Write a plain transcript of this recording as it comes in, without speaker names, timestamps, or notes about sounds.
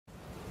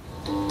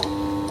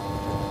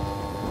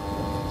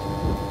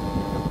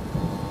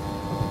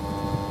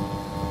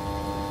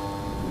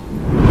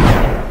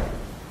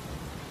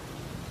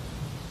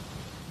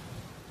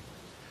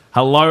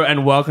Hello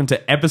and welcome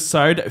to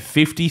episode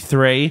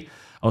 53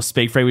 of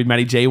Speak Free with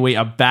MattyG. We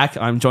are back.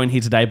 I'm joined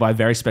here today by a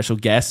very special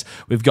guest.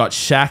 We've got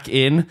Shak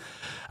in,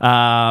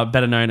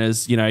 better known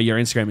as, your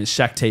Instagram is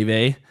Shak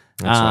Tv.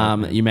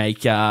 Right, you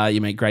make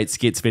great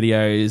skits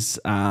videos,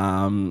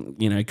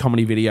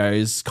 comedy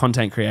videos,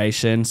 content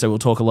creation. So we'll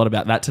talk a lot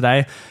about that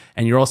today.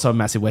 And you're also a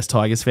massive West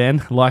Tigers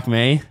fan, like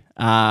me.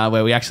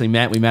 Where we actually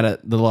met. We met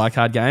at the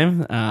Leichhardt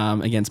game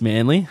against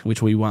Manly,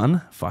 which we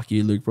won. Fuck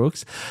you, Luke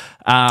Brooks.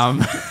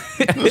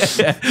 Just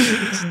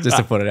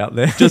to put it out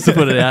there. Just to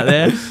put it out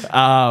there.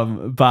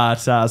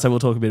 So we'll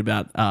talk a bit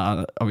about,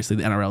 obviously,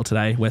 the NRL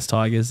today, West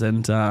Tigers,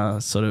 and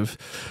sort of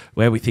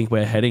where we think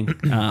we're heading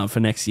for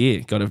next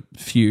year. Got a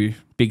few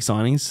big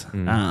signings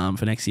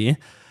for next year.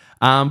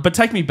 But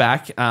take me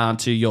back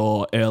to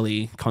your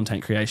early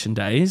content creation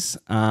days.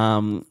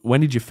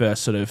 When did you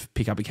first sort of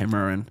pick up a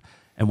camera and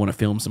want to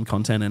film some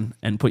content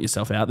and put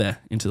yourself out there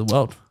into the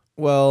world?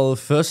 Well,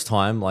 first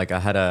time, I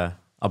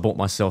bought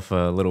myself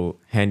a little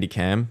handy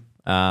cam.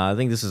 I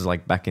think this is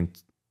back in,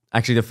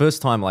 actually the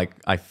first time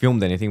I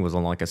filmed anything was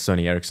on a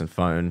Sony Ericsson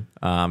phone.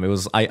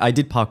 I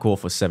did parkour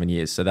for 7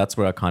 years. So that's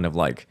where I kind of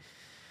I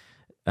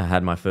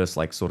had my first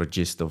sort of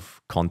gist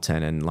of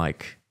content and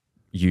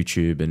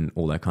YouTube and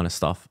all that kind of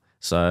stuff.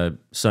 So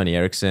Sony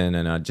Ericsson,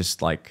 and I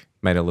just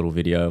made a little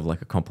video of a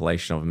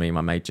compilation of me and my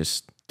mate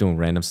just doing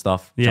random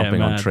stuff,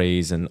 jumping on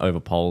trees and over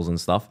poles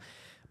and stuff.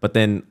 But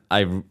then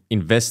I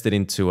invested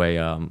into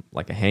a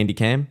handy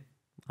cam,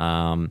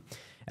 and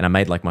I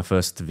made my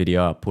first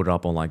video. I put it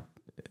up on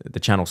the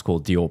channel's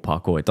called Dior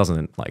Parkour. It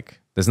doesn't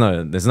there's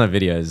no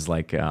videos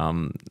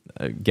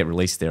get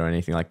released there or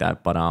anything like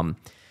that. But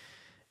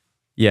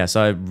yeah,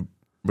 so I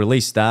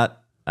released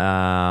that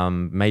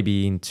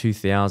maybe in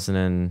 2000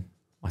 and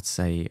I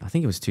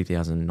think it was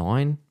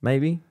 2009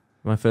 maybe.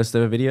 My first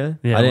ever video.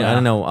 Yeah, I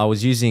don't know. I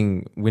was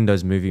using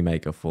Windows Movie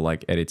Maker for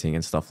editing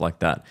and stuff like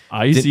that.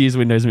 I used to use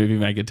Windows Movie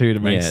Maker too to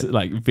make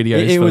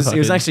videos. It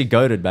was actually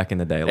goated back in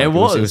the day. It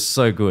was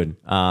so good.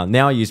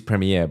 Now I use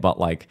Premiere, but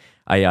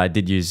I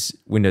did use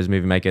Windows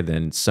Movie Maker,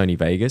 then Sony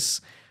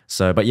Vegas.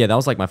 So, but yeah, that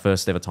was my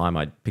first ever time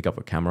I'd pick up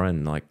a camera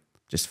and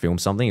just film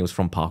something. It was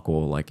from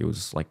parkour. It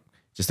was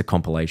just a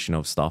compilation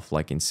of stuff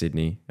in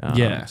Sydney.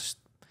 Just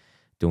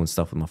doing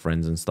stuff with my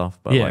friends and stuff.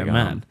 But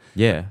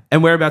yeah.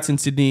 And whereabouts in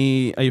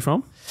Sydney are you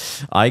from?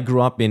 I grew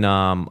up in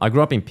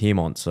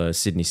Pyrmont, so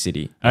Sydney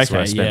City. That's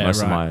where I spent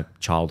most of my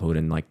childhood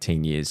and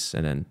teen years,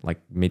 and then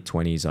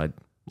mid-20s I'd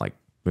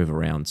move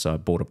around. So I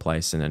bought a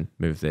place and then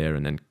moved there,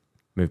 and then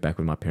moved back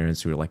with my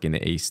parents who were in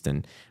the east,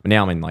 and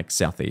now I'm in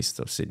southeast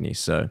of Sydney.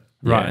 So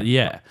right,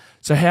 yeah.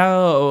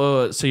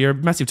 So so you're a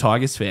massive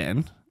Tigers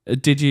fan.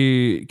 Did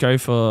you go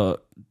for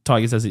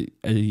Tigers as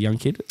a young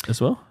kid as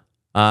well?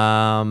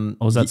 Or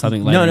was that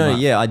something later? No,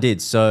 yeah, I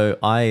did. So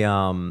I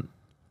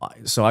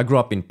grew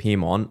up in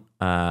Pyrmont,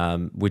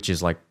 which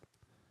is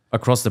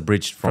across the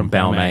bridge from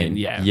Balmain.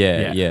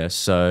 Yeah.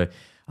 So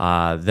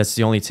that's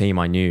the only team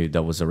I knew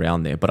that was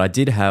around there. But I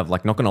did have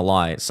not gonna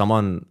lie,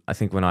 someone I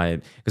think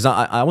because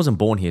I wasn't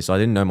born here, so I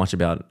didn't know much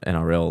about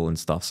NRL and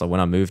stuff. So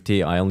when I moved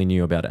here, I only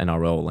knew about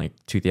NRL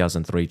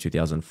 2003,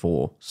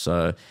 2004.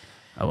 So.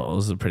 Oh, well, it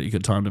was a pretty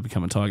good time to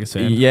become a Tigers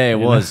fan. Yeah, it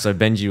was. So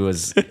Benji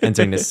was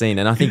entering the scene.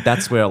 And I think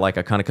that's where I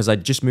kind of, because I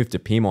just moved to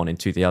Pyrmont in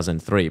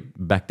 2003.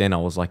 Back then I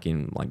was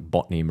in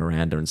Botany,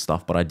 Miranda and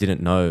stuff, but I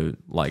didn't know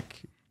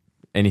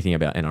anything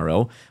about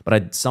NRL.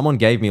 But someone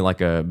gave me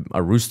a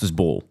Roosters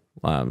ball.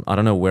 I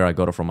don't know where I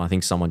got it from. I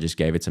think someone just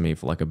gave it to me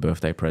for a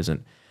birthday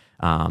present.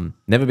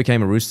 Never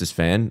became a Roosters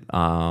fan.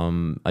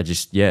 I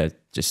just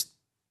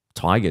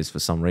Tigers for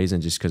some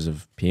reason, just because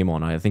of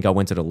Pyrmont. I think I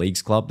went to the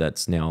Leagues Club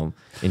that's now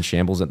in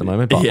shambles at the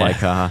moment, but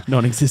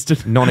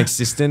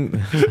non-existent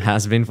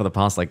has been for the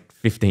past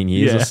 15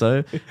 years or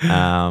so.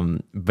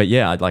 But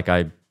yeah,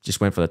 I just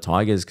went for the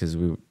Tigers because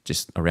we were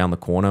just around the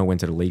corner.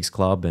 Went to the Leagues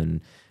Club and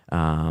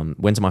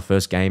went to my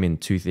first game in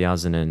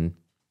 2000 and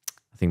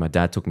I think my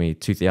dad took me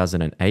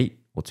 2008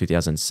 or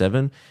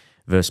 2007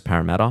 versus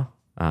Parramatta.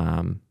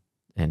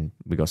 And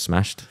we got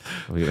smashed.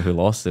 Who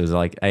lost? It was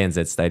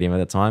ANZ Stadium at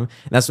the time.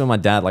 And that's when my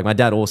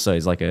dad also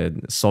is a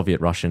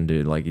Soviet Russian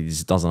dude. He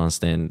just doesn't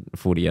understand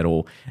footy at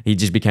all. He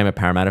just became a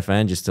Parramatta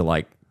fan just to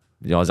I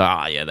was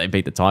yeah, they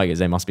beat the Tigers.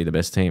 They must be the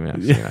best team.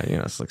 And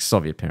it's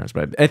Soviet parents,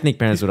 but ethnic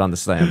parents would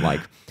understand.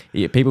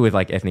 People with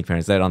ethnic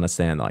parents, they'd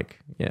understand.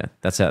 Yeah,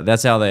 that's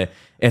how their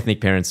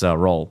ethnic parents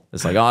roll.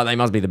 It's they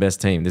must be the best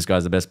team. This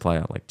guy's the best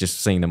player. Just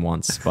seeing them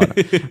once, but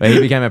he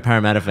became a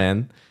Parramatta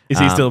fan. Is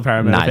he still a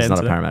Parramatta fan? No, he's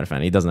not a Parramatta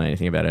fan. He doesn't know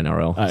anything about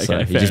NRL. Okay,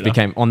 so he just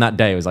became, on that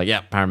day, it was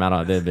yeah,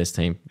 Parramatta, they're the best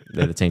team.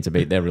 They're the team to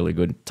beat. They're really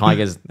good.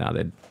 Tigers, no,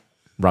 they're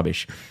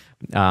rubbish.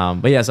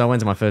 But yeah, so I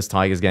went to my first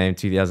Tigers game,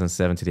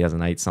 2007,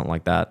 2008, something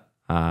like that.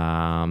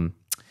 And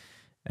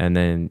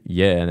then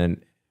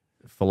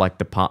for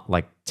the part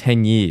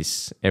 10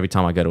 years, every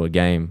time I go to a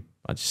game,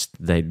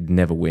 they'd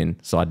never win.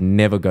 So I'd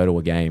never go to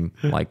a game.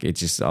 I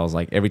was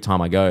every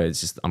time I go, it's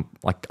just,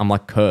 I'm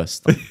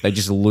cursed. They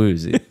just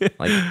lose it.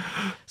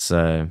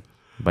 So,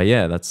 but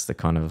yeah, that's the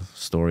kind of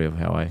story of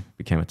how I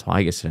became a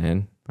Tigers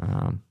fan.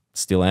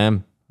 Still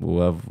am.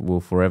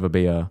 We'll forever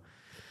be a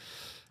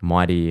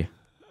mighty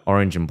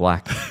orange and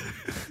black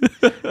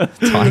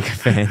Tiger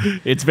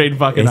fan. It's been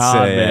fucking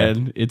hard,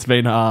 man. It's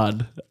been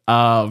hard.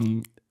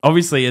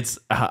 Obviously,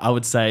 I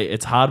would say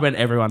it's hard when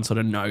everyone sort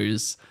of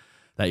knows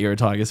that you're a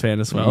Tigers fan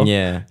as well.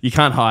 Yeah. You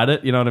can't hide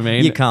it, you know what I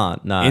mean? You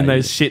can't, no. In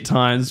those shit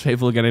times,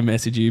 people are going to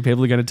message you.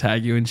 People are going to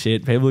tag you and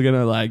shit. People are going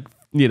to, like,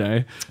 you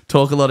know,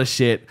 talk a lot of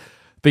shit.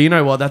 But you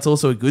know what? That's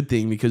also a good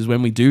thing, because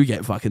when we do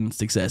get fucking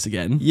success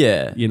again,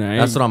 Yeah. you know,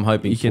 that's what I'm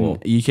hoping for.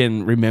 You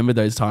can remember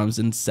those times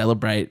and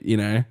celebrate, you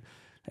know,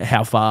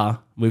 how far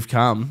we've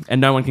come.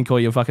 And no one can call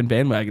you a fucking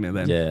bandwagoner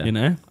then, Yeah. you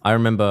know? I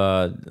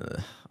remember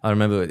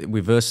we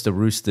versed the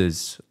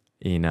Roosters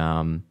in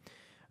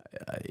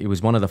it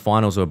was one of the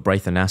finals where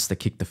Braithen Astor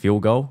kicked the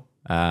field goal.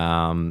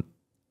 And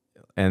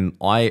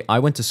I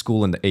went to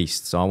school in the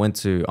East, so I went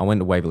to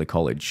Waverley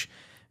College,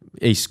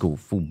 East School,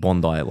 full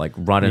Bondi, like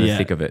right in the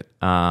thick of it.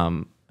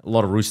 A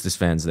lot of Roosters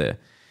fans there.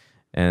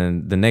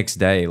 And the next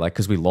day, like,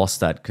 because we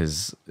lost that,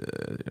 because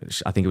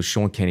I think it was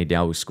Sean Kenny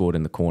Dow who scored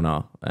in the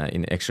corner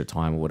in extra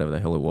time or whatever the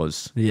hell it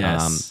was.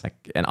 Yes.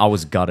 And I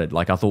was gutted.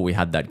 Like, I thought we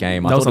had that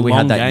game. That was a we long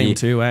had that game year.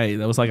 too, eh?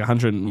 That was like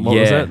 100, what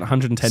was it?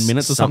 110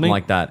 minutes or something?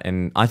 like that.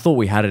 And I thought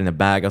we had it in the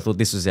bag. I thought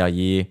this was our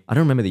year. I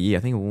don't remember the year.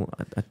 I think it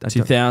was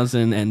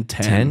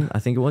 2010. I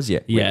think it was, yeah.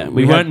 Yeah,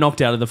 we weren't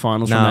knocked out of the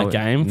finals from that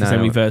game, because no.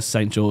 then we versed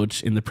St.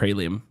 George in the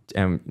prelim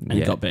and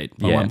got beat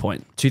by 1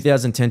 point.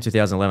 2010,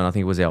 2011, I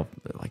think it was our,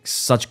 like,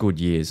 such good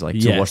years, like,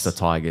 to watch the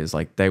Tigers.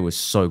 Like, they were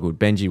so good.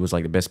 Benji was,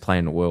 like, the best player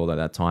in the world at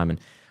that time, and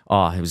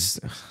it was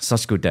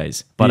such good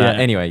days. But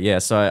anyway,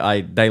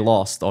 so they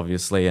lost,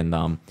 obviously,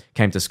 and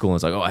came to school and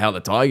was like, oh, how the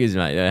Tigers,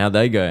 mate? How'd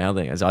they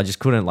go? So I just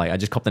couldn't, like, I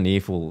just copped an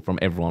earful from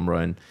everyone, bro.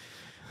 And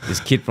this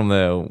kid from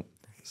the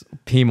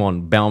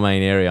Piedmont,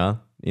 Balmain area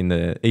in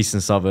the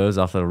eastern suburbs,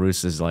 after the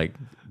Roosters, like,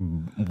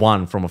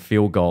 won from a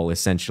field goal,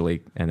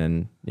 essentially, and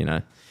then, you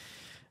know,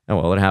 oh,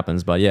 well, it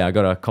happens. But yeah, I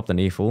got a copped an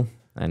earful,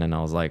 and then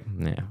I was like,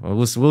 yeah, well,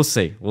 we'll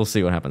see. We'll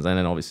see what happens. And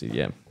then obviously,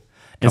 yeah.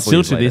 And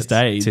still to this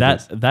day,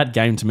 that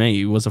game to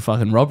me was a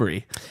fucking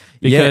robbery,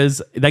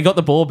 because they got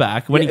the ball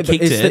back when he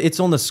kicked it.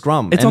 It's on the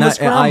scrum. It's on the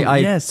scrum.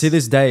 Yes. To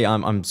this day,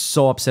 I'm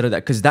so upset at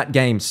that, because that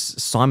game,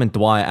 Simon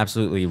Dwyer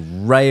absolutely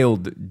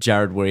railed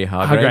Jared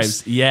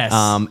Warrior-Hargreaves. Yes.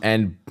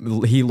 And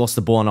he lost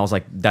the ball, and I was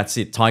like, that's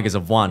it. Tigers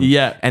have won.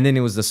 Yeah. And then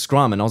it was the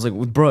scrum, and I was like,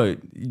 well, bro,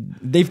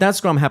 if that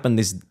scrum happened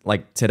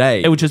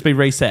today, it would just be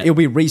reset. It'll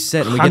be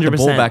reset, and we get the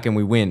ball back and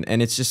we win.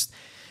 And it's just.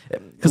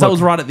 Because that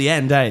was right at the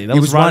end, eh? That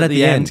was right at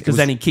the end, because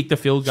then he kicked the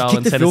field goal.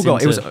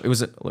 It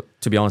was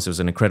to be honest, it was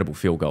an incredible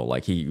field goal.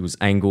 Like, he was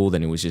angled,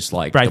 and it was just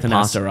like Braithen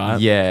Astor,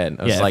 right? Yeah,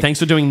 Like, thanks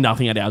for doing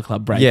nothing at our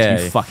club, Braith.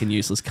 You fucking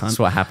useless cunt. That's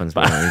what happens,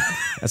 man.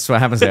 That's what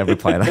happens to every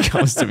player that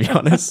comes. To be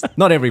honest,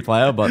 not every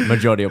player, but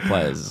majority of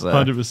players.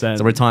 100%.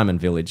 It's a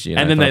retirement village, you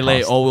know. And then they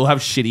leave, or we'll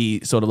have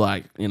shitty sort of,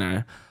 like, you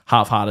know,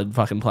 half-hearted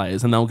fucking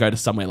players, and they'll go to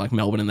somewhere like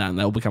Melbourne and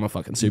they'll become a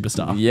fucking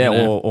superstar. Yeah, you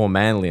know? or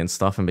Manly and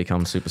stuff, and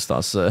become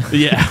superstars. So.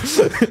 Yeah.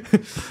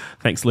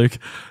 Thanks, Luke.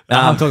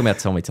 I'm talking about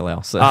Tommy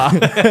Talau. So.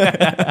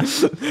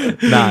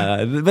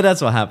 No, but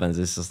that's what happens.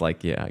 It's just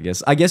like, yeah,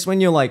 I guess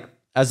when you're, like,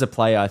 as a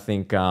player, I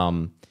think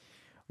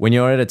when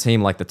you're at a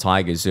team like the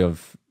Tigers, who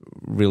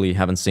really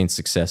haven't seen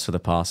success for the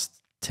past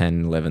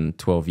 10, 11,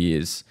 12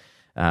 years,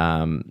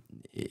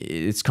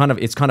 it's kind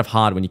of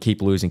hard when you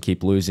keep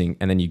losing,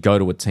 and then you go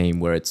to a team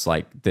where it's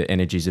like the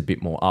energy's a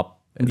bit more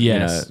up.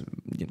 Yes.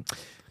 You know,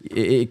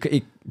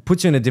 it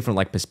puts you in a different,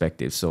 like,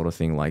 perspective, sort of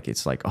thing. Like,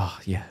 it's like, oh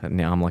yeah,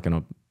 now I'm like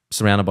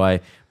surrounded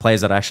by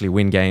players that actually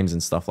win games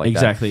and stuff like that.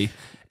 Exactly.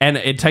 And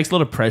it takes a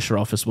lot of pressure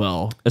off as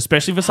well,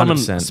 especially for someone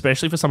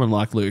 100%.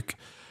 Like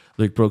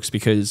Luke Brooks,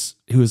 because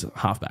he was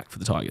halfback for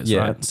the Tigers, Yeah.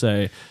 right?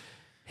 So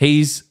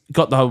he's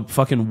got the whole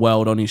fucking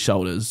world on his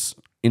shoulders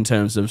in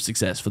terms of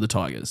success for the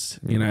Tigers.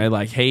 You know,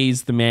 like,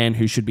 he's the man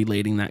who should be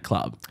leading that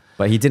club.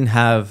 But he didn't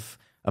have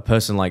a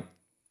person like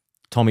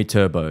Tommy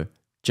Turbo,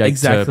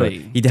 Jake Turbo.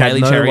 He Daly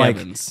had no, Cherry like,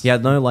 Evans. He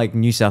had no, like,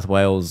 New South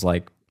Wales,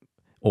 like,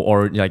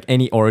 or like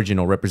any origin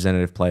or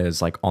representative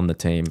players, like, on the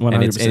team.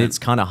 100%. And it's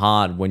kind of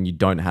hard when you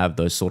don't have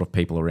those sort of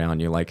people around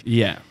you. Like,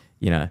 Yeah.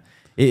 you know,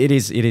 it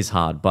is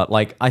hard. But,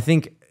 like, I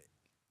think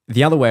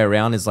the other way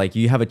around is, like,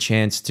 you have a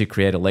chance to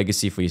create a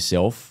legacy for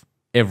yourself,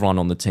 everyone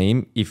on the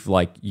team, if,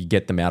 like, you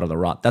get them out of the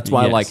rut. That's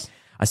why, like,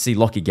 I see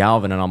Lockie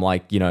Galvin, and I'm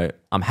like, you know,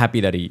 I'm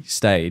happy that he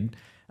stayed,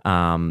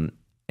 and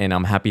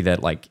I'm happy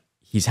that, like,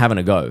 he's having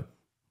a go.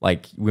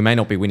 Like, we may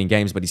not be winning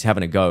games, but he's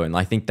having a go, and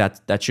I think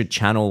that should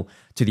channel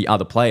to the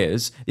other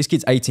players. This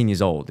kid's 18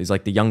 years old. He's,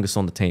 like, the youngest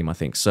on the team, I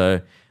think.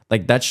 So,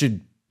 like, that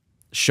should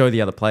show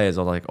the other players,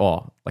 are like,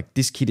 oh, like,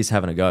 this kid is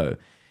having a go.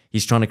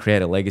 He's trying to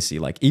create a legacy.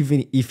 Like,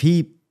 even if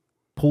he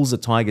pulls the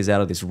Tigers out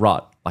of this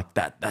rut, like,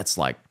 that's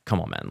like, come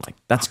on, man. Like,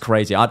 that's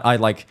crazy. I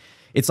like,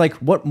 it's like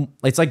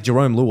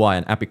Jerome Luai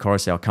and Api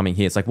Coruscant coming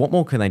here. It's like, what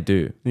more can they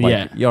do?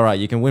 Like, you're right,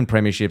 you can win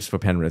premierships for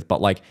Penrith, but,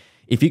 like,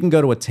 if you can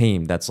go to a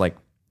team that's, like,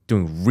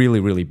 doing really,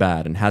 really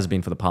bad and has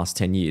been for the past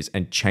 10 years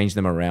and change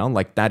them around,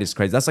 like, that is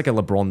crazy. That's like a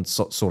LeBron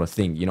sort of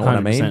thing. You know what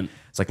I mean? 100%.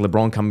 It's like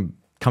LeBron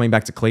coming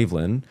back to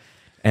Cleveland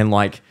and,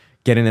 like,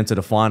 getting into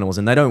the finals,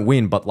 and they don't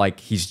win, but like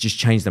he's just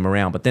changed them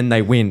around. But then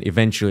they win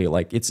eventually.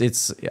 Like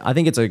it's I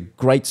think it's a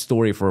great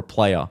story for a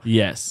player,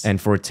 Yes.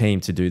 and for a team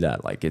to do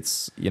that. Like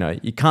it's, you know,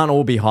 you can't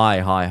all be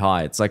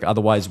high. It's like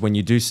otherwise when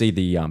you do see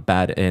the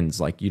bad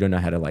ends, like you don't know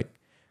how to like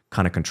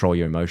kind of control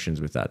your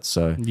emotions with that.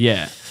 So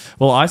Yeah.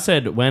 Well, I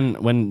said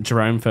when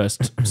Jerome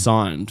first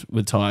signed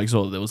with Tigers,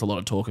 or there was a lot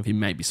of talk of him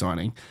maybe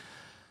signing,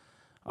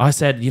 I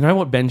said, you know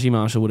what Benji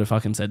Marshall would have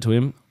fucking said to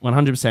him?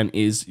 100%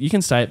 is you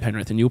can stay at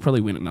Penrith and you'll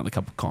probably win another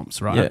couple of comps,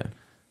 right? yeah,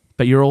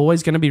 But you're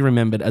always going to be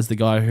remembered as the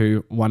guy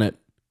who won it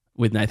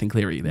with Nathan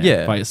Cleary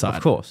there by your side.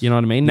 of course. You know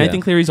what I mean? Yeah.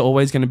 Nathan Cleary's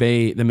always going to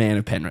be the man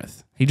of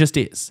Penrith. He just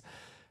is.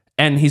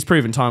 And he's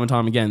proven time and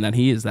time again that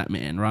he is that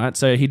man, right?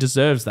 So he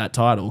deserves that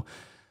title.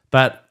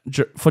 But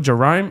for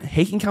Jerome,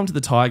 he can come to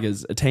the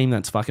Tigers, a team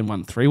that's fucking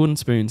won 3 wooden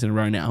spoons in a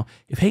row now.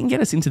 If he can get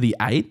us into the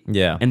 8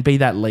 Yeah. and be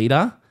that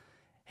leader,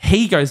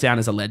 he goes down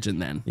as a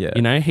legend then. Yeah.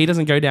 You know, he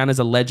doesn't go down as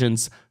a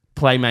legends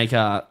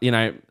playmaker, you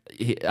know,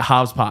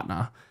 halves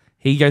partner.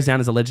 He goes down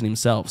as a legend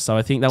himself. So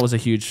I think that was a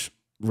huge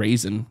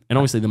reason. And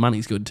obviously the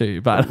money's good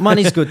too. But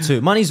money's good too.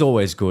 Money's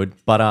always good,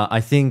 but I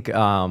think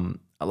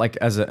like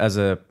as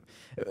a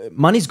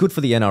money's good for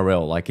the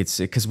NRL. Like it's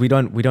because we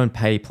don't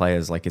pay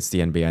players like it's the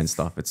NBA and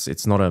stuff.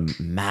 It's not a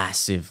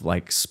massive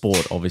like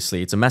sport.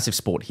 Obviously, it's a massive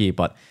sport here,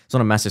 but it's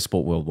not a massive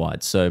sport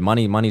worldwide. So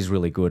money's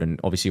really good, and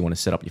obviously you want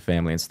to set up your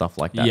family and stuff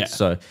like that. Yeah.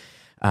 So,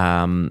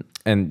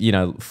 and you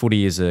know,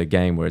 footy is a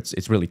game where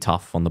it's really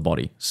tough on the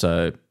body.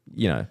 So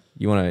you know,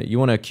 you want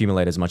to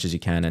accumulate as much as you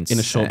can, and In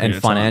a short and period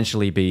of time.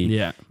 financially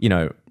be you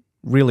know,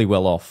 really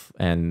well off,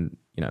 and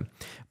you know,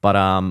 but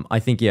I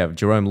think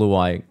Jerome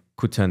Luai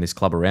could turn this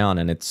club around,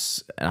 and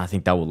I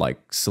think that would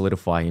like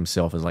solidify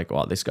himself as like,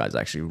 oh, this guy's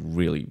actually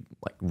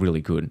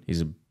really good.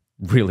 He's a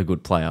really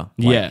good player.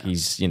 Like,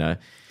 he's, you know,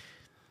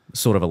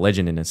 sort of a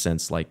legend in a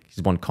sense. Like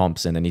he's won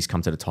comps, and then he's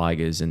come to the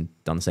Tigers and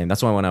done the same.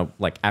 That's why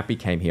when Appy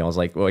came here, I was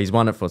like, well, he's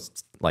won it for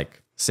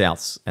like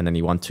Souths, and then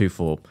he won 2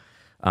 for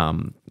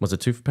was it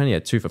 2 for Penrith? Yeah,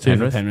 2 for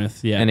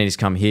Penrith. Yeah. And then he's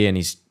come here and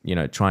he's, you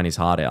know, trying his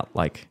heart out.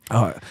 Like,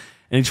 oh,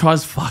 and he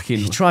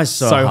tries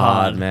so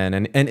hard, man.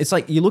 And it's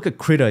like you look at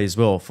Critter as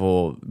well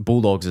for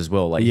Bulldogs as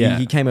well. Like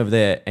he came over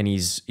there and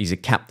he's a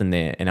captain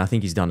there, and I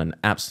think he's done an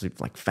absolute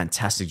like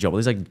fantastic job.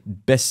 He's like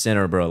best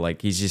center, bro.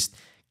 Like he's just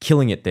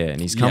killing it there. And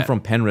he's come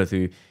from Penrith,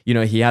 who, you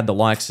know, he had the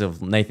likes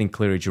of Nathan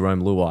Cleary,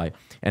 Jerome Luai,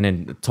 and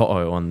then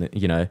To'o on the,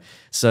 you know.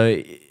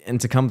 So,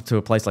 and to come to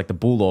a place like the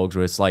Bulldogs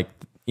where it's like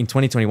in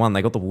 2021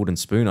 they got the wooden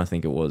spoon, I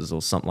think it was,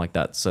 or something like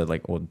that. So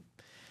like, or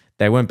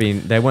they weren't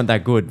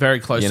that good. Very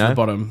close you to know? the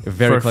bottom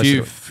Very for close a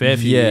to fair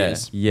few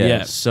years.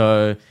 Yeah.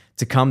 So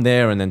to come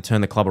there and then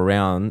turn the club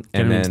around Get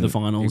and them then into the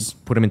finals.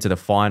 put them into the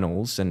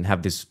finals and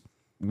have this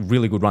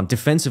really good run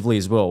defensively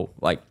as well,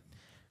 like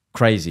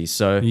crazy.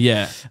 So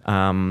yeah,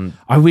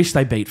 I wish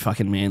they beat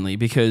fucking Manly,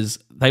 because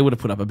they would have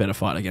put up a better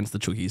fight against the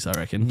Chookies, I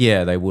reckon.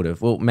 yeah, they would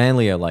have. Well,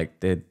 Manly are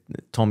like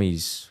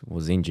Tommy's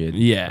was injured.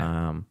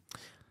 Yeah.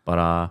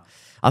 But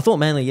I thought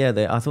Manly,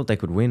 I thought they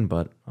could win,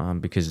 but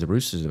because the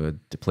Roosters were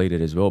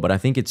depleted as well. But I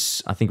think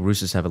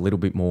Roosters have a little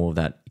bit more of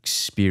that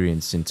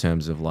experience in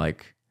terms of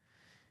like,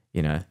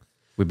 you know,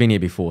 we've been here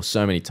before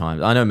so many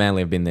times. I know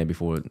Manly have been there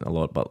before a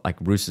lot, but like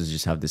Roosters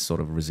just have this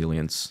sort of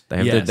resilience.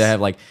 They have they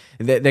have like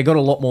they got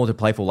a lot more to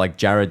play for. Like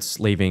Jared's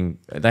leaving,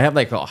 they have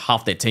like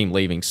half their team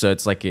leaving, so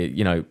it's like a,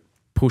 you know,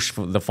 push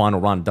for the final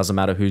run. Doesn't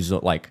matter who's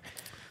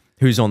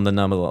on the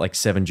number like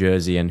 7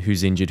 jersey and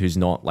who's injured, who's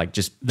not. Like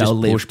just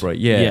push, bro.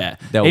 Yeah.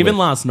 Even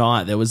last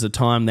night, there was a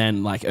time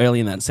then, like early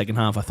in that second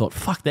half, I thought,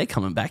 fuck, they're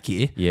coming back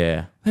here.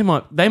 Yeah. They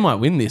might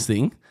win this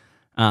thing.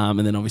 And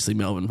then obviously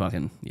Melbourne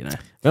fucking, you know.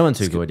 Melbourne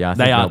too good, yeah.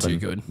 They are too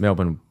good.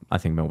 I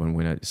think Melbourne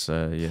win it.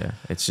 So yeah,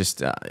 it's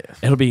just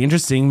it'll be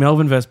interesting.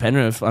 Melbourne versus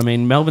Penrith. I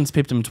mean, Melbourne's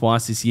pipped them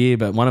twice this year,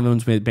 but one of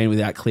them's been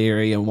without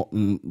Cleary,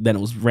 and then it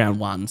was round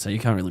 1, so you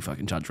can't really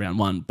fucking judge round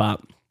 1.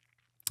 But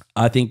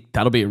I think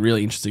that'll be a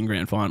really interesting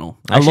grand final.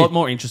 A lot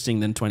more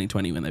interesting than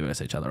 2020 when they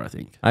verse each other, I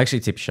think. I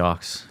actually tipped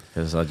Sharks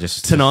because I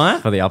just tonight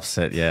for the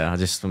upset. Yeah, I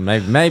just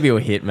maybe it'll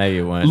hit, maybe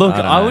it won't. Look,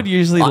 I would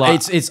usually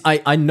like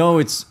I know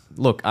it's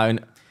look.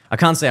 I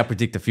can't say I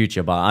predict the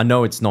future, but I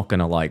know it's not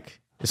gonna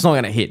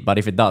hit. But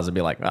if it does, I'd be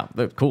like,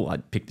 oh, cool.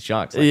 I'd pick the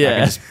Sharks. Like, I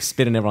can just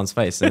spit in everyone's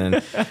face, and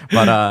then,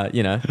 but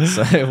you know,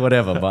 so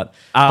whatever. But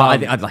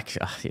I'd like,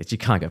 you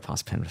can't go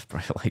past Penrith,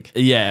 bro. Like,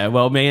 yeah.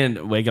 Well,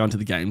 we're going to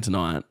the game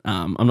tonight.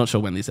 I'm not sure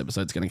when this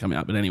episode's going to come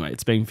out, but anyway,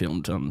 it's being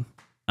filmed on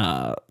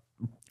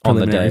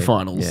the day.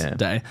 finals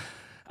day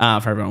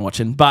for everyone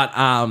watching. But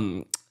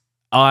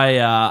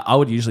I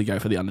would usually go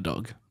for the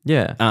underdog.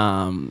 Yeah.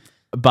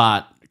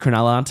 But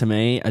Cronulla, to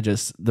me, are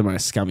just the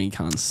most scummy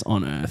cunts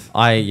on earth.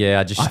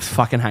 I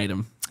fucking hate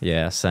them.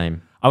 Yeah,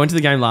 same. I went to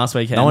the game last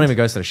weekend. No one even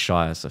goes to the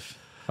Shire, so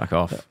fuck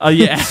off. Oh,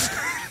 yeah.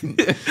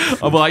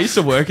 Well, I used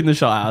to work in the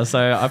Shire,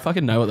 so I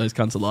fucking know what those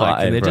cunts are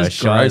like. And they're just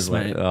gross,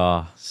 mate.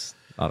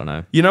 I don't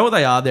know. You know what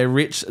they are? They're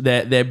rich.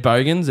 They're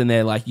bogans and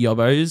they're like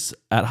yobbos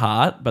at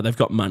heart, but they've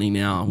got money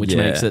now, which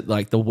makes it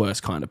like the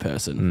worst kind of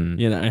person.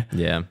 You know?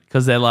 Yeah.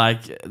 Because they're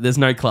like, there's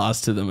no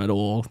class to them at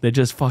all. They're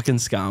just fucking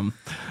scum.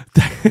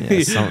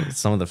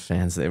 Some of the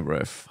fans there, bro.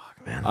 Fuck,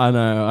 man. I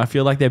know. I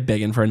feel like they're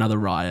begging for another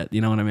riot.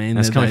 You know what I mean?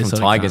 That's coming from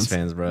Tigers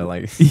fans, bro.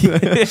 Like,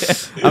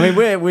 I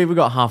mean, we've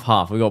got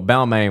half. We got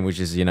Balmain, which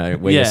is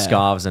wear your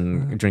scarves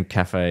and drink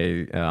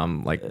cafe,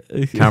 like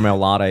caramel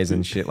lattes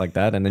and shit like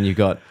that. And then you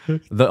got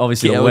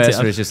obviously the West,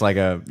 where it's just like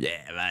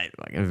mate,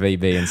 like a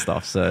VB and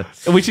stuff. So,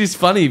 which is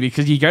funny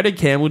because you go to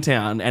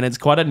Campbelltown and it's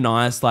quite a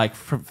nice, like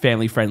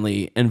family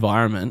friendly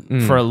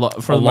environment for a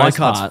lot. For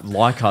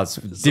Leichhardt's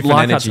different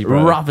energy,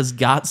 bro. Rough as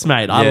guts,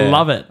 mate. I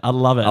love it. I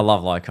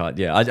love Leichhardt.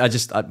 Yeah, I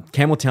just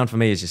Campbelltown for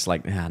me is just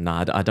like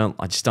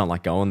I just don't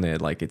like going there.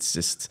 Like it's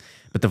just,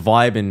 but the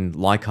vibe in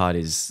Leichhardt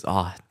is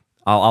I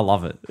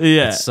love it.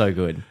 Yeah, it's so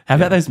good. How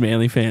about those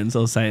Manly fans? I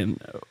was saying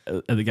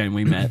at the game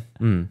we met.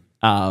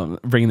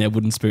 Bringing their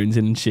wooden spoons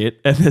in and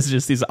shit, and there's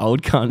just this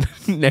old cunt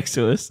next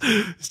to us,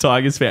 this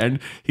Tigers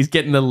fan. He's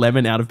getting the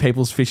lemon out of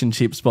people's fish and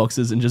chips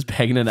boxes and just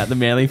pegging it at the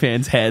Manly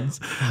fans' heads.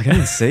 I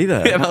didn't see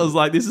that. And I was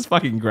like, "This is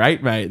fucking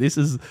great, mate. This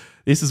is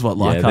what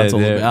Leichhardt's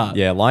all about."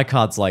 Yeah,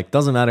 Leichhardt's like,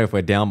 doesn't matter if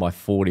we're down by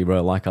 40,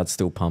 bro. Leichhardt's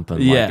still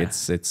pumping. Yeah, like,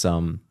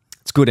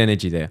 it's good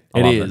energy there.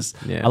 It is.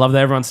 Yeah. I love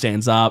that everyone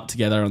stands up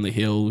together on the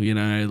hill. You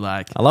know,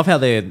 like I love how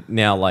they're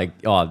now like,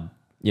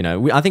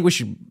 I think we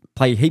should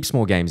play heaps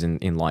more games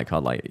in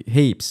Leichhardt, like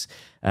heaps.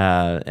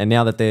 And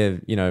now that they're,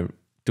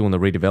 doing the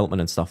redevelopment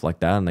and stuff like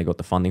that and they got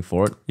the funding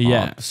for it.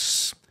 Yeah.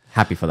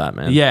 Happy for that,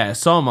 man. Yeah,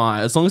 so am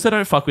I. As long as they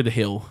don't fuck with the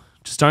hill.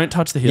 Just don't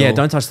touch the hill. Yeah,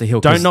 don't touch the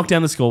hill. Don't knock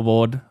down the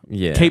scoreboard.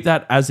 Yeah. Keep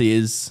that as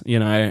is, and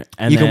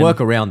you can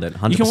work around it,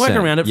 100%. You can work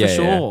around it for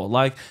sure. Yeah.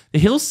 Like, the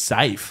hill's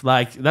safe.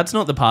 Like, that's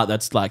not the part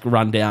that's, like,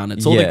 run down.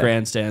 It's all the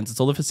grandstands. It's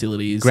all the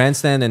facilities.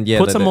 Grandstand and,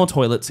 Put some more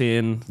toilets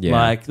in. Yeah.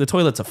 Like, the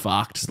toilets are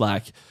fucked.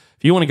 Like,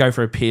 if you want to go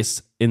for a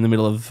piss in the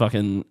middle of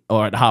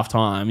or at half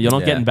time, you're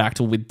not getting back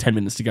till with 10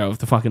 minutes to go of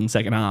the fucking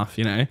second half,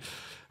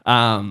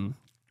 And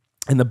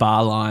the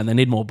bar line, they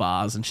need more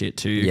bars and shit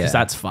too, because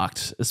that's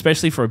fucked,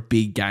 especially for a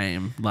big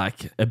game,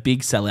 like a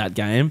big sellout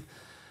game.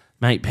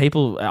 Mate,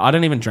 I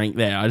don't even drink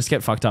there. I just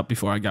get fucked up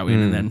before I go in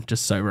and then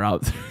just sober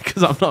up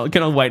because I'm not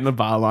going to wait in the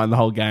bar line the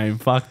whole game.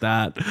 Fuck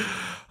that.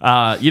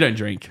 You don't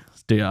drink,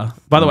 do you?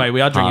 By the way,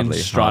 we are drinking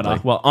Strider.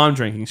 Hardly. Well, I'm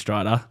drinking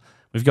Strider.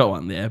 We've got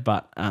one there,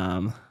 but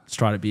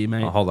Strider beer,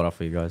 mate. I'll hold it up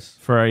for you guys.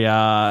 For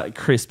a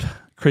crisp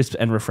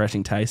and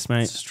refreshing taste,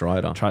 mate.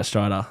 Strider. Try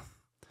Strider.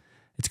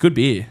 It's good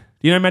beer.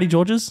 Do you know Matty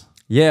George's?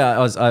 Yeah,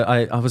 I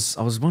was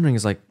wondering,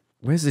 it's like,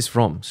 where's this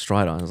from?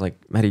 Strider. I was like,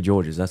 Matty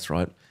George's, that's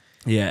right.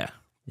 Yeah.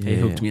 He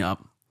hooked me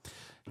up.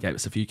 Gave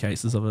us a few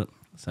cases of it.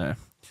 So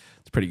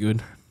it's pretty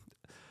good.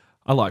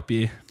 I like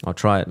beer. I'll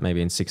try it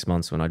maybe in 6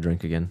 months when I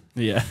drink again.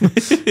 Yeah.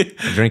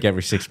 I drink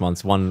every 6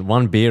 months.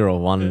 One beer or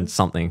one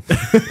something.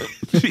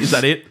 Is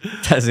that it?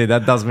 That's it.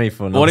 That does me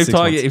for another What if 6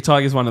 months. If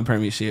Tigers won the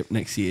premiership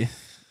next year?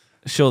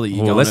 Surely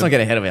you go. Let's not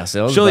get ahead of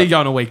ourselves. Surely you go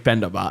on a week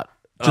bender, but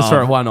just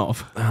for a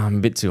one-off. I'm a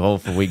bit too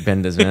old for week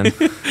benders, man.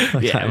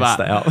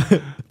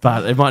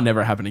 But it might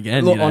never happen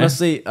again. Look,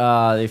 honestly,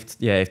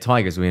 if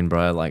Tigers win,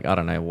 bro, like I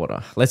don't know what.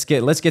 Let's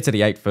get to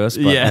the 8 first,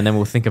 and then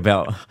we'll think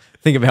about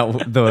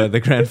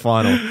the grand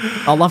final.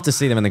 I'd love to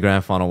see them in the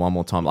grand final one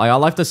more time. Like I'd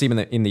like to see them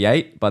in the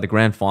 8, but the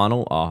grand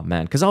final, oh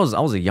man, because I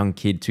was a young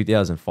kid,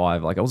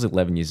 2005. Like I was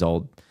 11 years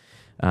old.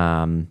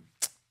 I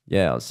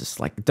was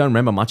just like don't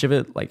remember much of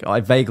it. Like I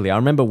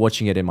remember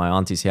watching it in my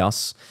auntie's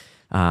house.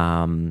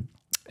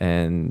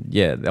 And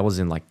yeah, that was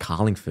in like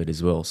Carlingford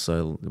as well.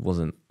 So it was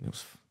in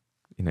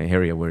an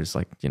area where it's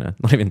like,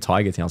 not even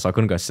Tiger Town. So I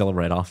couldn't go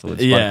celebrate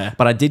afterwards. Yeah.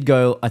 But I did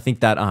go, I think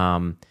that,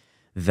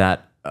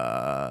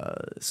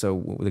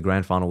 so the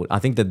grand final, I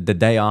think the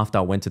day after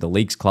I went to the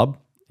Leagues Club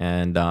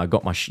and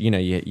got my,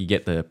 you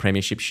get the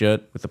premiership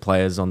shirt with the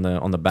players on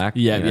the back.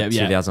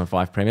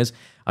 2005 premiers.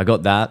 I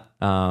got that.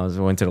 I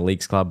went to the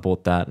Leagues Club,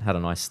 bought that, had a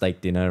nice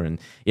steak dinner. And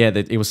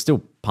it was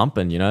still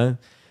pumping,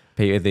 The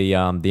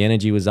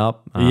energy was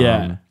up.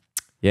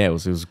 It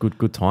was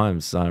good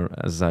times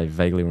as I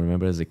vaguely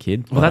remember as a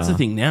kid. Well, that's the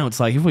thing now. It's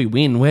like if we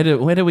win, where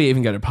do we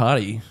even go to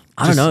party?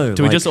 I don't know.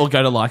 Do we just all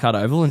go to Leichhardt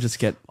Oval and just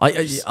get I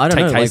don't know,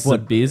 take cases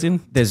of beers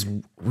in? There's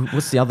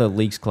what's the other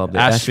leagues club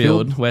there?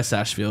 Ashfield, West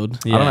Ashfield.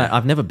 Yeah. I don't know.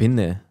 I've never been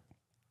there.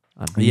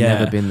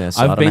 Never been there.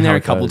 So I've been there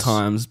a couple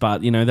times,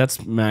 but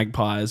that's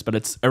Magpies, but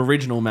it's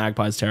original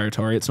Magpies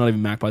territory. It's not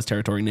even Magpies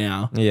territory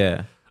now.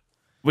 Yeah,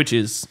 which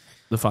is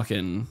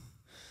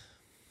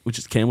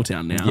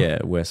Campbelltown now. Yeah,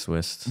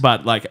 West.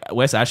 But like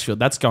West Ashfield,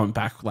 that's going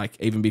back like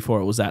even before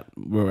we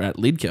were at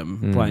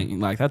Lidcombe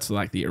playing. Like that's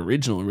like the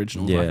original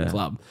fucking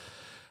club.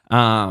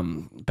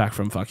 Back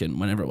from fucking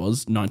whenever it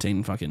was,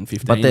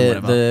 1915. But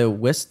the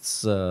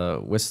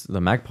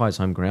the Magpies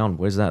home ground,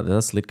 where's that?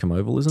 That's Lidcombe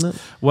Oval, isn't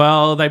it?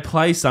 Well, they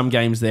play some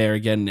games there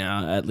again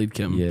now at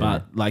Lidcombe,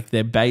 but like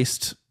they're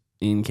based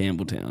in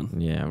Campbelltown.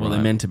 Yeah, well, they're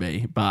meant to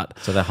be, but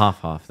so they're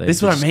half. This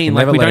is what I mean.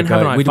 Like we don't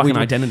have an fucking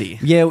identity.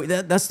 Yeah,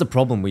 that's the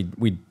problem.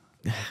 We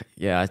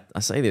yeah, I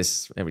say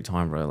this every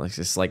time, bro. Like, it's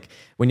just like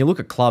when you look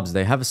at clubs,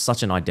 they have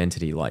such an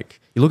identity. Like,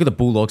 you look at the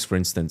Bulldogs, for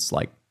instance,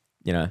 like,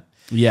 you know,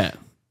 Yeah.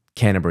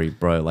 Canterbury,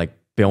 bro, like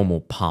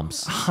Belmore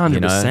pumps. 100%. You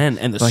know?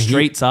 And the But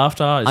streets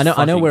after. Is I know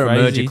fucking we're a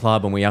crazy. merger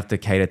club and we have to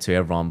cater to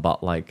everyone,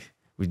 but like,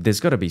 there's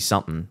got to be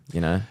something, you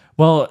know?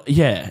 Well,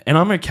 yeah, and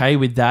I'm okay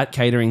with that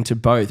catering to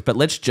both, but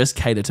let's just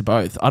cater to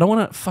both. I don't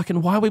want to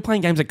fucking. Why are we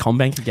playing games at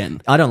Combank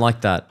again? I don't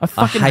like that. I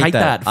fucking hate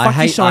that. Fuck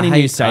your shiny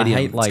new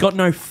stadium. like, it's got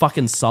no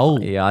fucking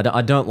soul. yeah,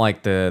 I don't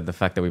like the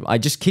fact that I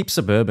just keep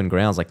suburban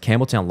grounds like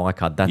Campbelltown,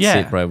 Leichhardt. That's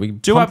it, bro. We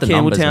do pump up the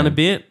numbers, Campbelltown man. a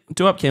bit.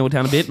 Do up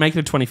Campbelltown a bit. Make it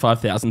a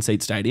 25,000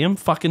 seat stadium.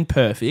 Fucking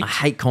perfect. I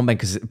hate Combank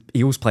because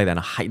Eels play that. And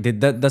I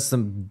hate that. That's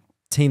the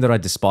team that I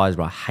despise,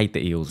 bro. I hate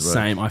the Eels, bro.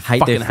 Same. I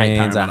hate their fucking hate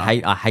fans.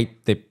 Parramatta. I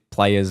hate their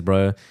players,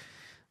 bro.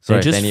 Sorry,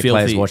 if just any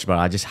players filthy. watch, bro.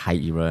 I just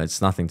hate you, bro.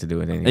 It's nothing to do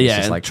with anything. It's Yeah,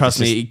 just like, trust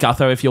me,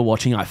 Gutho, if you're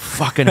watching, I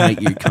fucking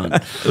hate you,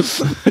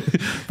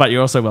 cunt. But you're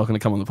also welcome to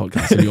come on the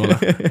podcast if you want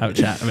to have a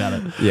chat about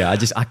it. Yeah,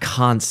 I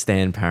can't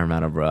stand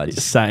Parramatta, bro. I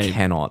just Same.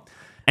 cannot.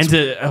 And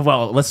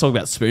well, let's talk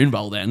about Spoon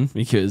Bowl then,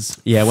 because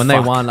Yeah, when they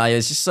fuck. won,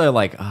 it's just so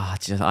like, oh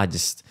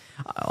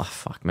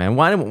fuck, man.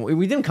 Why didn't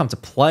we didn't come to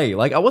play?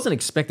 Like, I wasn't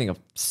expecting a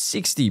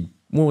 60.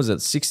 What was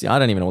it? 60. I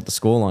don't even know what the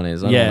scoreline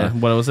is. I Yeah, don't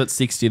know. what was it?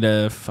 60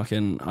 to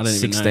fucking, I don't even know.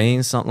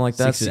 16, something like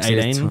that. 16,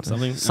 18, something?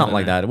 I Something don't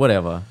like know. that.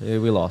 Whatever. Yeah,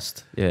 we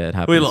lost. Yeah, it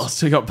happened. We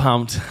lost. We got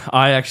pumped.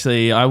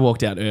 I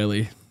walked out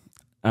early,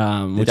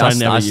 which I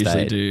never usually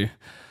stayed. do.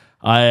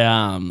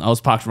 I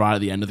was parked right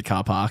at the end of the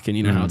car park, and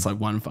you know how it's like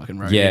one fucking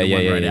road in and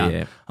one road out.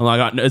 Yeah. I'm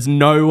like, there's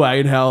no way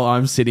in hell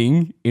I'm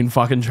sitting in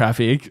fucking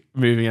traffic,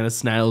 moving at a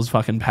snail's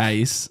fucking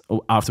pace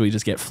after we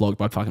just get flogged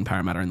by fucking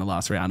Parramatta in the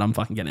last round. I'm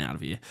fucking getting out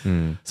of here.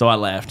 So I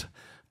left.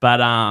 But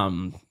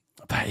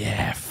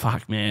yeah,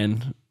 fuck,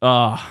 man.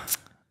 Oh,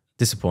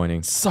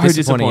 Disappointing. So Disappointing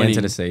disappointing. end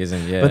to the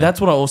season. Yeah. but that's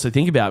what I also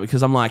think about,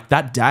 because I'm like,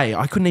 that day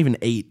I couldn't even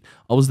eat.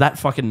 I was that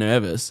fucking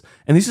nervous.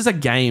 And this is a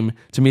game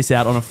to miss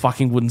out on a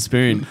fucking wooden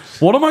spoon.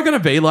 What am I going to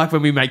be like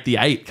when we make the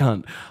 8,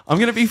 cunt? I'm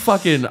going to be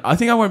fucking, I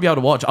think I won't be able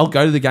to watch. I'll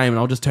go to the game and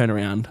I'll just turn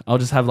around. I'll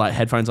just have like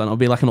headphones on. I'll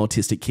be like an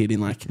autistic kid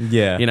in like,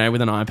 Yeah. you know,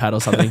 with an iPad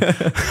or something.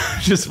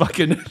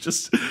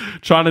 just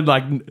trying to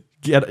like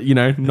get, you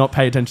know, not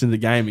pay attention to the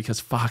game, because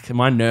fuck,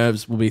 my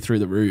nerves will be through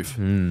the roof.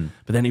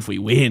 But then if we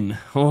win,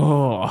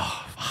 oh,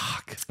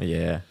 fuck.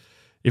 Yeah.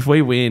 If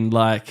we win,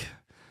 like,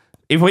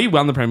 if we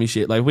won the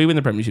premiership, like, if we win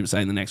the premiership,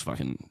 say in the next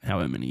fucking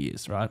however many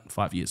years, right?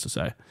 5 years or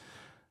so,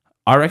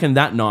 I reckon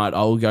that night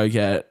I will go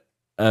get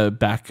a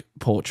back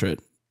portrait,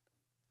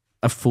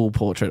 a full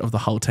portrait of the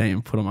whole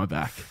team put on my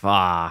back.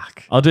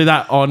 Fuck. I'll do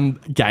that on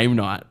game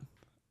night.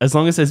 As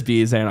long as there's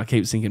beers there and I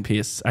keep sinking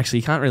piss. Actually,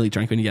 you can't really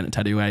drink when you get a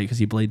tattoo, because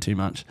you bleed too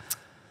much.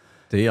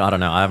 Do you? I don't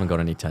know. I haven't got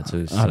any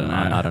tattoos. I don't know.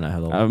 I don't know how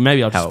long.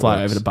 Maybe I'll how just it fly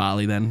works. over to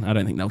Bali then. I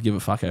don't think they'll give a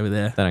fuck over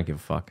there. They don't give a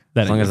fuck.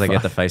 They As don't long give as a they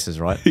get fuck. the faces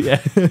right.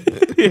 Yeah.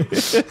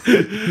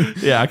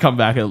 Yeah, I come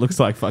back and it looks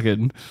like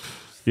fucking,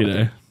 you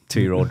know,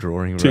 2-year-old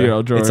drawing. Bro.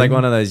 2-year-old drawing. It's like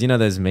one of those, you know,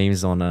 those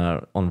memes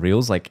on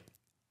Reels. Like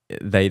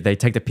they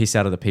take the piss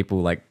out of the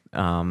people. Like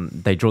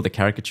they draw the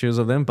caricatures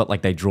of them, but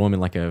like they draw them in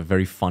like a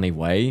very funny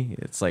way.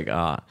 It's like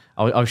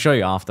I'll show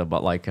you after,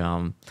 but like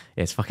yeah,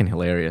 it's fucking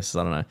hilarious.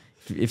 I don't know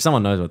if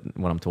someone knows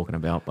what I'm talking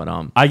about, but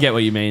I get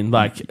what you mean.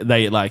 Like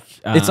they like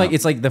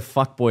it's like the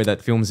fuckboy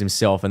that films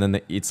himself, and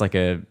then it's like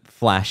a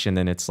flash, and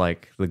then it's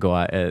like the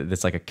guy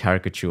that's like a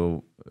caricature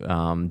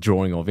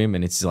drawing of him,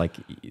 and it's like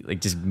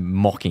just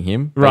mocking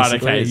him.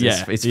 Right, basically.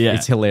 okay,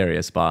 It's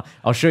hilarious, but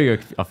I'll show you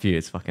a few.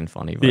 It's fucking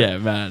funny. Bro. yeah,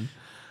 man.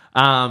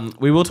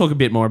 We will talk a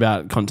bit more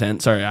about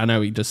content. Sorry, I know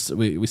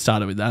we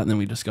started with that and then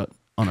we just got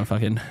on a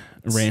fucking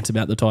rant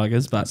about the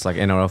Tigers, but It's like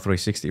NRL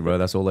 360, bro.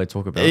 That's all they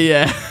talk about.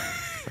 yeah.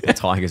 The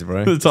Tigers,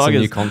 bro. The It's some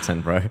Tigers. new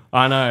content, bro.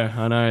 I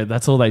know.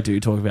 That's all they do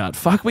talk about.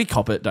 Fuck, we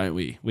cop it, don't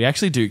we? We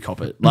actually do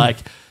cop it. Like,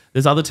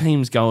 there's other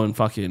teams going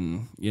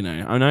fucking, you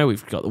know, I know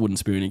we've got the wooden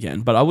spoon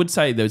again, but I would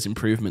say there's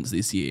improvements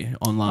this year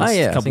on last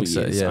I couple think of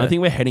so, years. yeah. I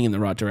think we're heading in the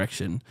right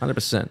direction.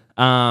 100%.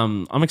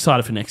 I'm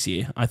excited for next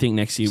year. I think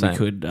next year Same.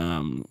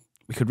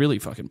 we could really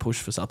fucking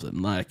push for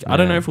something. Like, I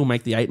don't know if we'll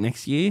make the 8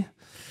 next year.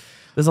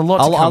 There's a lot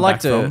to I come like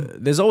back to.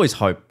 from. There's always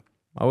hope.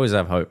 I always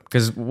have hope,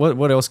 because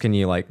what else can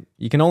you like?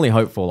 You can only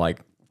hope for like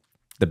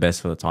the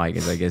best for the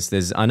Tigers, I guess.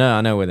 I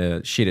know we're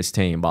the shittest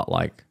team, but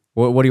like,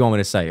 what do you want me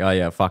to say? Oh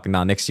yeah, fucking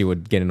nah. Next year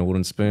we'd get an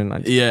wooden spoon.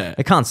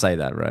 I can't say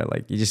that, bro.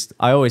 Like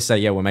I always say,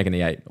 yeah, we're making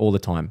the 8 all the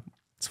time.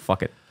 So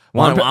fuck it.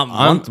 One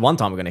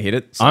time we're gonna hit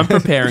it. So. I'm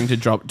preparing to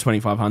drop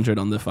 2,500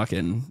 on the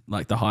fucking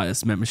like the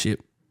highest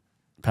membership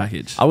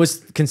package. I was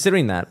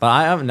considering that, but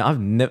I've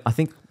never. I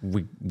think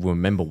we were a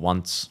member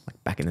once,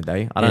 like back in the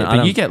day. I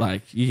don't. you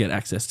get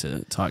access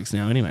to Tigers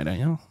now anyway, don't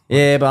you?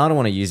 Yeah, but I don't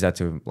want to use that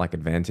to like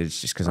advantage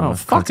just because I'm a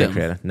fuck content them.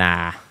 creator.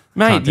 Nah,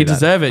 Mate, can't do you that.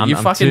 deserve it. I'm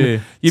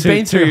You've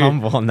been too through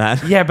humble on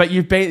that. Yeah, but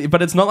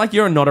but it's not like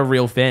you're not a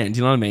real fan. Do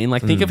you know what I mean?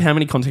 Like, think of how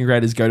many content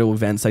creators go to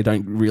events they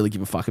don't really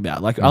give a fuck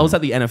about. Like, I was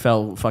at the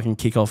NFL fucking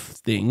kickoff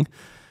thing,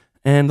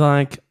 and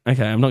like,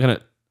 okay, I'm not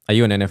gonna. Are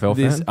you an NFL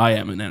fan? I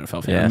am an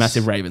NFL fan. Yes. A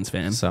massive Ravens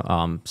fan. So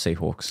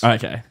Seahawks.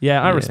 Okay.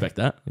 Yeah, I respect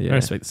that. Yeah. I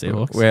respect the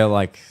Seahawks. We're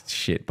like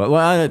shit, but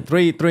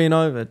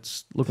 3-0.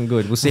 It's looking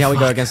good. We'll see how we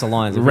go against the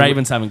Lions. The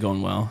Ravens haven't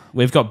gone well.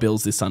 We've got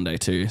Bills this Sunday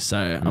too, so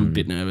I'm a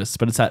bit nervous.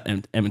 But it's at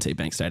M&T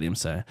Bank Stadium,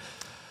 so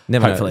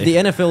Never hopefully.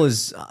 know. The NFL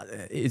is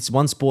it's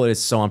one sport. It's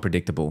so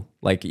unpredictable.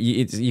 Like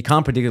you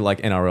can't predict it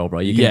like NRL, bro.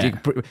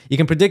 You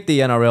can predict the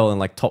NRL in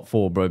like top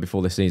 4, bro,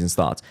 before the season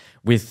starts.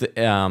 With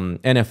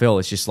NFL,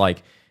 it's just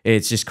like.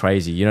 It's just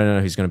crazy. You don't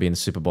know who's going to be in the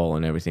Super Bowl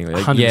and everything.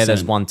 Like, yeah,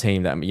 there's one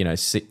team that, you know,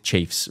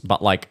 Chiefs,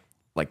 but like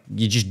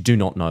you just do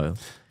not know.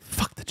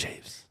 Fuck the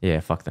Chiefs.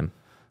 Yeah, fuck them.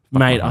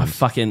 Mate, I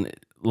fucking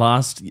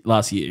last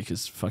year,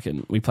 because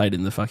fucking we played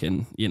in the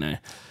fucking, you know,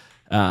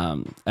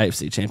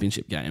 AFC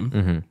Championship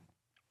game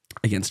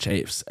against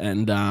Chiefs,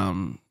 and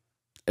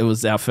it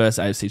was our first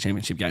AFC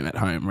Championship game at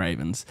home,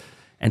 Ravens,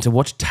 and to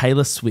watch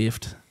Taylor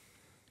Swift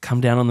come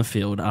down on the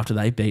field after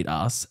they beat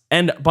us.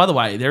 And by the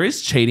way, there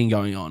is cheating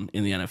going on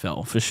in the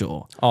NFL for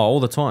sure. Oh, all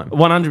the time.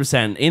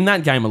 100%. In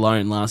that game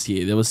alone last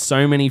year, there was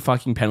so many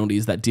fucking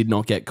penalties that did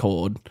not get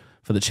called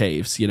for the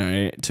Chiefs, you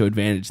know, to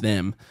advantage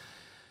them.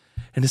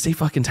 And to see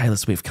fucking Taylor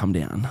Swift come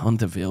down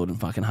onto the field and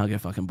fucking hug her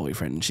fucking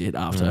boyfriend and shit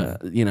after,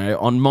 you know,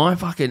 on our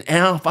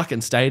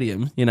fucking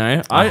stadium, you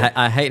know.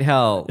 I hate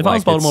how... If I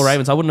was Baltimore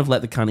Ravens, I wouldn't have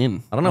let the cunt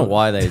in. I don't know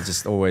why they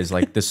just always,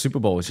 like, the Super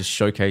Bowl is just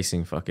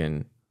showcasing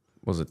fucking...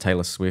 Was it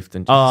Taylor Swift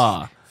and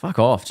just fuck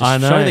off?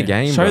 Just show the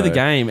game. Show bro. the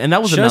game, and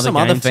that was show another some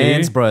game other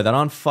fans, too. bro. That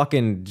aren't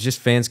fucking just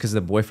fans because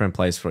their boyfriend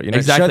plays for it. You know,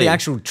 Exactly. show the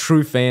actual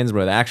true fans,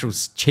 bro. The actual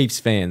Chiefs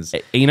fans.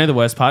 You know the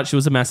worst part? She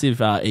was a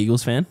massive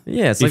Eagles fan.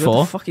 Yeah, it's before. like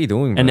what the fuck are you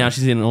doing, bro? And now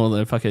she's in all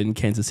the fucking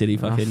Kansas City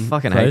fucking. I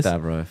fucking clothes. hate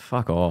that, bro.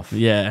 Fuck off.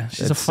 Yeah,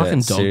 she's That's a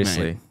fucking dog,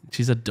 seriously. mate.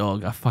 She's a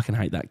dog. I fucking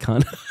hate that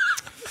cunt.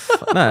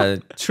 No,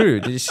 true.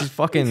 Dude, she's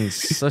fucking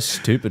so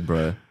stupid,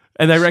 bro.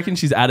 And they reckon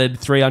she's added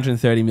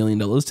 $330 million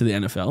to the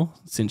NFL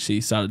since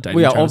she started dating.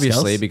 Well, yeah, Travis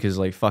obviously, Kelce. because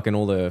like fucking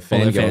all the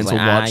fans fans will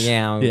like, watch.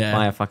 yeah,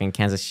 buy a fucking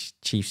Kansas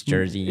Chiefs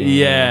jersey.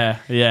 Yeah.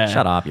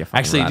 Shut up, you fucking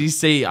Actually, rat. did you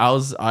see?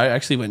 I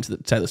actually went to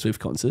the Taylor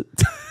Swift concert.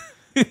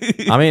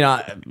 I mean,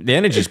 the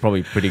energy's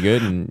probably pretty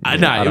good. And I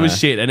know, it was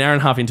shit. An hour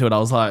and a half into it, I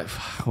was like,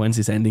 when's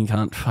this ending,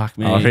 cunt? Fuck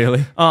me. Oh,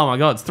 really? Oh, my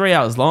God. It's 3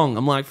 hours long.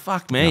 I'm like,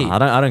 fuck me. No,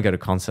 I don't go to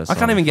concerts. I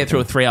can't even get through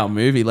a 3 hour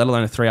movie, let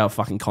alone a 3 hour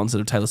fucking concert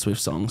of Taylor Swift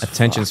songs.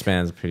 Attention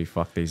spans are pretty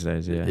fucked these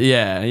days,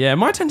 yeah. Yeah.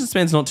 My attention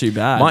span's not too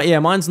bad.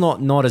 Mine's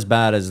not as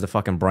bad as the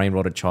fucking brain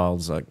rotted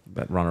childs like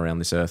that run around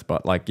this earth,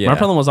 but like, yeah. My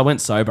problem was I went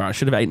sober. I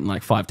should have eaten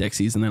like 5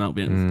 Dexies and then I'll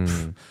be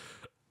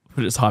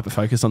just hyper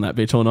focused on that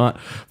bitch all night.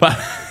 But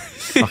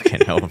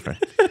fucking hell, bro.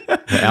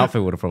 The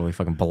outfit would have probably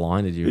fucking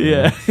blinded you.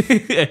 Yeah.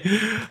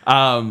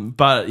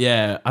 But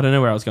yeah, I don't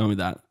know where I was going with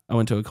that. I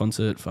went to a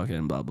concert,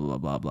 fucking blah, blah,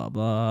 blah, blah,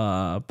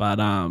 blah, blah. But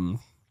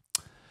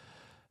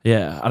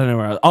yeah, I don't know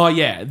where oh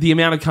yeah, the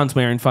amount of cunts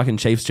wearing fucking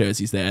Chiefs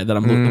jerseys there that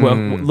I'm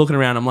looking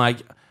around, I'm like,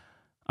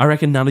 I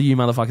reckon none of you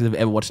motherfuckers have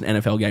ever watched an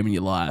NFL game in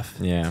your life.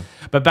 Yeah.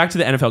 But back to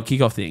the NFL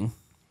kickoff thing.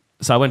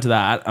 So I went to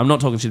that. I'm not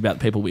talking shit about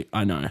the people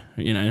I know.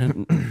 You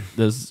know,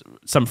 there's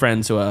some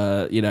friends who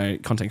are, you know,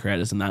 content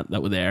creators and that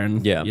were there,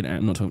 and you know,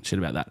 I'm not talking shit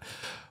about that.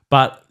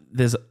 But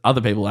there's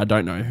other people I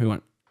don't know who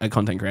are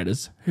content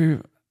creators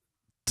who,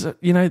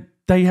 you know,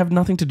 they have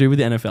nothing to do with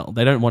the NFL.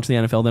 They don't watch the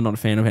NFL. They're not a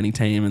fan of any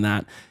team and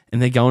that,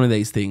 and they're going to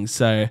these things.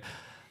 So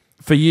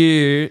for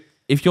you,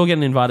 if you're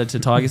getting invited to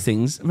Tigers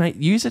things, mate,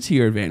 use it to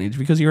your advantage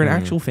because you're an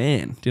actual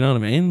fan. Do you know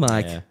what I mean?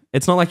 Like. Yeah.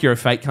 It's not like you're a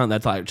fake cunt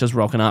that's like just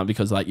rocking up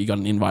because like you got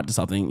an invite to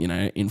something, you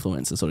know,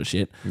 influencer sort of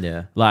shit.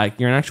 Yeah. Like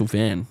you're an actual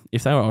fan.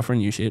 If they were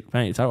offering you shit,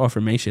 mate, if they were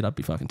offering me shit, I'd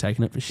be fucking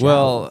taking it for sure.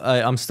 Well,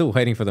 I'm still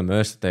waiting for the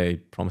merch that they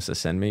promised to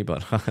send me,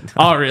 but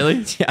oh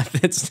really? Yeah,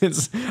 it's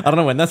I don't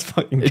know when that's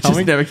fucking it coming.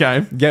 Just never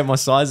came. Get my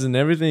size and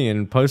everything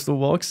and postal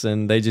box,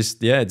 and they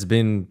just it's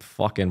been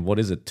fucking what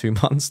is it, 2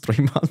 months,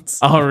 3 months?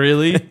 Oh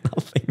really?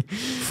 Nothing.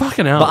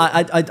 Fucking hell.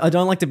 But I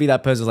don't like to be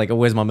that person like, oh,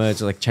 where's my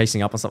merch? Or, like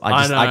chasing up on stuff.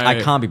 I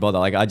can't be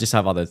bothered. Like I just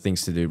have other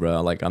things to do,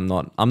 bro. Like I'm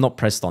not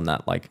pressed on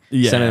that. Like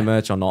send me the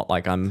merch or not.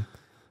 Like I'm.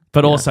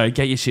 But also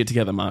get your shit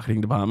together,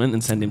 marketing department,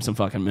 and send him some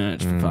fucking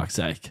merch for fuck's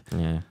sake.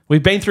 Yeah.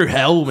 We've been through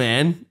hell,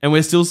 man, and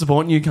we're still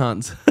supporting you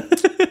cunts.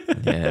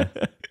 Yeah.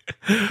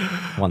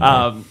 One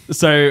day.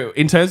 So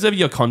in terms of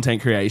your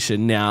content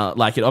creation now,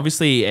 like it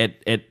obviously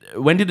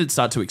when did it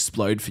start to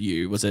explode for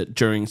you? Was it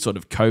during sort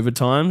of COVID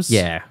times?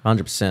 Yeah,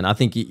 100%. I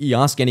think you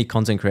ask any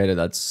content creator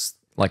that's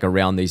like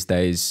around these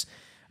days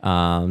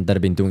that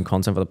have been doing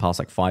content for the past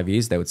like 5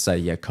 years, they would say,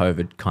 yeah,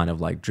 COVID kind of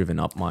like driven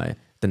up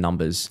the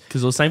numbers.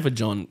 Because it was the same for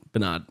John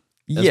Bernard.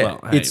 Yeah, well.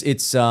 Hey.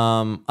 it's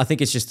I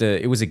think it's just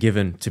it was a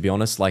given, to be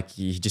honest. Like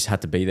you just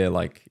had to be there.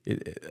 Like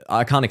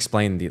I can't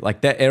explain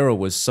that era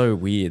was so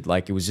weird.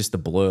 Like it was just a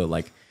blur.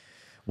 Like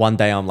one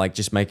day I'm like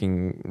just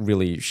making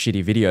really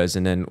shitty videos,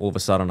 and then all of a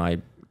sudden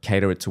I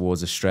cater it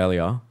towards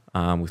Australia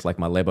with like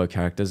my Lebo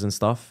characters and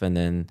stuff, and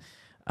then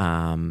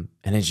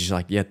it's just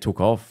like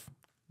took off.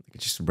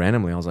 Just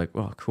randomly, I was like,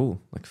 "Oh,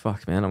 cool! Like,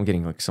 fuck, man, I'm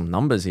getting like some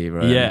numbers here,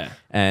 bro." Yeah.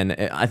 And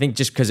I think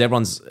just because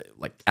everyone's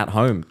like at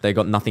home, they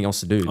got nothing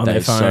else to do. On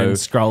their phone,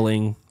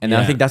 scrolling. And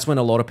I think that's when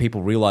a lot of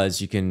people realize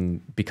you can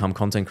become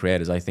content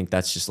creators. I think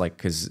that's just like,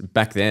 because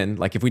back then,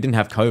 like if we didn't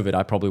have COVID,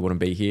 I probably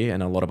wouldn't be here,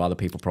 and a lot of other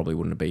people probably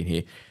wouldn't have been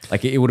here.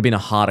 Like it would have been a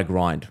harder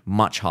grind,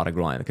 much harder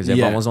grind, because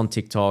everyone was on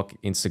TikTok,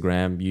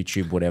 Instagram,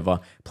 YouTube, whatever,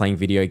 playing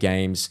video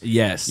games.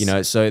 Yes. You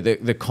know, so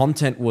the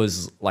content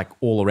was like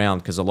all around,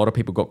 because a lot of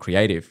people got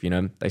creative, you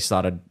know, they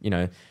started, you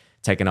know,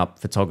 taking up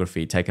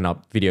photography, taking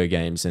up video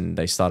games, and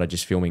they started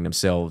just filming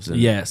themselves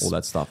and all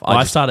that stuff. Well,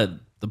 I started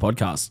the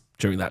podcast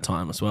during that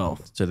time as well.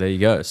 So there you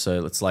go.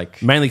 So it's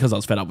like... Mainly because I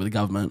was fed up with the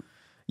government.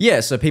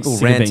 Yeah, so people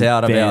rant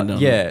out about...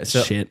 Yeah,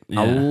 so shit.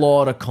 A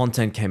lot of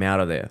content came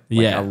out of there.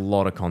 Like a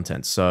lot of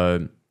content.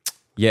 So...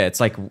 Yeah, it's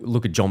like,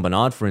 look at John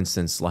Bernard, for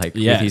instance, like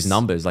with his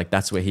numbers, like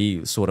that's where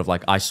he sort of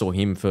like, I saw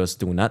him first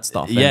doing that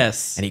stuff. And,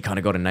 and he kind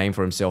of got a name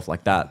for himself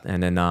like that.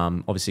 And then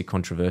obviously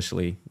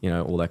controversially, you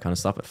know, all that kind of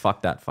stuff. But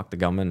fuck that, fuck the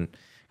government.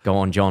 Go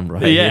on, John,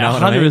 bro. Yeah, you know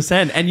 100%.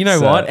 I mean? And you know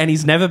what? And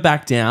he's never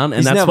backed down.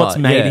 And that's what's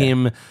made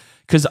him...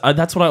 Because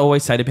that's what I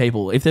always say to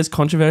people. If there's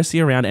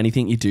controversy around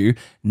anything you do,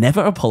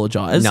 never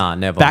apologize. Nah,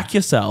 never. Back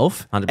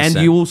yourself 100%. and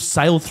you will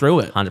sail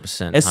through it.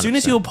 100%. As soon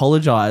as you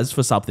apologize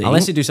for something.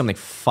 Unless you do something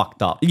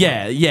fucked up.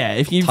 Yeah.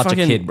 If you touch a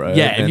kid, bro.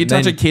 Yeah, if you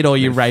touch a kid or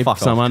you rape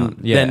someone,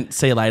 then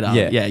see you later.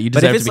 Yeah, you deserve to be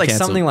But if it's like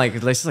cancelled. something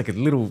like, let's just like a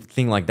little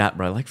thing like that,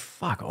 bro, like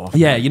fuck off.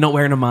 Yeah, you're not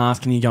wearing a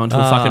mask and you go into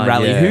a fucking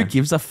rally. Who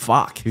gives a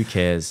fuck? Who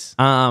cares?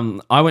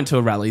 I went to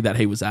a rally that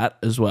he was at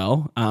as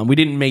well. We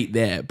didn't meet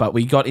there, but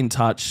we got in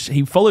touch.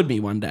 He followed me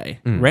one day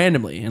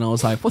randomly, and I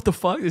was like, what the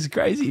fuck? This is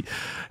crazy.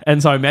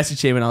 And so I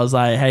messaged him and I was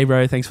like, hey,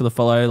 bro, thanks for the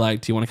follow.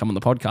 Like, do you want to come on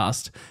the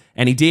podcast?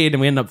 And he did.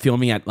 And we ended up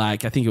filming at,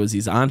 like, I think it was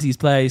his auntie's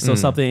place or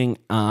something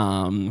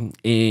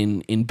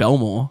in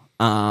Belmore.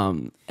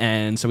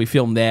 And so we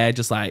filmed there,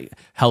 just like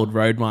held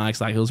road mics.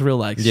 Like, it was real,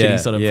 like,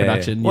 shitty sort of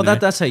production. Well,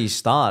 that's how you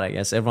start, I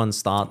guess. Everyone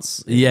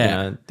starts you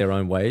know, their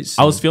own ways.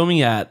 I was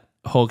filming at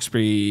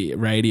Hawkesbury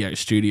Radio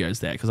Studios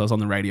there because I was on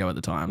the radio at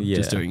the time,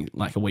 just doing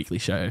like a weekly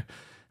show.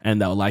 And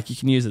they were like, you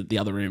can use the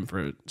other room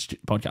for a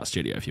podcast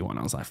studio if you want.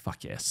 I was like,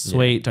 fuck yes,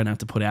 sweet. Don't have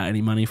to put out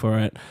any money for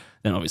it.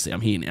 Then obviously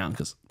I'm here now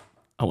because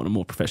I want a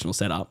more professional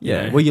setup.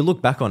 Yeah. You know? Well, you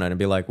look back on it and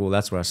be like, well,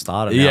 that's where I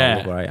started. Now.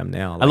 Look where I am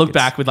now. Like, I look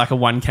back with like a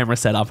one camera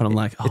setup and I'm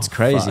like, oh, it's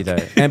crazy fuck.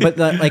 though. And but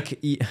like,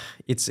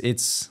 it's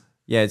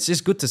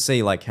just good to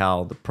see like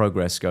how the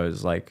progress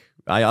goes. Like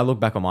I look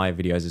back on my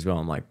videos as well.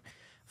 I'm like,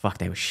 fuck,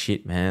 they were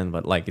shit, man.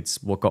 But like,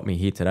 it's what got me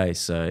here today.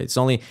 So it's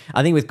only,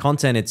 I think with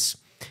content,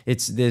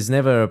 there's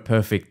never a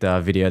perfect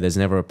video. There's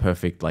never a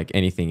perfect like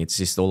anything. It's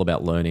just all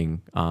about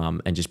learning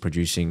and just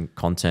producing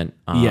content.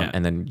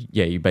 And then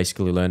you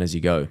basically learn as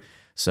you go.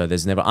 So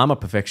there's never, I'm a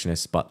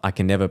perfectionist, but I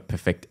can never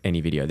perfect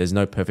any video. There's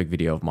no perfect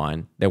video of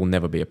mine. There will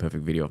never be a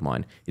perfect video of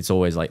mine. It's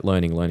always like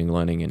learning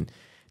and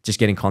just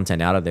getting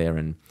content out of there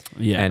and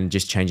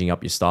just changing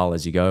up your style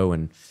as you go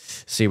and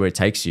see where it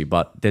takes you.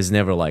 But there's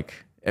never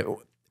like,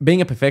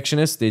 being a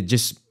perfectionist, it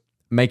just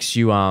makes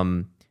you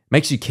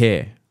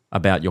care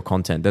about your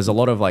content. There's a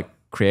lot of like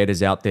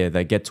creators out there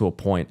that get to a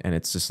point and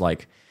it's just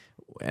like,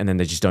 and then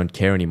they just don't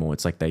care anymore.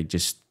 It's like they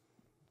just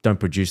don't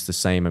produce the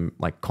same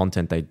like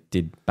content they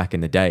did back in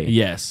the day.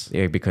 Yes.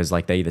 Yeah, because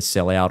like they either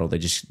sell out or they're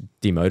just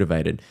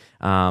demotivated.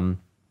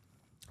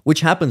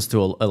 Which happens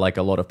to a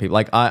lot of people.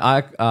 Like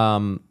I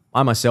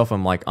myself,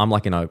 I'm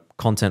like in a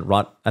content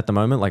rut at the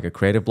moment, like a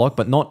creative block,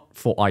 but not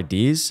for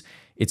ideas.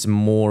 It's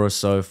more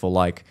so for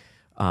like,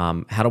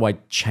 how do I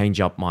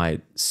change up my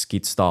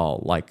skit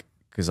style? Like,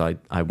 because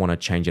I want to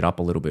change it up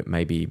a little bit,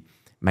 maybe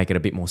make it a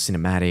bit more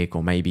cinematic,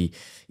 or maybe,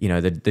 you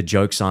know, the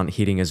jokes aren't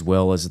hitting as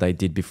well as they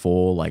did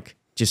before, like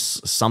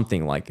just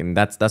something like, and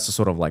that's the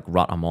sort of like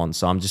rut I'm on.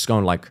 So I'm just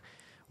going like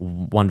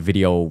one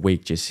video a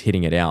week, just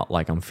hitting it out.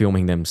 Like I'm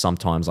filming them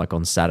sometimes like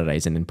on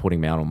Saturdays and then putting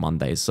them out on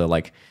Mondays. So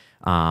like,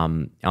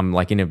 I'm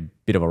like in a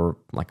bit of a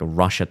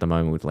rush at the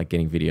moment with like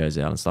getting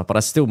videos out and stuff, but I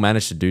still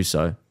manage to do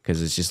so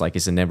because it's just like,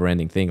 it's a never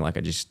ending thing. Like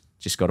I just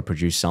got to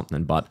produce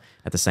something, but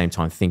at the same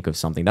time think of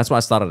something. That's why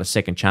I started a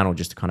second channel,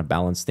 just to kind of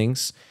balance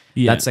things.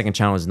 That second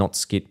channel is not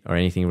skit or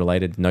anything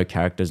related, no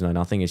characters, no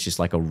nothing. It's just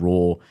like a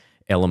raw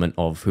element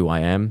of who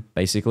I am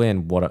basically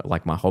and what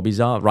like my hobbies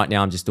are. Right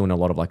now I'm just doing a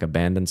lot of like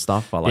abandoned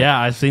stuff.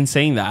 I've been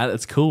seeing that.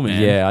 It's cool,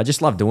 man. Yeah, I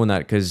just love doing that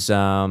because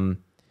I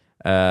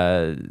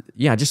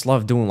just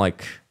love doing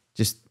like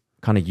just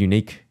kind of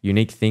unique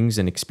things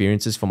and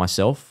experiences for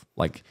myself.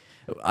 Like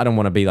I don't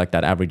want to be like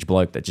that average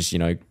bloke that just, you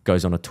know,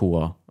 goes on a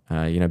tour,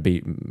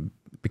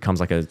 becomes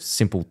like a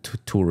simple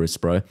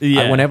tourist, bro.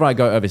 Whenever I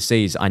go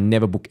overseas, I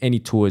never book any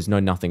tours, no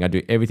nothing. I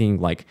do everything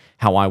like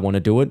how I want to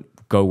do it,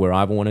 go wherever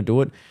I want to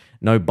do it.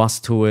 No bus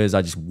tours.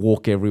 I just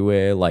walk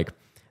everywhere. Like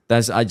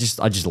I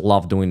just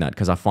love doing that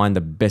because I find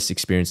the best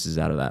experiences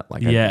out of that.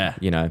 Like,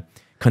 you know,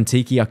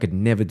 Kontiki, I could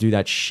never do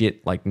that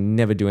shit. Like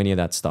never do any of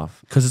that stuff.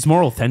 Because it's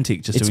more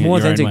authentic. Just it's doing more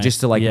it your own authentic way. just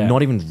to like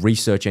not even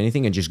research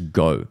anything and just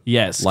go.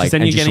 Yes, like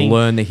then and you're just getting,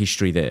 learn the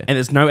history there. and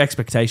there's no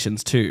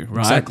expectations too, right?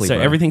 Exactly, So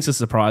bro. everything's a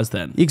surprise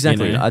then.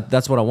 Exactly. you know?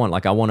 That's what I want.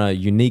 Like I want a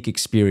unique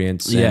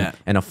experience Yeah.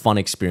 and a fun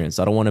experience.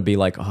 I don't want to be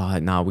like, oh,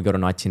 nah, we got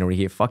an itinerary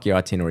here. Fuck your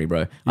itinerary,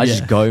 bro. I Yeah.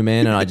 just go,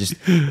 man, and I just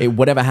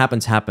whatever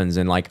happens, happens,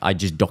 and like I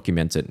just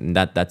document it, and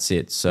that's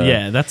it. So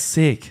Yeah, that's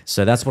sick.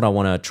 So that's what I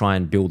want to try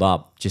and build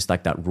up, just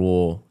like that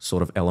raw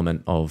sort of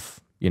element of,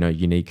 you know,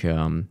 unique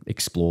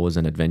explores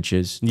and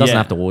adventures. It doesn't Yeah.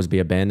 have to always be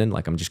abandoned.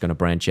 Like I'm just going to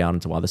branch out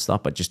into other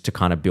stuff, but just to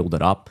kind of build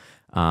it up.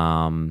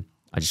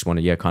 I just want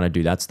to, kind of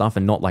do that stuff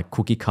and not like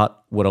cookie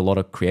cut what a lot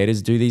of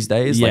creators do these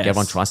days. Like Yes.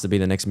 everyone tries to be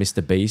the next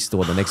Mr. Beast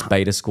or the next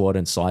Beta Squad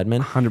and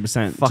Sidemen.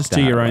 100%. Fuck Just that,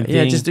 do your own right? thing.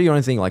 Yeah, just do your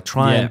own thing. Like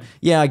try and,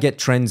 Yeah. I get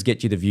trends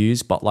get you the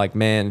views, but like,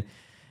 man,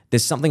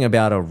 there's something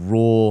about a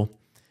raw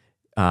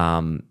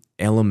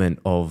element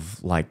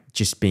of like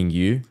just being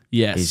you.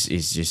 Yes.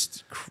 Is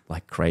just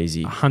like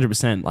crazy.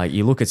 100%. Like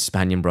you look at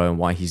Spanion, bro, and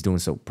why he's doing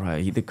so,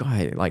 bro. The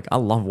guy, like I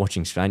love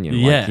watching Spanion.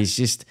 Yeah. Like he's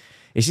just,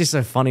 it's just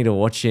so funny to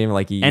watch him.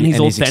 Like and he's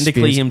his authentically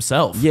experience.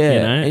 himself. Yeah, you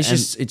know? it's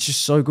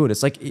just so good.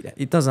 It's like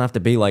it doesn't have to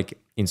be like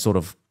in sort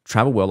of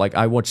travel world. Like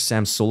I watch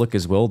Sam Sulek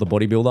as well, the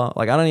bodybuilder.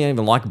 Like I don't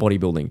even like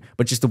bodybuilding,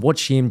 but just to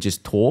watch him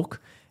just talk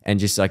and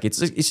just like it's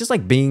just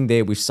like being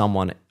there with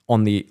someone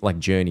on the like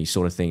journey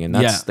sort of thing. And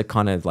that's Yeah. the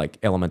kind of like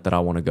element that I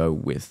want to go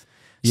with.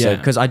 Yeah. So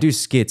because I do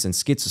skits and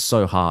skits are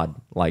so hard.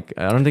 Like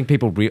I don't think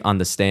people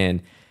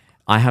understand.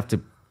 I have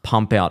to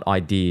pump out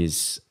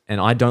ideas. And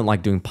I don't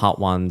like doing part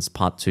ones,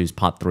 part twos,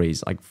 part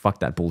threes. Like,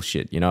 fuck that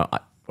bullshit. You know,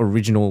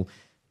 original,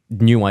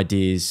 new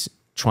ideas,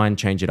 try and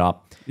change it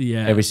up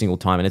every single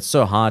time. And it's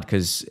so hard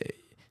because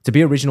to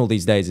be original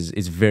these days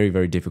is very,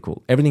 very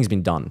difficult. Everything's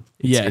been done.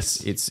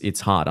 It's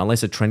hard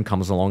unless a trend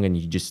comes along and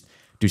you just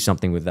do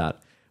something with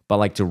that. But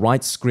like to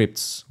write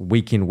scripts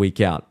week in, week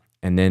out,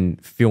 and then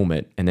film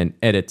it and then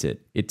edit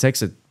it, it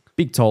takes a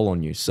big toll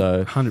on you.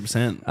 So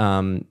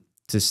 100%.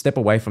 To step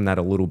away from that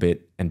a little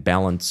bit and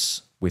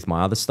balance with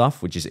my other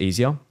stuff, which is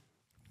easier,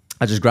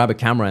 I just grab a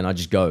camera and I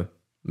just go.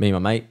 Me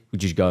and my mate, we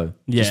just go.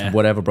 Yeah. Just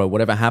whatever, bro.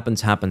 Whatever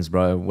happens, happens,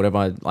 bro.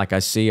 Whatever I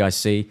see.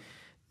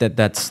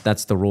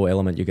 That's the raw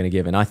element you're going to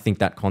give. And I think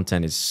that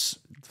content is,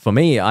 for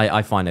me,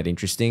 I find it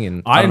interesting.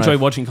 And I don't know enjoy if-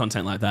 watching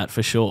content like that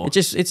for sure.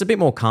 it's a bit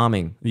more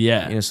calming.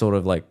 Yeah. In a sort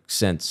of like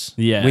sense.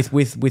 Yeah.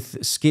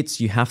 With skits,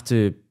 you have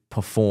to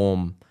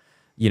perform,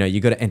 you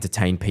got to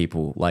entertain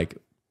people. Like,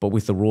 but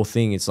with the raw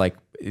thing, it's like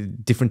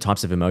different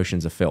types of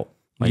emotions are felt.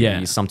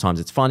 Like, sometimes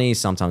it's funny,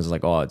 sometimes it's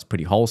like, oh, it's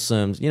pretty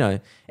wholesome.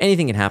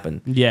 Anything can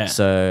happen. Yeah.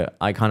 So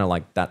I kind of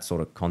like that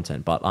sort of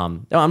content. But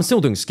I'm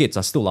still doing skits.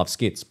 I still love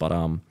skits. But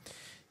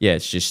yeah,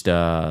 it's just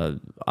I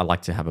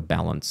like to have a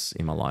balance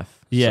in my life.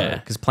 Yeah.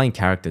 Because playing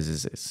characters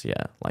is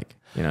like,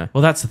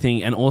 Well, that's the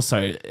thing, and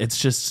also it's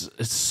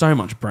so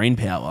much brain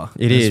power.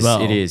 It as is.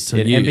 well It is. to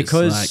And use.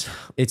 because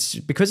like, it's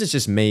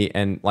just me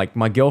and like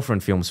my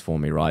girlfriend films for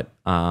me, right?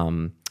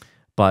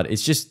 But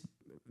it's just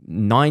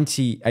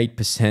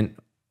 98%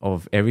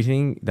 of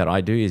everything that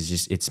I do is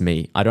just it's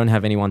me. I don't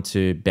have anyone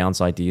to bounce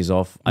ideas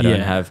off. I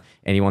don't have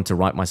anyone to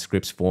write my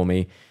scripts for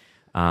me.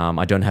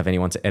 I don't have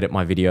anyone to edit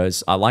my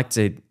videos. I like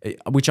to,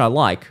 which I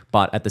like,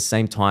 but at the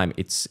same time,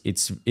 it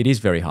is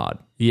very hard.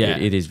 Yeah.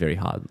 It is very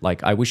hard.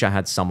 Like I wish I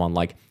had someone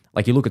like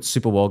you look at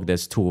Superwog,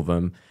 there's two of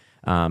them.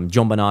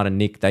 John Bernard and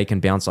Nick, they can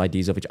bounce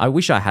ideas off each. I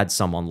wish I had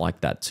someone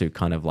like that to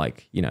kind of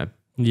like,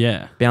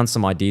 bounce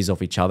some ideas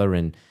off each other,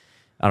 and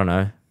I don't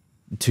know,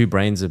 two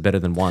brains are better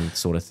than one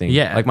sort of thing.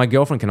 Yeah. Like my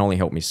girlfriend can only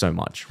help me so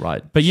much,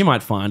 right? but you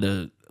might find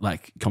a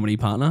like comedy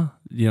partner.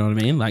 You know what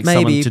I mean? Like Maybe.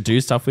 someone to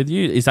do stuff with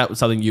you. Is that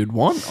something you'd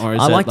want, or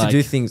is I it like to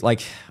do things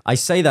like I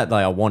say that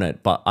I want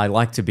it, but I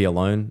like to be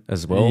alone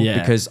as well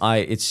because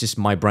it's just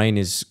my brain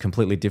is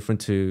completely different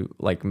to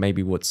like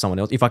maybe what someone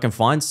else. If I can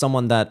find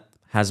someone that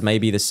has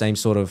maybe the same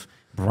sort of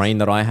brain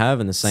that I have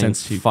and the same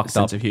fucked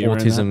up sense of humor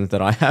and autism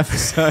that I have,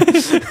 so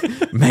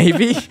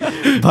maybe.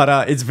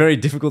 But it's very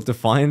difficult to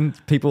find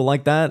people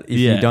like that if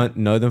you don't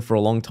know them for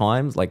a long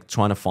time. Like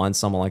trying to find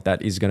someone like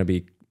that is going to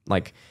be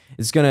like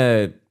it's going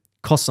to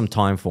cost some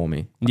time for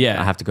me. Yeah.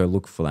 I have to go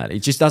look for that. It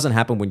just doesn't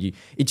happen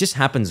it just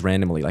happens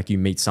randomly. Like you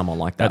meet someone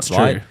like that. That's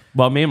right? true.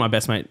 Well, me and my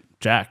best mate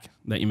Jack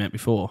that you met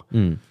before,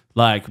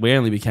 like we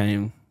only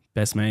became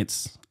best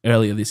mates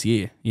earlier this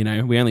year. We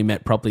only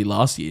met properly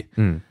last year.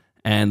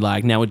 And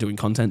like now we're doing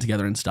content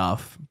together and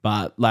stuff,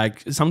 but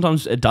like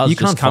sometimes it does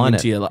just come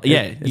into your life.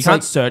 Yeah, you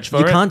can't search for it.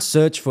 You can't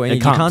search for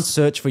anything. You can't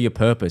search for your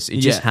purpose. It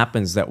just Yeah.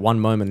 happens that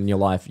one moment in your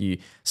life,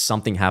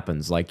 something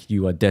happens. Like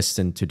you are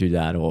destined to do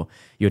that, or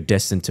you're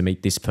destined to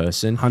meet this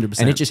person.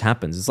 100%. And it just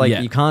happens. It's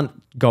like you can't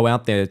go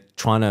out there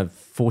trying to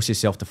force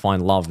yourself to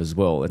find love as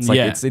well. It's like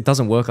it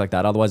doesn't work like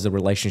that. Otherwise, the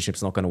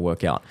relationship's not going to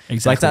work out.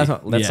 Exactly.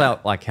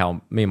 That's like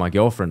how me and my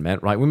girlfriend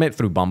met. Right, we met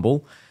through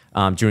Bumble.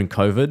 During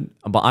COVID,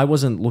 but I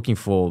wasn't looking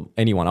for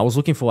anyone. I was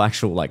looking for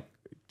actual like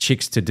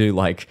chicks to do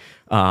like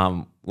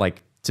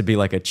to be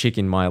like a chick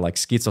in my like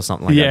skits or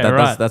something like that.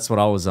 Right. That's what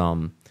I was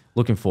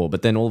looking for.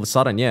 But then all of a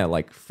sudden,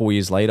 like 4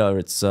 years later,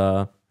 it's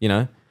you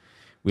know,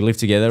 we live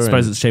together. I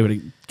suppose it's cheaper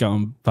to go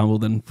on Bumble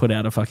than put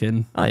out a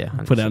fucking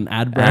put out an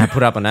ad, bro.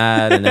 Put up an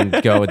ad and then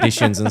go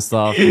auditions and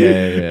stuff.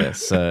 Yeah.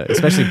 So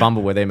especially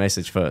Bumble where they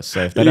message first.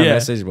 So if they don't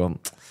message, well,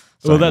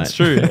 sorry, that's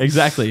mate. true.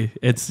 Exactly.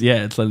 It's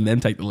letting them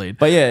take the lead.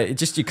 But yeah, it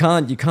just you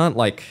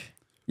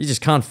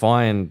just can't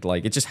find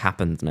like it just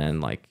happens,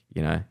 man. Like,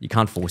 you know, you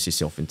can't force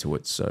yourself into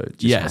it, so it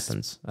just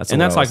happens. That's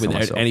like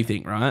with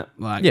anything, right?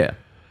 Like,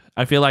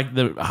 I feel like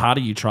the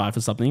harder you try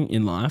for something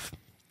in life,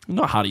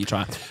 not harder you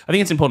try. I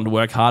think it's important to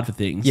work hard for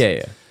things.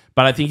 Yeah.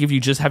 But I think if you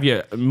just have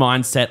your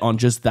mind set on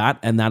just that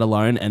and that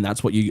alone, and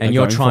that's what you're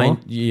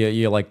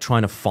like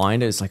trying to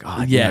find it. It's like,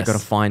 I got to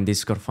find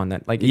this, got to find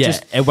that. Like,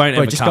 it won't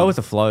ever just come. go with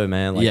the flow,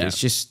 man. Like, it's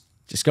just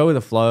go with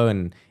the flow,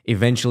 and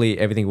eventually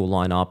everything will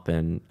line up.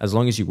 And as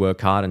long as you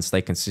work hard and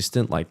stay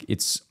consistent, like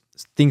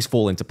things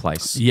fall into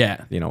place.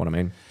 Yeah, you know what I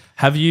mean.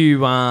 Have you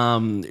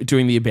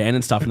doing the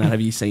abandoned stuff and that? Have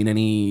you seen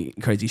any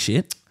crazy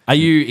shit? Are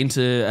you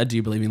into? Do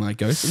you believe in like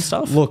ghosts and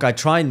stuff? Look, I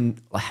try.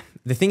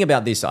 The thing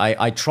about this,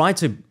 I try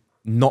to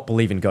not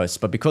believe in ghosts,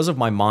 but because of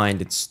my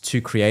mind, it's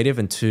too creative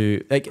and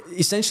too like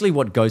essentially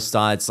what ghosts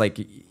are. It's like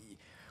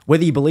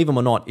whether you believe them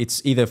or not,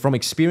 it's either from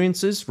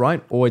experiences,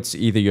 right, or it's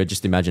either your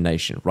just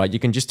imagination, right? You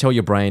can just tell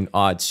your brain,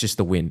 it's just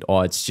the wind,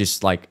 or it's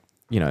just like,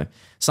 you know,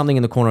 something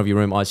in the corner of your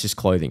room, it's just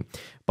clothing.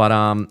 But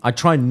I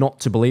try not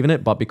to believe in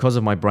it, but because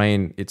of my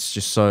brain, it's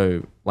just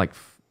so like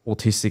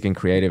autistic and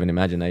creative and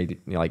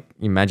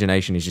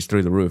imagination is just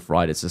through the roof,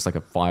 right? It's just like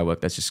a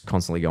firework that's just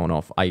constantly going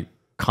off. I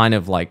kind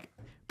of like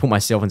put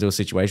myself into a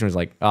situation where it's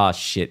like,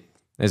 shit,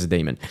 there's a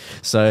demon.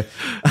 So,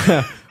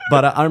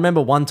 but I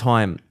remember one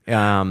time,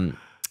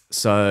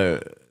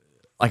 so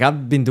like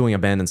I've been doing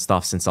abandoned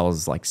stuff since I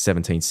was like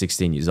 17,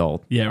 16 years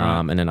old. Yeah, right.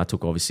 And then I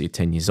took obviously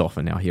 10 years off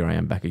and now here I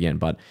am back again.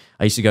 But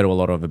I used to go to a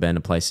lot of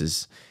abandoned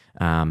places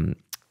when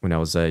I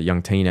was a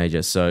young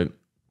teenager. So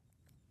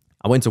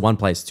I went to one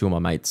place, two of my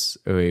mates.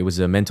 It was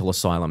a mental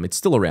asylum. It's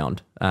still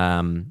around.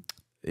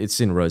 It's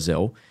in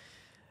Roselle.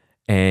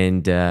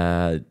 And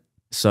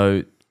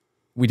so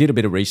we did a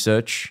bit of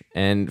research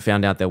and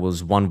found out there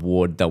was one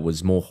ward that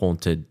was more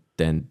haunted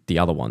than the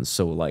other ones.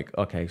 So we're like,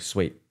 okay,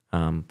 sweet.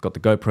 Got the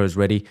GoPros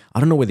ready. I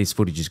don't know where this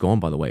footage is gone,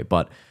 by the way,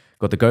 but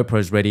got the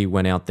GoPros ready,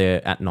 went out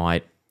there at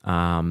night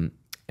and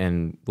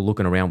we're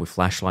looking around with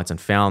flashlights and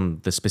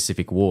found the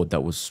specific ward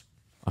that was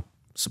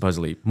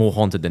supposedly more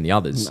haunted than the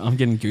others. I'm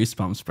getting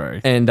goosebumps, bro.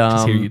 And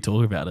just hearing you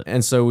talk about it.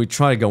 And so we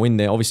try to go in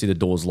there. Obviously, the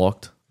door's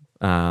locked.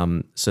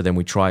 So then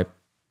we pry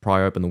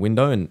open the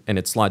window and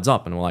it slides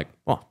up and we're like,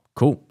 oh,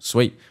 cool,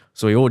 sweet.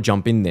 So we all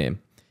jump in there.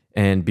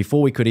 And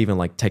before we could even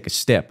like take a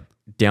step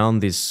down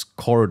this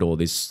corridor,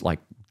 this like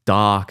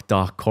dark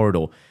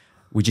corridor,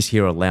 we just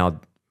hear a loud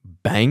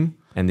bang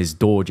and this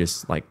door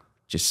just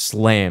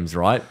slams,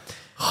 right?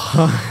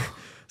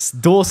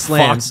 Door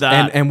slams.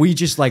 And we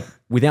just like,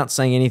 without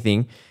saying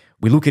anything,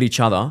 we look at each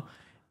other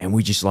and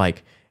we just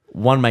like,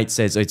 one mate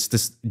says, it's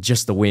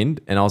just the wind.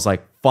 And I was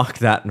like, fuck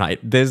that, mate.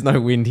 There's no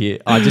wind here.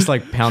 I just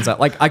like pounds out.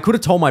 Like I could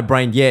have told my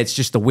brain, yeah, it's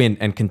just the wind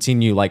and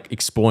continue like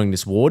exploring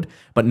this ward.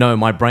 But no,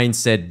 my brain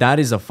said, that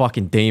is a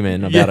fucking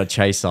demon about to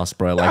chase us,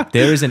 bro. Like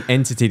there is an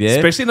entity there.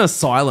 Especially in an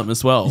asylum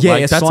as well. Yeah,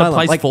 like, that's a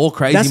place like, for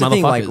crazy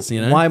motherfuckers, like, you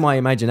know? Why my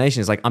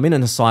imagination is like, I'm in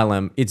an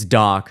asylum. It's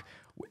dark.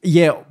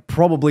 Yeah,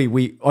 probably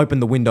we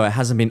opened the window. It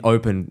hasn't been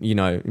open, you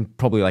know, in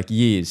probably like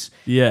years.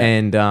 Yeah.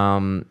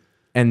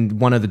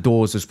 And one of the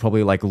doors was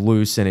probably like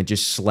loose and it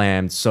just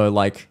slammed. So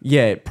like,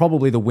 yeah,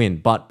 probably the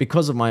wind. But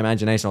because of my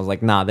imagination, I was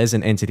like, nah, there's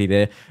an entity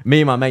there.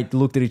 Me and my mate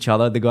looked at each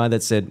other. The guy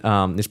that said,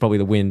 it's probably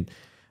the wind,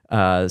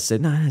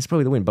 said, nah, it's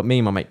probably the wind. But me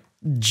and my mate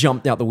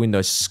jumped out the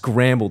window,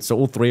 scrambled. So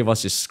all three of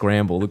us just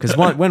scrambled. Because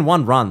when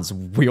one runs,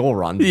 we all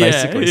run,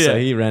 basically. Yeah. So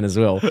he ran as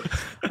well.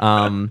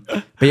 But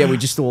yeah, we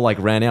just all like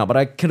ran out. But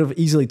I could have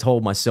easily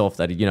told myself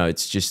that, you know,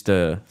 it's just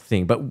a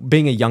thing. But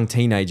being a young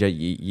teenager,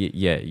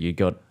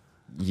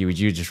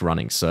 you're just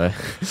running. So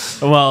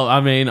well,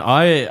 I mean,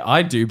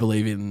 I do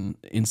believe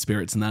in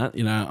spirits and that,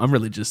 you know. I'm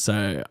religious,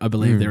 so I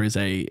believe there is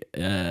a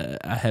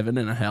heaven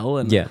and a hell,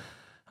 and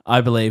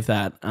I believe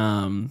that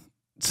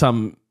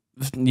some,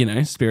 you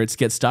know, spirits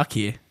get stuck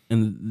here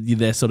and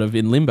they're sort of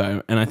in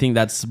limbo, and I think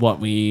that's what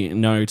we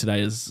know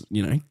today as,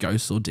 you know,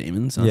 ghosts or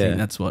demons. I think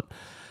that's what.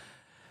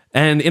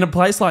 And in a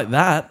place like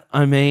that,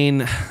 I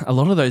mean, a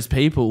lot of those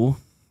people,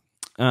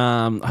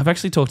 I've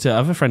actually talked to, I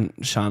have a friend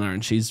Shana,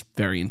 and she's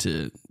very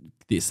into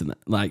this and that.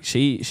 Like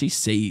she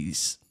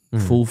sees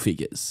full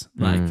figures.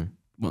 Like,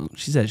 well,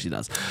 she says she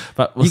does,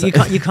 but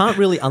you can't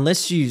really,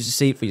 unless you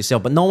see it for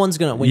yourself. But no one's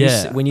gonna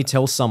when you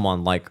tell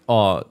someone like,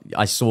 oh,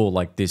 I saw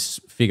like this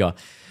figure.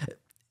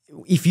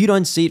 If you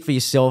don't see it for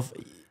yourself,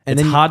 and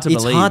it's then hard to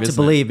believe. It's hard to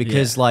believe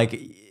because like,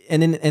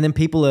 and then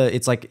people are.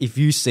 It's like if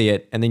you see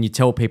it and then you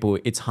tell people,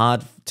 it's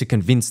hard to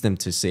convince them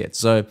to see it.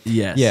 So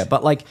yeah,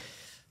 but like,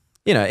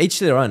 you know, each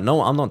to their own.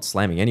 No, I'm not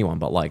slamming anyone,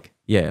 but like,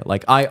 yeah,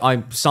 like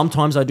I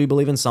sometimes I do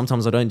believe in,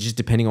 sometimes I don't, just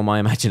depending on my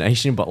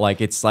imagination. But like,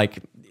 it's like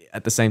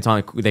at the same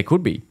time, there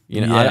could be,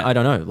 you know, I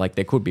don't know, like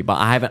there could be, but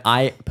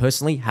I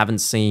personally haven't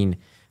seen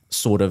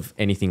sort of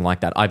anything like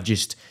that. I've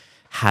just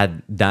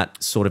had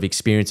that sort of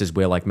experiences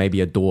where like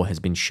maybe a door has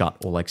been shut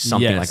or like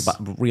something Yes. like,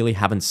 but really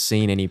haven't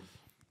seen any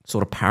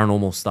sort of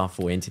paranormal stuff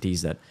or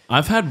entities that.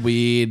 I've had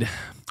weird.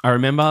 I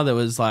remember there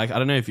was like, I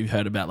don't know if you've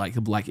heard about like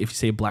if you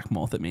see a black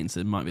moth, it means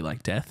there might be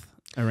like death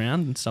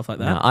around and stuff like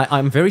that. No,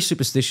 I'm very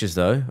superstitious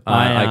though.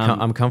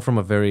 I'm come from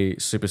a very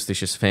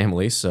superstitious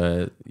family,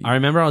 so I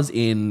remember I was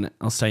staying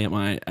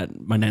at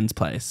my nan's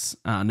place,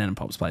 Nan and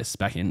Pop's place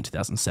back in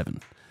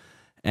 2007.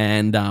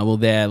 And well,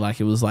 there, like,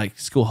 it was like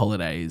school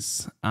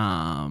holidays.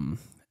 And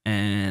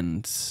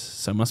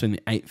so it must have been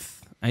the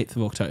 8th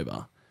of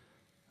October.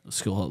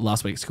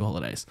 Last week, school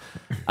holidays.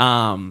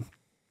 And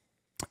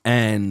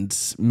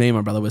me and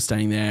my brother were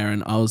staying there,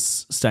 and I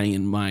was staying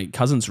in my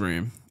cousin's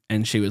room.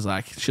 And she was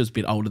a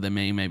bit older than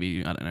me.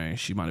 Maybe, I don't know,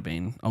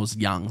 I was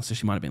young, so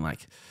she might have been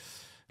like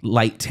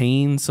late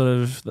teens sort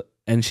of.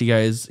 And she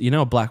goes, you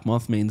know, a black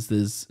moth means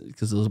because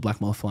there was a black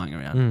moth flying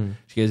around.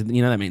 She goes,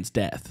 you know, that means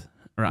death,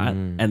 right?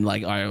 And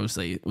like, I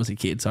obviously was a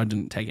kid, so I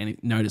didn't take any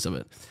notice of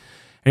it.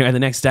 Anyway, the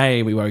next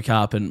day we woke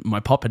up and my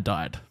pop had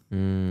died.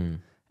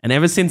 And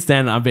ever since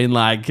then, I've been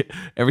like,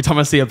 every time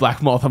I see a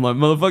black moth, I'm like,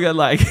 motherfucker,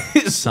 like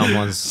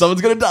someone's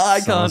gonna die.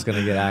 Someone's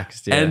gonna get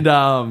axed. Yeah.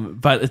 And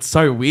but it's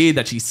so weird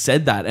that she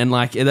said that, and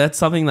like that's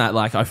something that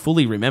like I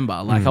fully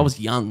remember. Like I was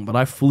young, but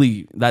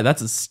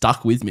that's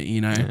stuck with me,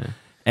 you know. Yeah.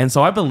 And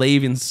so I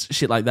believe in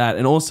shit like that.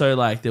 And also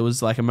like there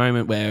was like a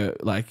moment where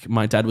like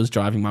my dad was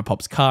driving my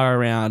pop's car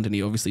around, and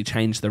he obviously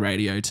changed the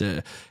radio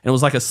and it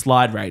was like a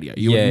slide radio.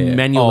 You would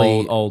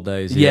manually old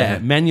days. Yeah,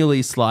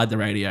 manually slide the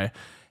radio.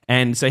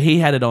 And so he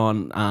had it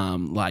on,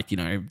 like, you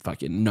know,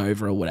 fucking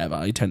Nova or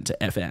whatever. He turned it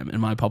to FM, and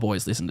my pop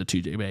always listened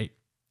to 2GB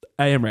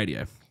AM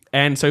radio.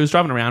 And so he was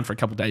driving around for a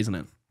couple of days in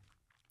it,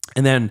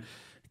 and then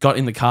got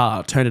in the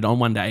car, turned it on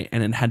one day,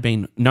 and it had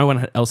been no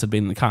one else had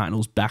been in the car, and it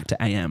was back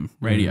to AM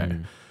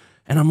radio.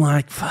 And I'm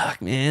like,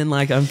 fuck, man.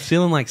 Like, I'm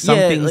feeling like some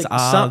things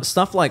are...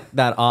 Stuff like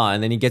that are,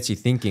 and then it gets you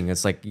thinking.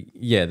 It's like,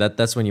 yeah,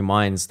 that's when your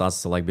mind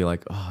starts to like be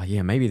like, oh,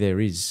 yeah, maybe there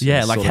is.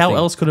 Yeah, like how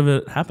else could have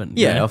it happened?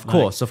 Yeah, of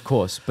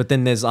course. But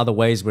then there's other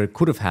ways where it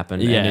could have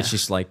happened. And it's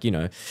just like, you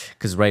know,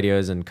 because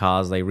radios and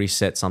cars, they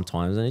reset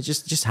sometimes, and it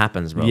just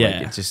happens, bro. Yeah.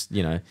 Like, it's just,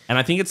 you know. And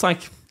I think it's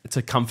like... It's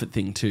a comfort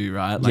thing too,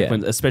 right? Like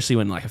especially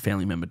when like a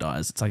family member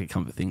dies, it's like a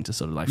comfort thing to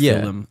sort of like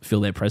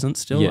feel their presence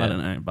still. I don't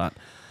know, but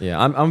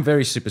yeah, I'm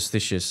very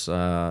superstitious.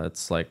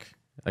 It's like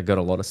I got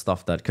a lot of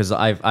stuff that because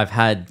I've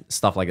had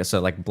stuff like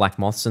so like black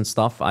moths and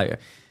stuff. I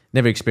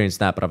never experienced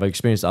that, but I've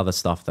experienced other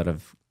stuff that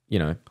have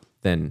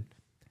then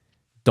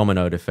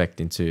dominoed effect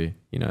into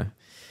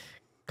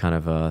kind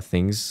of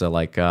things. So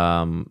like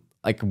I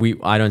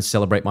don't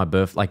celebrate my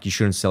birth. Like you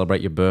shouldn't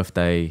celebrate your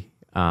birthday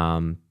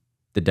the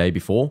day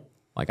before.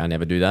 Like I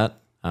never do that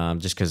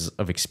just because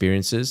of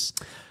experiences.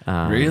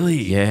 Really?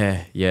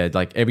 Yeah.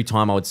 Like every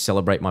time I would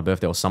celebrate my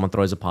birthday or someone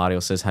throws a party or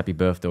says happy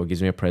birthday or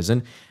gives me a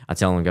present, I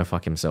tell them to go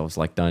fuck themselves.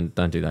 Like don't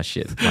do that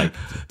shit. Like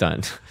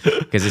don't.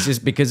 Because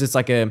it's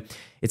like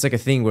a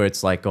thing where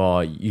it's like,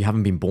 oh, you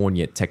haven't been born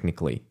yet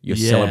technically. You're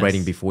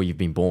celebrating before you've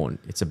been born.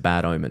 It's a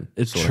bad omen.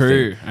 It's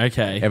true.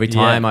 Okay. Every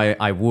time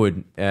I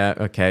would,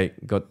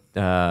 broke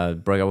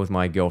up with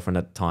my girlfriend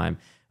at the time.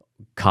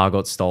 Car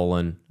got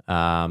stolen.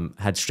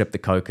 Had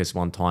streptococcus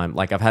one time.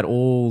 Like I've had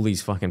all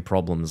these fucking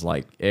problems.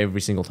 Like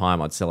every single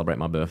time I'd celebrate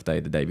my birthday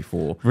the day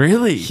before.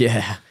 Really?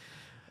 Yeah.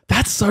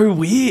 That's so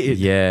weird.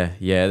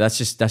 Yeah. That's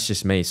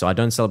just me. So I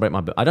don't celebrate my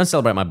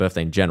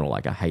birthday in general.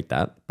 Like I hate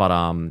that. But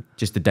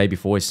just the day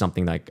before is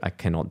something like I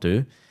cannot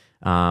do.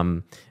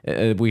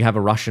 We have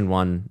a Russian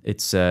one.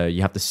 It's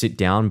you have to sit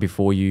down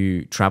before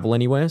you travel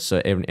anywhere.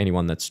 So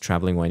anyone that's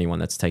traveling or anyone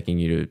that's taking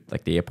you to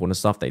like the airport and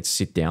stuff, they'd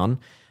sit down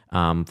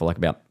for like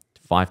about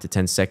 5 to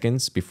 10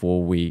 seconds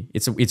before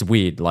it's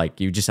weird. Like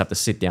you just have to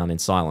sit down in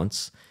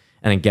silence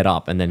and then get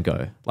up and then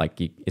go.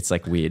 Like it's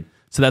like weird.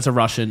 So that's a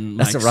Russian.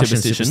 That's like, a Russian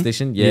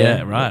superstition.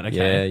 Yeah. Right.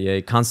 Okay. Yeah.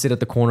 You can't sit at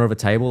the corner of a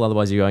table,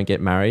 otherwise you won't get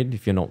married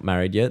if you're not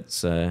married yet.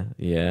 So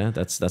yeah,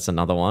 that's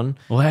another one.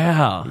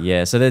 Wow.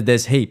 Yeah. So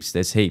there's heaps.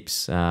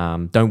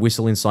 Don't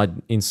whistle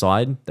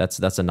inside.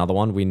 That's another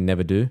one we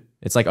never do.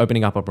 It's like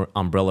opening up an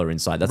umbrella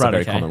inside. That's a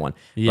very common one.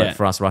 Yeah. But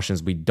for us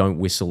Russians, we don't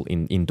whistle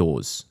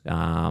indoors.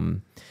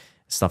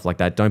 Stuff like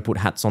that. Don't put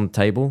hats on the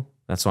table.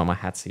 That's why my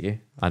hat's here.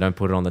 I don't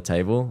put it on the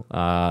table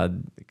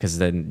because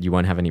then you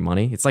won't have any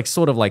money. It's like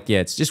sort of like,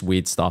 it's just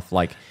weird stuff.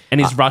 Like, and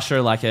is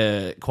Russia like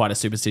quite a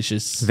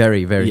superstitious?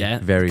 Very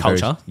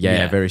culture.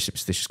 Very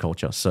superstitious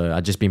culture. So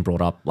I've just been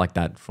brought up like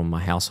that from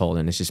my household,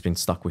 and it's just been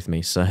stuck with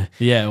me. So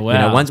yeah,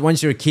 wow.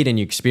 Once you're a kid and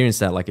you experience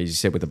that, like as you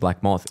said with the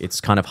black moth, it's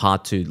kind of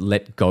hard to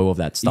let go of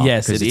that stuff.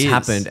 Yes, because it's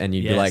happened, and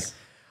you'd be like,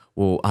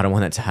 well, I don't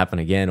want that to happen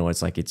again. Or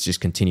it's like, it's just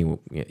continue.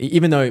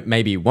 Even though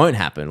maybe it won't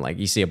happen, like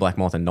you see a black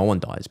moth and no one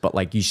dies, but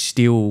like you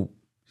still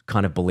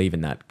kind of believe in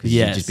that because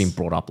you've just been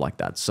brought up like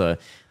that. So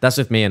that's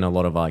with me and a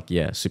lot of like,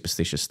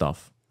 superstitious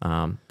stuff.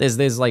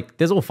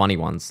 There's all funny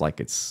ones.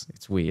 Like it's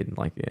weird.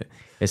 Like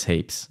there's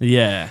heaps.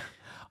 Yeah.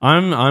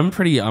 I'm a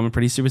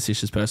pretty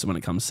superstitious person when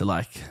it comes to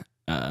like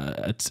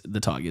the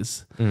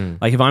Tigers.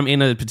 Like if I'm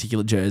in a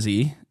particular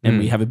jersey and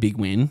we have a big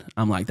win,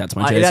 I'm like, that's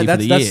my jersey for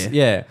the year.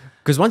 Yeah,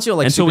 because once you're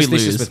like Until we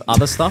superstitious lose. with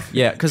other stuff,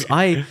 yeah. Because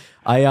I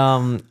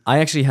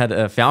actually had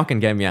a Falcon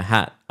gave me a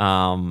hat,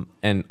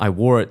 and I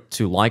wore it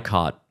to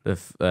Leichhardt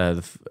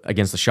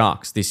against the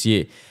Sharks this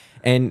year.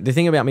 And the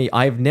thing about me,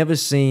 I've never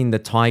seen the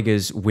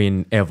Tigers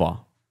win ever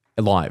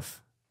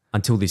live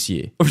until this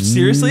year. Oh,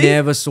 seriously?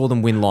 Never saw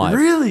them win live.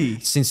 Really?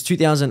 Since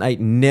 2008,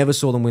 never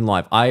saw them win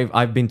live.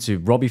 I've been to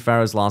Robbie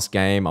Farah's last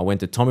game. I went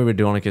to Tommy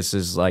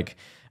Radonicus's like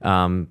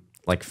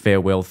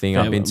farewell thing.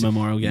 I've been to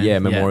memorial game. Yeah,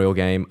 memorial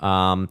game.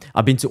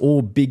 I've been to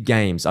all big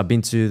games. I've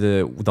been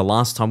to the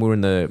last time we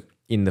were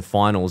in the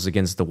finals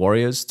against the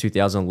Warriors,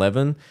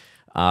 2011.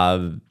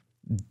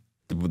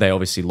 They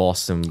obviously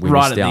lost and we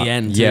Right missed at out. the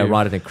end, Yeah, too.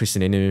 right at the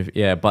Christian Inu.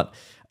 Yeah, but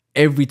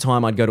every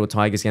time I'd go to a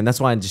Tigers game,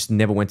 that's why I just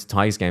never went to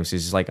Tigers games.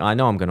 Because it's like I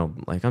know they're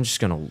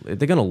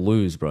gonna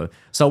lose, bro.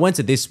 So I went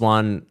to this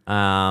one,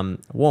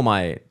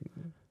 wore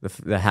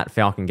the hat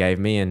Falcon gave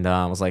me, and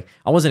I was like,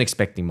 I wasn't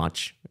expecting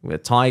much. We're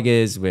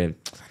Tigers, we're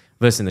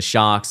versus the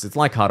Sharks. It's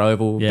like Hard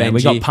Oval. Yeah, Benji.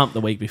 we got pumped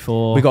the week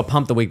before. We got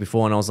pumped the week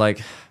before, and I was like,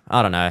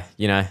 I don't know,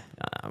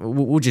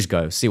 we'll just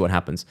go see what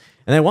happens.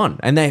 And they won,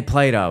 and they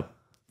played a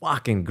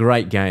fucking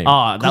great game.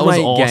 Oh, that was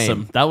Great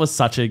awesome. game. That was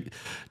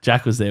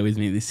Jack was there with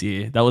me this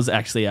year. That was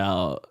actually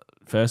our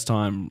first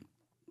time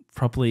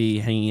properly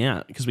hanging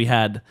out because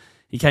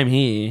he came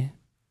here.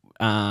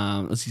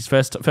 It was his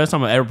first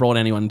time I ever brought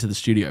anyone into the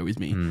studio with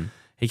me.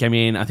 He came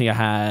in. I think I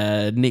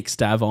had Nick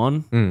Stav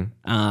on,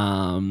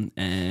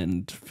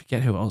 and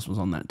forget who else was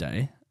on that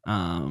day.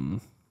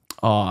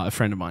 A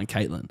friend of mine,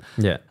 Caitlin.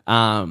 Yeah.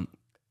 And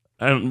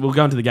we'll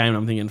go into the game, and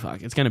I'm thinking,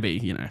 fuck, it's going to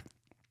be,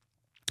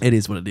 it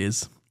is what it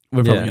is.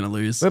 We're probably going to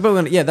lose. We're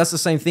probably gonna, that's the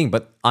same thing.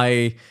 But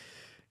we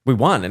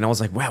won, and I was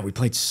like, wow, we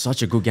played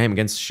such a good game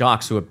against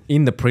Sharks, who are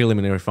in the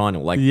preliminary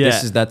final. Like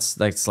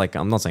that's like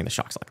I'm not saying the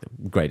Sharks are like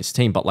the greatest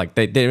team, but like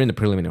they're in the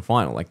preliminary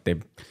final. Like they're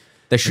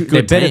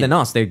better team. than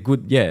us. They're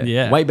good,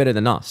 way better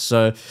than us.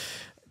 So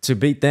to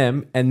beat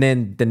them, and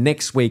then the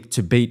next week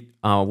to beat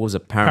what was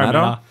it,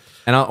 Parramatta.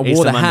 And I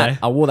wore the hat.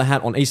 I wore the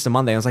hat on Easter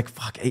Monday. I was like,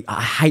 fuck,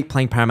 I hate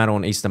playing Parramatta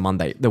on Easter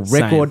Monday. The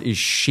record is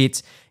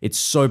shit. It's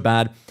so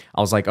bad. I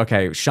was like,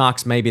 okay,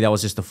 Sharks, maybe that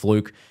was just a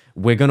fluke.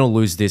 We're gonna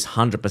lose this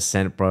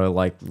 100%, bro.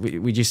 Like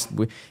we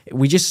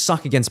just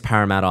suck against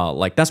Parramatta.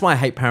 Like that's why I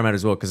hate Parramatta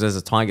as well. Because as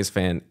a Tigers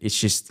fan, it's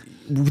just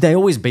they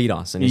always beat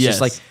us, and it's just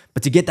like.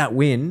 But to get that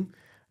win,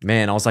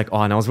 man, I was like,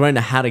 oh, and I was wearing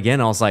the hat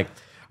again. I was like,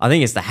 I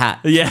think it's the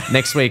hat. Yeah.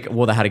 Next week, I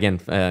wore the hat again.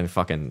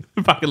 Fucking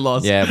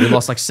lost. Yeah, we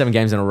lost like 7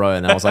 games in a row,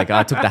 and I was like,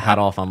 I took the hat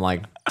off. I'm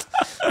like,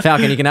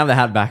 Falcon, you can have the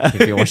hat back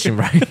if you're watching,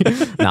 bro.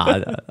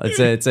 Nah,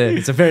 it's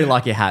a very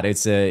lucky hat.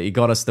 It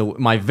got us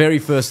my very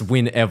first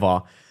win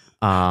ever.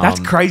 That's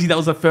crazy. That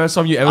was the first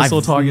time you ever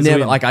saw Tigers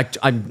win. Like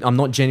I'm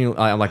not genuine.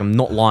 I'm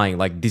not lying.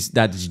 Like this,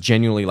 that is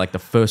genuinely like the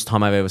first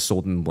time I've ever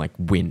saw them like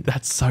win.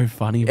 That's so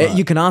funny, bro.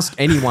 You can ask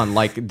anyone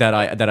like that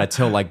I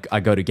tell like I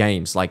go to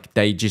games, like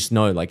they just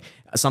know. Like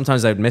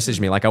sometimes they would message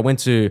me. Like I went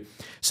to,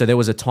 so there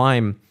was a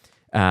time,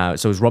 so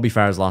it was Robbie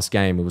Farah's last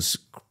game. It was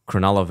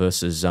Cronulla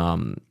versus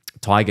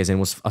Tigers, and it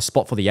was a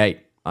spot for the 8.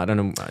 I don't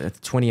know,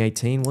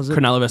 2018 was it?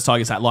 Cronulla versus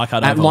Tigers at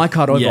Leichhardt At Oval.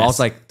 Leichhardt Oval. Yes. I was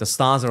like, the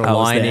stars are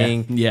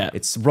aligning. Yeah.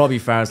 It's Robbie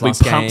Farah's We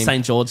last pumped game.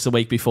 St. George the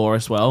week before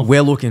as well.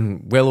 We're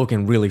looking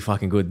really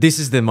fucking good. This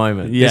is the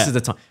moment. Yeah. This is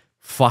the time.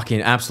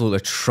 Fucking absolute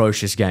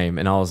atrocious game.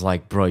 And I was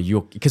like, bro,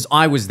 because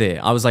I was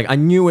there. I was like, I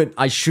knew it.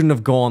 I shouldn't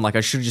have gone. Like,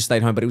 I should have just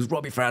stayed home. But it was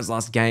Robbie Farah's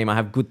last game. I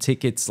have good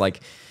tickets. Like,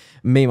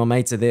 me and my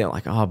mates are there.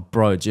 Like, oh,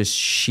 bro, just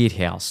shit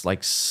house.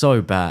 Like,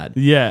 so bad.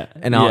 Yeah.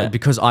 And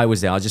because I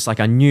was there, I was just like,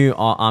 I knew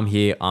I'm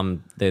here.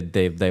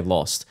 They've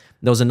lost.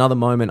 There was another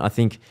moment, I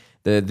think,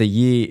 the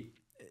year,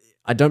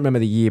 I don't remember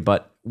the year,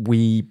 but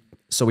we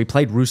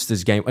played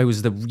Roosters game. It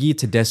was the year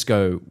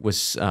Tedesco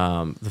was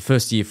the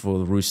first year for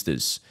the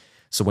Roosters.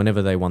 So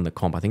whenever they won the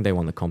comp, I think they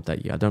won the comp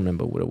that year. I don't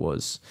remember what it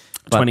was.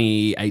 But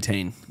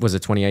 2018. Was it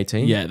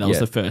 2018? Yeah, that was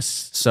the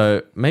first.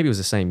 So maybe it was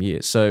the same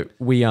year. So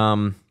we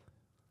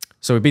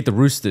beat the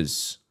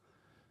Roosters.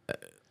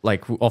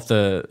 Like off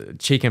the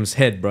Cheekham's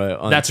head,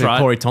 bro. That's right.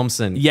 Corey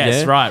Thompson.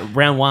 Yes, yeah? right.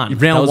 Round one.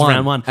 Round one.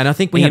 Round one. And I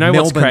think we had had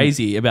what's Melbourne.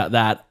 crazy about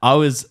that?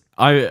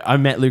 I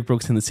met Luke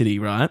Brooks in the city,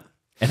 right?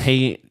 And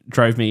he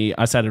drove me.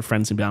 I started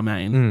friends in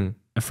Balmain.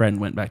 A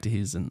friend went back to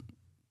his, and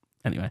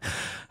anyway,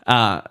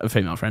 a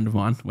female friend of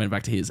mine went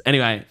back to his.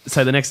 Anyway,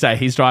 so the next day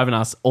he's driving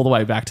us all the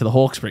way back to the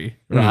Hawkesbury,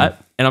 right?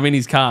 And I'm in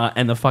his car,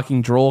 and the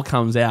fucking draw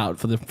comes out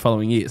for the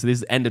following year. So this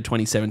is end of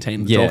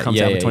 2017. The draw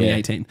comes out for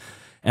 2018,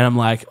 and I'm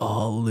like,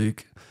 oh,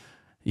 Luke,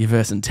 you're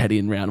versing Teddy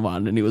in round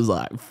one. And he was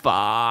like,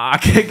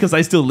 fuck. Because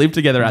they still lived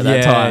together at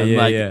that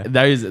time.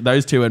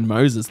 Those two and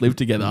Moses lived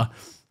together.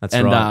 That's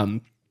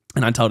right.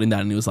 And I told him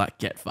that, and he was like,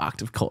 get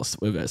fucked. Of course,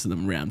 we're versing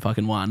them in round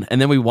fucking one.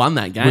 And then we won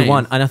that game. We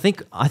won. And I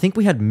think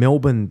we had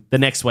Melbourne the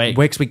next week.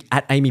 Next week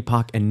at Amy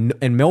Park, and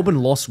Melbourne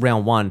lost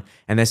round one.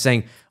 And they're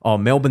saying, oh,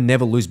 Melbourne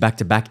never lose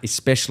back-to-back,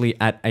 especially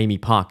at Amy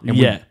Park. And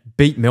we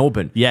beat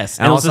Melbourne. Yes,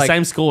 and and I it was the like,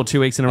 same score 2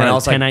 weeks in a and I row,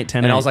 was like, 10-8, 10-8.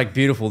 and I was like,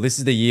 beautiful. This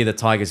is the year the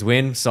Tigers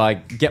win. So I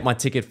get my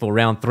ticket for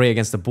round 3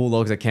 against the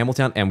Bulldogs at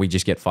Campbelltown, and we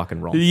just get fucking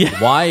robbed. Yeah.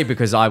 Why?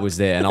 Because I was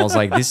there, and I was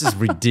like, this is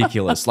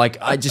ridiculous. Like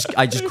I just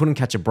couldn't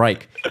catch a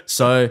break.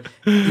 So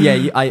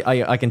yeah,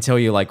 I can tell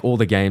you like all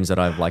the games that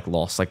I've like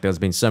lost. Like there's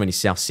been so many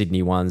South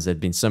Sydney ones. There've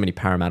been so many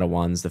Parramatta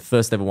ones. The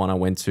first ever one I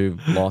went to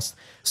lost.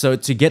 So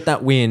to get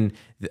that win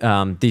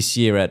this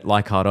year at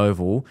Leichhardt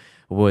Oval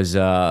was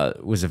a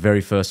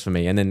very first for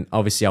me. And then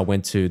obviously I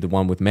went to the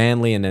one with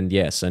Manly, and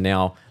then so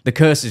now the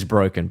curse is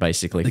broken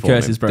basically. The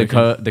curse is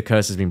broken. The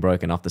curse has been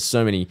broken after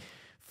so many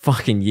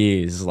fucking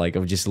years like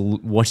of just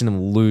watching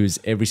them lose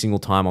every single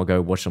time I'll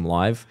go watch them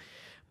live.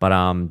 But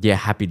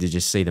happy to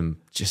just see them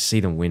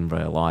win,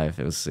 bro, live.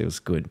 It was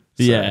good.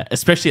 So, yeah,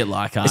 especially at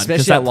Leichhardt.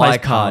 especially at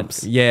Leichhardt.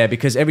 Pumps. Yeah,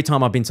 because every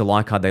time I've been to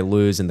Leichhardt, they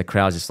lose and the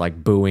crowd's just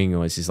like booing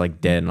or it's just like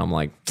dead, and I'm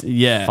like,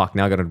 Yeah. fuck.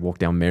 Now I got to walk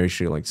down Mary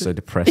Street like so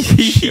depressed. And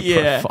shit,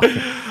 Yeah. bro.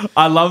 Fuck.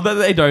 I love that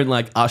they don't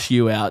like usher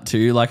you out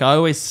too. Like I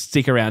always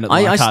stick around at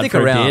I Leichhardt stick for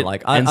a around, bit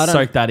like, and I don't-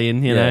 soak that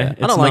in. You know, I It's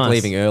don't like nice.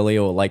 leaving early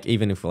or like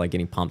even if we're like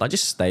getting pumped. I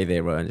just stay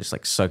there, bro, and just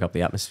like soak up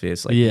the atmosphere.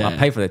 It's like Yeah. I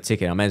pay for the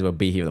ticket. I may as well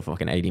be here for the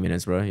fucking 80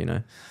 minutes, bro. You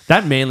know,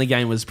 That Manly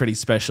game was pretty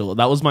special.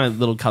 That was my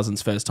little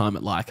cousin's first time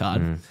at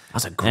Leichhardt.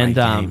 that's a great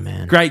game,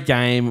 man. Great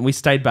game. We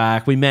stayed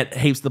back. We met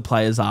heaps of the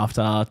players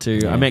after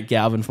too. I met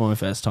Galvin for my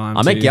first time.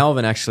 I met too.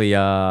 Galvin actually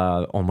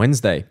on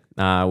Wednesday.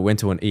 We went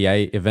to an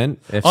EA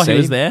event. FC. Oh, he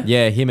was there?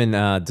 Yeah, him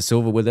and De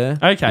Silva were there.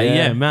 Okay,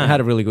 yeah, man. We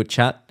had a really good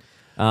chat.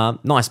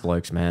 Nice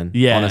blokes, man.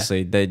 Yeah.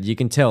 Honestly, you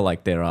can tell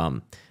like they're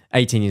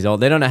 18 years old.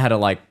 They don't know how to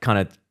like kind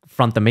of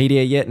front the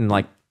media yet and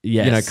like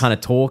Yes. kind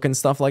of talk and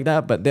stuff like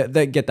that. But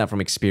they get that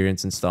from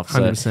experience and stuff. So,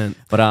 100%.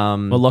 But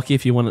Well, Lockie,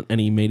 if you want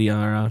any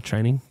media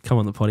training, come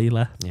on the potty,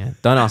 lad. yeah,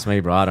 don't ask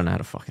me, bro. I don't know how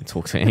to fucking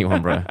talk to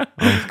anyone, bro.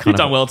 You've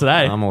done well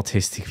today. I'm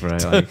autistic, bro.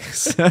 Like,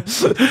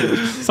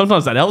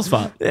 Sometimes that helps,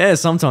 but yeah,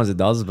 sometimes it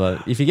does,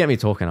 but if you get me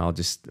talking, I'll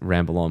just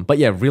ramble on. But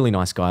yeah, really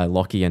nice guy,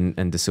 Lockie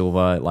and De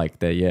Silva, like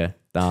they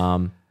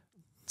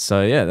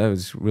so yeah, that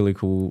was really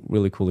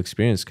cool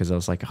experience because I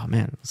was like, oh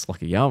man, it's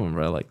Lockie Yarman,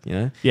 bro. Like, you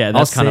know, Yeah, I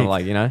was that's kind of sick.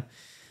 like, you know,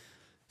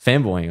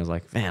 fanboying. I was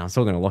like, man, I was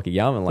talking to Lockie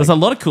Yarman. Like, there's a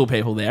lot of cool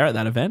people there at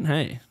that event.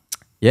 Hey,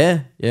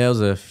 yeah, it was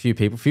a few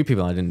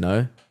people I didn't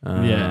know.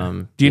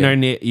 Do you know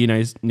Nick? You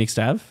know Nick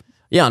Stav?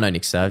 Yeah, I know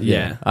Nick Sav.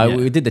 Yeah, Yeah.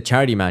 We did the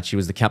charity match. He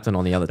was the captain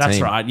on the other That's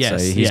team. right, yes, so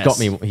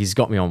yes. he's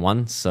got me on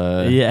one.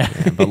 So Yeah.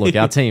 but look,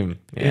 our team,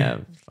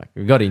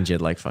 we got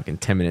injured like fucking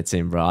 10 minutes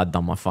in, bro. I'd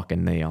done my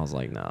fucking knee. I was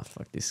like, nah,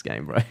 fuck this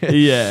game, bro.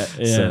 Yeah,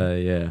 So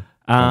yeah,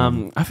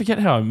 I forget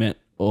how I met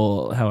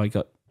or how I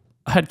got.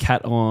 I had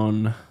Kat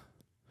on.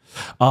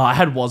 Oh, I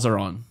had Wazza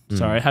on.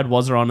 Sorry, I had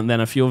Wazza on, and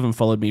then a few of them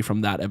followed me from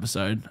that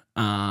episode.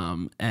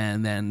 And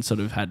then sort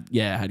of had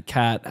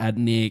Kat, had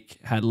Nick,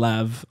 had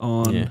Lav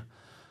on. Yeah.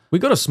 We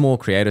got a small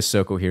creator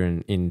circle here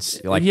in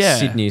like Yeah.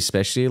 Sydney,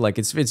 especially. Like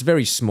it's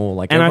very small.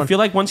 Like And I everyone- feel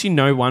like once you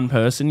know one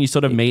person, you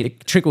sort of meet.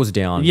 it trickles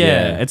down.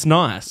 Yeah, it's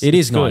nice. It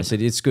It's is good. nice.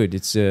 It's good.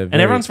 It's And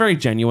everyone's very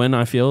genuine.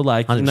 I feel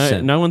like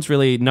 100%.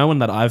 no one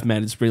that I've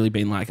met has really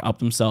been like up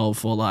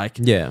themselves or like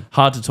Yeah.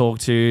 hard to talk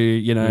to.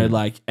 You know,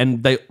 like,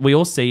 and we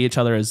all see each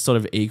other as sort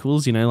of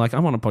equals. You know, like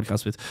I'm on a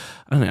podcast with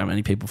I don't know how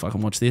many people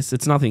fucking watch this.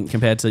 It's nothing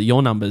compared to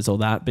your numbers or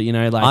that. But you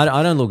know, like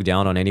I don't look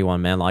down on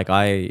anyone, man. Like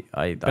I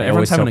everyone's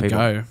always tell having a people,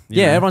 go, you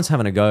Yeah, know? everyone's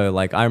having a go.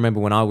 Like I remember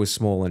when I was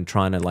small and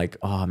trying to like,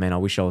 oh man, I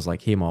wish I was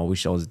like him. Or I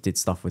wish did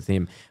stuff with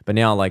him. But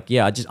now, like,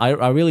 yeah,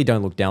 I really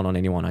don't look down on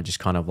anyone. I just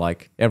kind of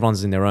like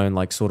everyone's in their own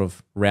like sort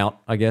of route,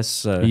 I guess.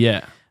 So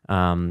yeah.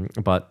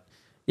 but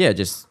yeah,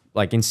 just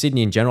like in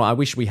Sydney in general, I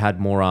wish we had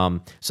more.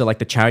 So like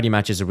the charity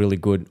match is a really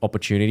good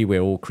opportunity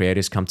where all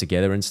creators come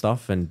together and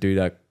stuff and do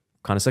that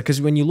kind of stuff. Because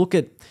when you look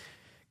at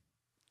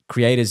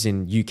creators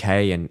in UK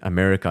and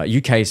America,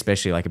 UK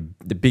especially, like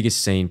the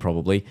biggest scene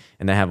probably,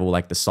 and they have all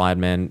like the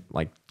sidemen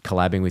like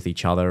collabing with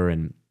each other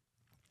and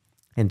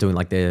doing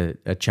like their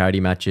charity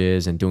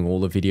matches and doing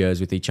all the videos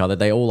with each other.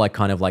 They all like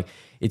kind of like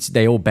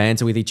they all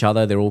banter with each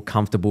other. They're all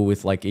comfortable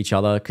with like each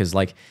other because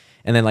like,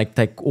 and then like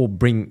they all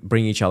bring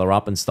each other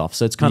up and stuff.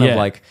 So it's kind of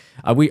like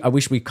I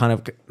wish we kind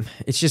of.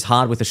 It's just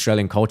hard with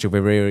Australian culture.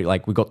 We're very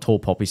like we got tall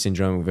poppy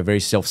syndrome. We're very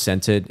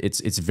self-centered.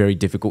 It's very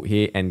difficult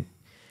here and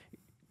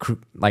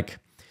like.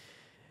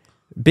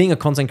 Being a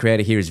content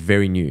creator here is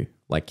very new,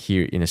 like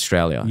here in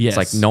Australia. Yes.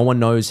 It's like no one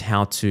knows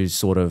how to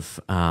sort of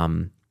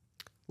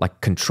like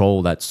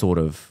control that sort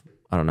of,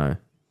 I don't know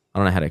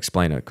how to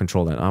explain it,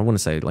 control that. I don't want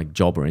to say like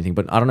job or anything,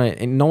 but I don't know.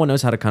 And no one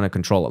knows how to kind of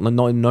control it.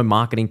 No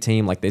marketing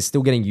team, like they're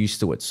still getting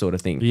used to it sort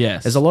of thing.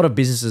 Yes. There's a lot of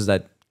businesses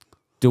that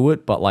do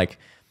it, but like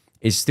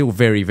it's still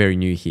very, very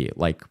new here.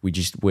 Like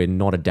we're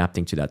not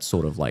adapting to that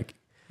sort of like,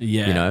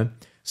 Yeah. you know?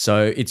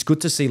 So it's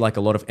good to see like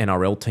a lot of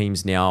NRL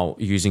teams now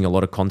using a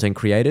lot of content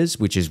creators,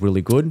 which is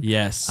really good.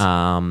 Yes.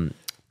 And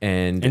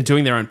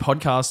doing their own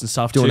podcasts and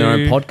stuff doing too. their own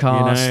you know?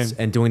 podcasts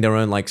and doing their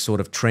own like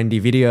sort of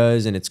trendy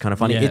videos, and it's kind of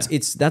funny. Yeah.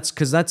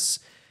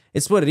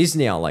 It's what it is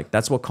now. Like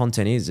that's what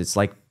content is. It's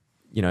like,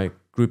 you know,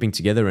 grouping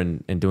together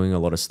and doing a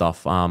lot of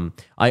stuff.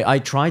 I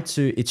try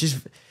to. It's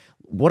just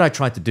what I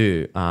try to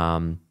do.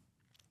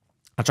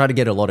 I try to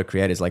get a lot of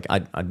creators. Like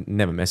I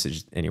never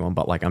messaged anyone,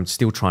 but like I'm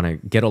still trying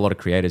to get a lot of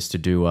creators to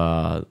do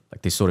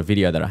like this sort of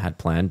video that I had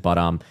planned. But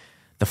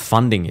the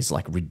funding is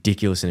like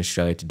ridiculous in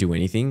Australia to do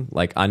anything.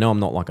 Like I know I'm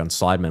not like on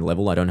Sidemen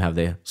level. I don't have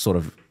their sort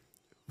of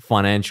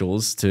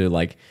financials to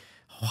like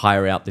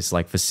hire out this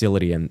like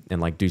facility and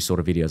like do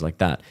sort of videos like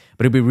that.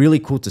 But it'd be really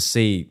cool to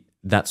see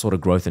that sort of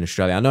growth in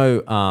Australia. I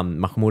know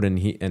Mahmoud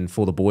and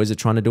For the Boys are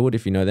trying to do it.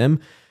 If you know them,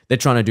 they're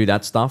trying to do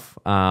that stuff.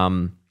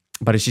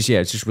 But it's just, yeah,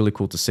 it's just really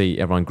cool to see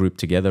everyone group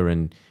together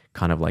and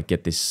kind of like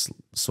get this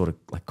sort of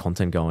like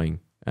content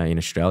going in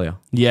Australia.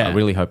 Yeah. I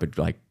really hope it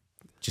like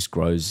just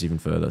grows even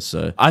further.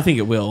 So I think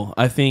it will.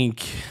 I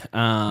think,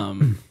 I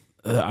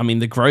mean,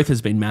 the growth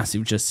has been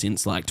massive just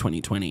since like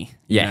 2020.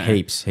 Yeah,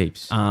 heaps.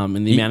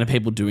 And the amount of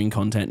people doing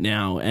content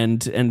now.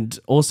 And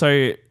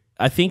also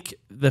I think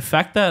the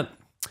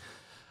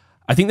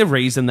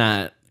reason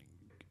that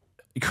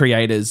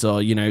creators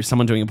or, you know,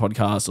 someone doing a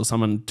podcast or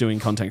someone doing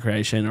content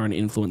creation or an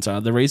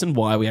influencer, the reason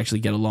why we actually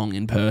get along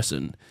in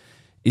person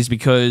is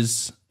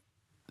because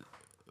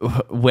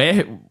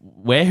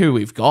we're who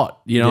we've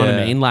got, you know what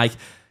I mean? Like,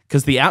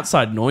 because the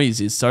outside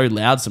noise is so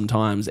loud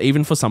sometimes,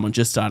 even for someone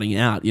just starting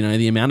out, you know,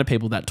 the amount of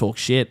people that talk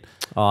shit.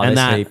 Oh, and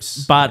that,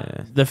 heaps.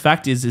 But the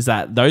fact is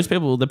that those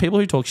people, the people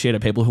who talk shit are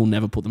people who'll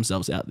never put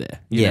themselves out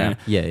there. You know?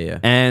 Yeah.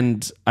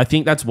 And I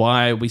think that's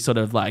why we sort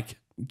of like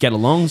get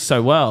along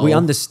so well. We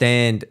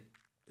understand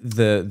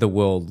the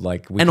world,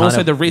 like we and kind also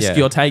of, the risk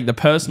you're taking, the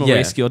personal Yeah.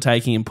 risk you're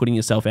taking and putting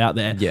yourself out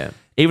there. Yeah.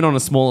 Even on a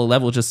smaller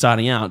level, just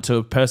starting out, to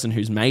a person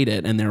who's made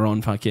it and they're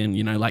on fucking,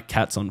 you know, like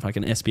Kat's on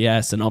fucking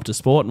SBS and Optus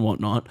Sport and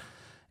whatnot,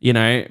 you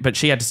know, but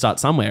she had to start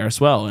somewhere as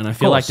well. And I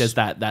feel like there's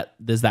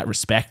that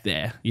respect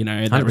there, you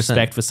know, that 100%.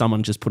 respect for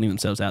someone just putting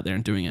themselves out there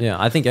and doing it.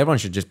 Yeah, I think everyone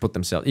should just put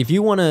themselves. If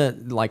you want to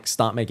like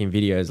start making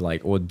videos,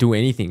 like, or do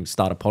anything,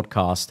 start a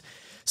podcast,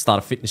 start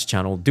a fitness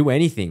channel, do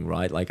anything,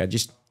 right? Like, I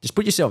just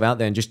put yourself out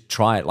there and just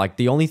try it. Like,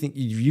 the only thing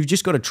you've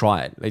just got to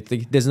try it.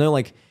 Like, there's no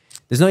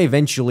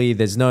eventually.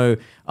 There's no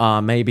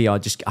maybe I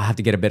have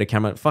to get a better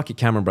camera. Fuck your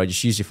camera, bro.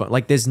 Just use your phone.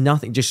 Like, there's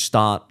nothing. Just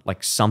start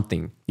like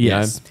something.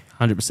 Yes,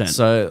 you know? 100%.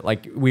 So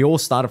like we all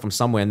started from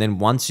somewhere, and then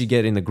once you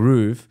get in the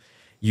groove,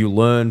 you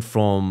learn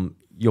from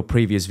your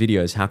previous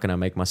videos. How can I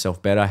make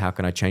myself better? How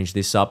can I change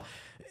this up?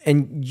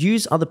 And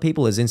use other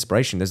people as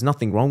inspiration. There's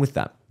nothing wrong with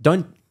that.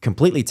 Don't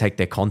completely take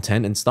their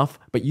content and stuff,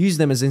 but use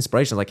them as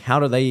inspiration. Like,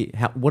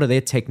 what are their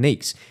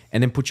techniques?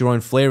 And then put your own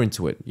flair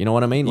into it. You know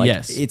what I mean? Like,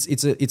 yes.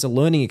 It's a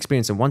learning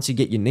experience. And once you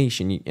get your niche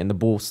and the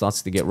ball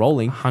starts to get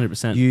rolling,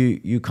 100%.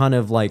 You kind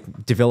of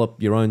like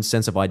develop your own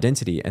sense of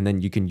identity, and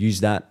then you can use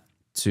that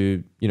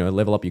to, you know,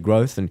 level up your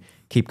growth and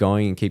keep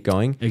going and keep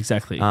going.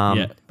 Exactly.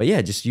 But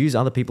yeah, just use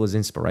other people as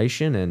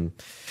inspiration, and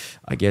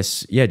I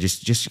guess, yeah,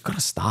 just you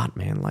gotta start,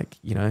 man. Like,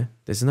 you know,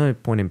 there's no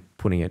point in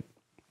putting it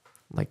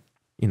like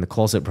in the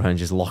closet, bro, and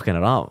just locking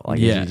it up. Like,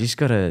 you just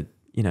gotta,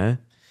 you know,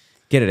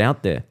 get it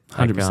out there.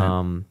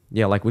 100%.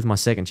 Yeah, like with my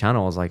second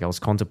channel, I was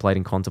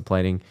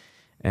contemplating,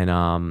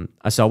 and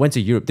so I went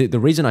to Europe. The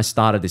reason I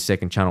started this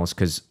second channel is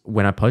because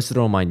when I posted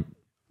it on my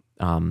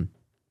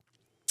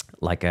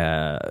like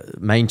a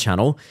main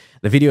channel,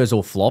 the videos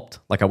all flopped.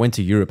 Like, I went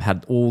to Europe,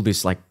 had all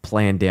this like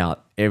planned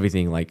out,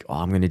 everything like, oh,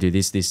 I'm going to do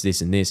this,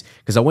 and this.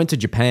 Because I went to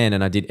Japan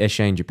and I did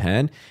Eshe in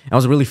Japan. And it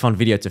was a really fun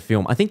video to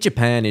film. I think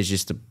Japan is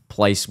just a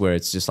place where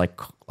it's just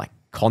like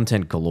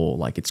content galore.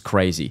 Like, it's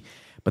crazy.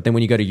 But then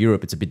when you go to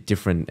Europe, it's a bit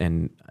different.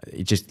 And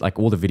it just like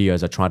all the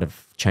videos, I tried to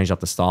change up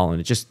the style,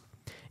 and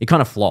it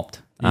kind of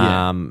flopped.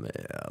 Yeah.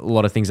 A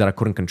lot of things that I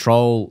couldn't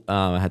control.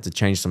 I had to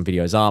change some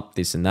videos up,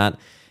 this and that.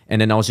 And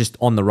then I was just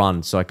on the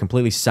run. So I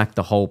completely sacked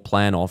the whole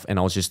plan off, and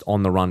I was just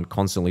on the run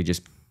constantly,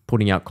 just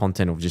putting out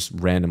content of just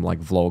random like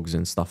vlogs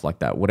and stuff like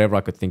that, whatever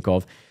I could think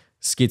of,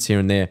 skits here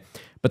and there.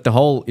 But the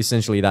whole,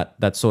 essentially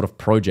that sort of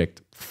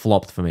project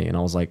flopped for me. And I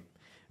was like,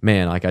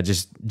 man, like I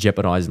just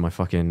jeopardized my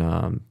fucking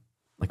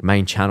like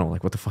main channel.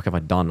 Like, what the fuck have I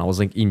done? I was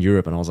like in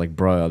Europe, and I was like,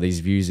 bro,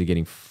 these views are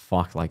getting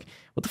fucked. Like,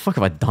 what the fuck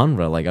have I done,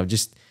 bro? Like, I've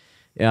just,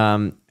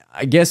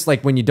 I guess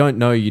like when you don't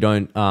know, you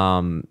don't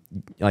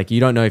like,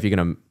 you don't know if you're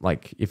gonna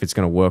like if it's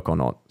gonna work or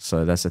not.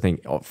 So that's the thing.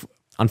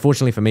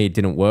 Unfortunately for me, it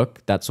didn't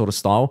work, that sort of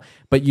style.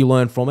 But you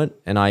learn from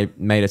it, and I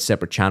made a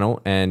separate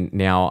channel, and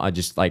now I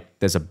just like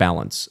there's a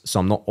balance. So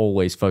I'm not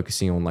always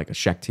focusing on like a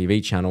Shak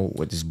TV channel,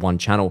 which is one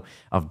channel.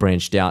 I've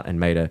branched out and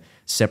made a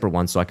separate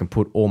one, so I can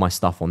put all my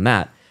stuff on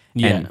that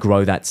and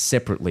grow that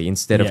separately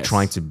instead of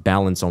trying to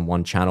balance on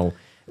one channel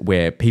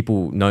where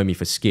people know me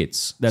for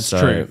skits. That's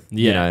true.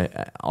 Yeah. You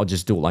know, I'll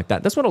just do it like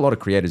that. That's what a lot of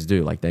creators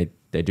do. Like they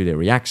do their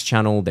reacts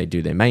channel, they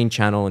do their main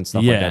channel and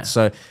stuff like that.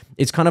 So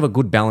it's kind of a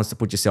good balance to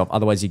put yourself.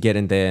 Otherwise you get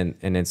in there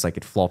and it's like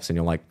it flops and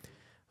you're like,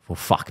 well,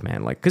 fuck,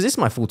 man. Like, because this is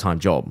my full-time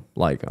job.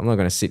 Like, I'm not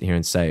going to sit here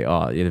and say,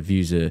 oh, yeah, the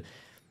views are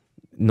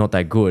not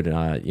that good.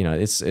 You know,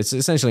 it's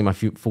essentially my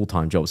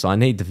full-time job. So I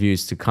need the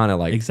views to kind of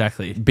like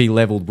exactly be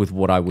leveled with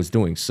what I was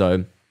doing.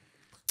 So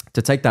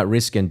to take that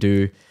risk and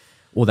do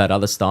all that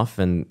other stuff,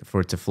 and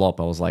for it to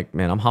flop, I was like,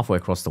 man, I'm halfway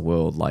across the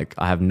world. Like,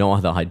 I have no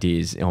other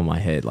ideas on my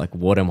head. Like,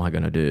 what am I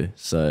going to do?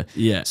 So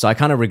Yeah. So I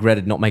kind of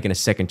regretted not making a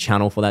second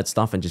channel for that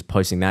stuff and just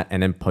posting that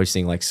and then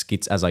posting like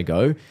skits as I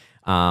go.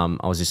 I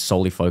was just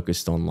solely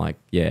focused on like,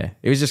 it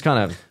was just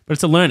kind of. But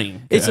it's a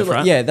learning.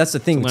 Right? Yeah, that's the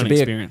thing. It's a To learning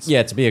be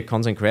experience. to be a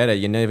content creator,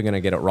 you're never going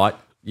to get it right.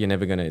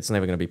 It's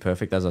never gonna be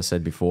perfect, as I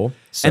said before.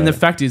 So, And the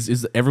fact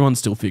is that everyone's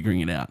still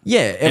figuring it out.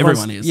 yeah,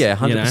 Everyone is. Yeah,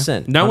 you know?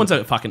 100%. No one's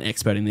a fucking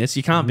expert in this.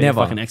 You can't be a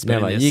fucking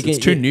expert in this. It's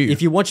too new.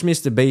 If you watch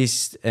Mr.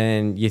 Beast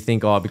and you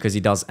think, oh, because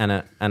he does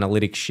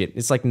analytic shit,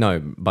 it's like,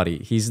 no, buddy,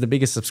 he's the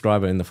biggest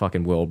subscriber in the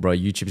fucking world, bro.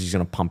 YouTube's just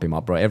gonna pump him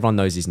up, bro. Everyone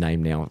knows his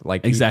name now.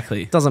 Like,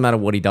 Exactly. It doesn't matter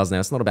what he does now.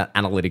 It's not about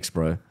analytics,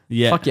 bro.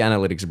 Yeah. Fuck your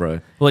analytics, bro.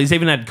 Well, he's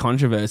even had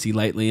controversy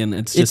lately, and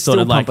it's just sort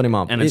still of like, pumping him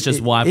up, and it's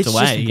just wiped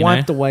away. It's just you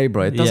wiped know? away,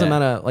 bro. It doesn't Yeah.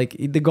 matter. Like,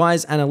 the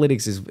guy's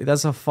analytics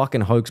that's a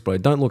fucking hoax, bro.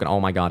 Don't look at, oh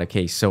my god,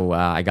 okay, so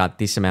I got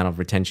this amount of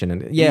retention,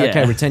 and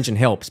okay, retention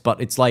helps, but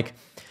it's like,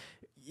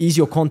 is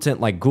your content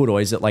like good, or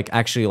is it like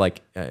actually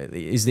like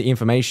is the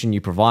information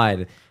you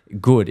provide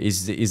good?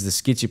 Is the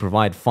skits you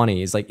provide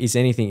funny? Is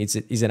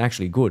it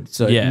actually good?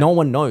 So no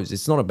one knows.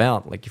 It's not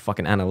about like your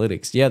fucking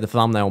analytics. Yeah, the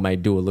thumbnail may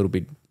do a little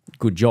bit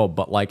good job,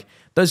 but like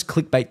those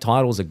clickbait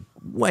titles are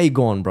way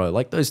gone, bro.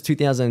 Like those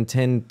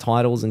 2010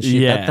 titles and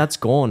shit, that's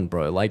gone,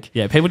 bro. Like,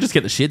 yeah, people just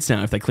get the shits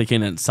now if they click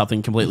in and it's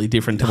something completely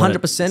different to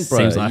 100%, bro.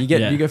 Seems like.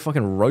 You go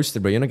fucking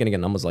roasted, bro. You're not gonna get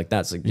numbers like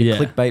that. So your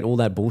clickbait, all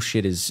that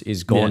bullshit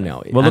is gone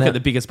now. Well, look at the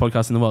biggest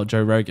podcast in the world,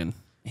 Joe Rogan.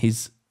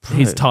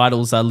 His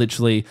titles are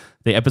literally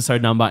the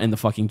episode number and the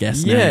fucking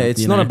guest name. Yeah,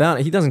 it's not know? about.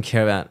 He doesn't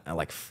care about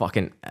like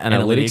fucking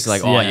analytics.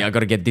 Like, I got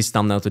to get this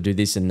thumbnail to do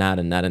this and that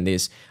and that and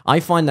this. I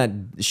find that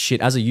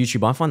shit as a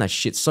YouTuber. I find that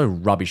shit so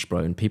rubbish, bro.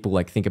 And people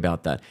like think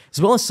about that as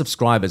well as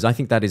subscribers. I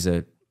think that is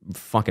a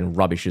fucking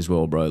rubbish as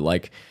well, bro.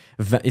 Like,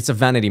 it's a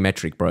vanity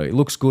metric, bro. It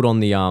looks good on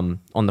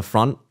the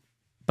front,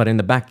 but in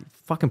the back, it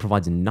fucking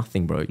provides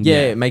nothing, bro.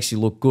 Yeah, it makes you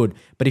look good,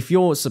 but if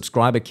your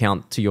subscriber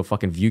count to your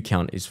fucking view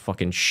count is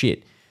fucking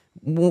shit,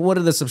 what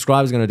are the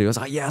subscribers going to do? It's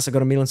like, yes, I got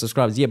 1 million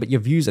subscribers. Yeah, but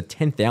your views are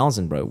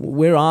 10,000, bro.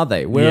 Where are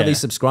they? Where are these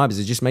subscribers?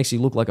 It just makes you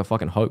look like a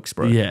fucking hoax,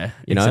 bro. Yeah,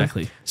 you know?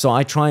 exactly. So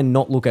I try and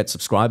not look at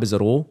subscribers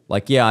at all.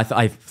 Like, yeah,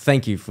 I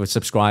thank you for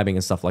subscribing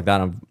and stuff like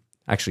that. I'm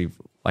actually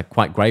like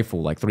quite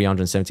grateful, like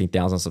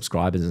 317,000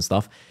 subscribers and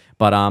stuff.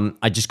 But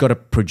I just got to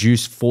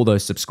produce for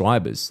those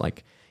subscribers.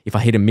 Like, if I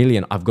hit 1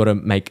 million, I've got to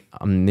make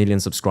 1 million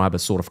subscriber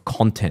sort of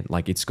content.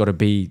 Like, it's got to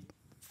be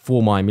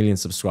for my 1 million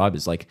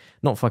subscribers. Like,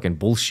 not fucking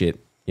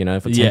bullshit. You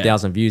know, for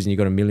 10,000 views and you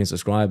got 1 million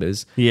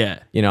subscribers. Yeah.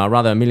 You know, I'd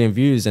rather 1 million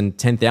views and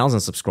 10,000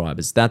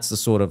 subscribers. That's the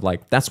sort of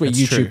like, that's what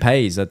YouTube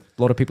pays. That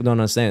a lot of people don't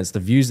understand. It's the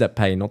views that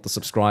pay, not the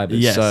subscribers.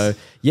 Yes. So,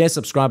 yeah,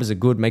 subscribers are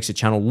good, makes your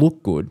channel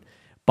look good.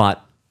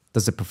 But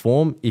does it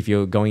perform if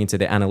you're going into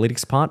the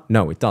analytics part?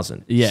 No, it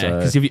doesn't. Yeah,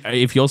 because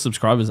if your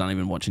subscribers aren't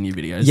even watching your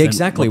videos, yeah,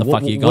 exactly. What the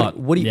fuck you got?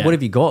 What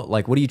have you got?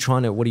 Like, what are you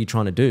trying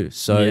to do?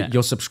 So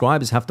your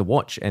subscribers have to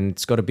watch, and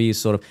it's got to be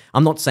sort of.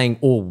 I'm not saying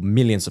all 1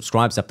 million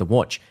subscribers have to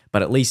watch,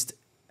 but at least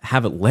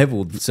have it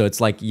leveled. So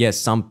it's like, yes,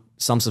 some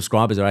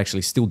subscribers are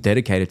actually still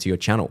dedicated to your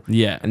channel.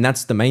 Yeah, and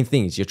that's the main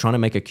thing. Is you're trying to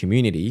make a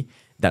community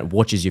that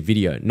watches your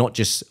video, not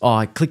just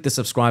I click the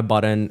subscribe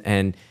button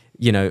and,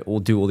 you know, or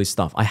do all this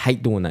stuff. I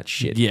hate doing that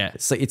shit. Yeah.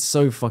 It's like, it's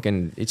so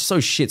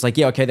shit. It's like,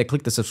 yeah, okay, they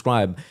click the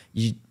subscribe,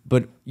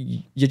 but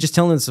you're just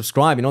telling them to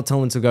subscribe. You're not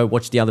telling them to go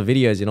watch the other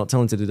videos. You're not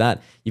telling them to do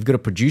that. You've got to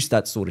produce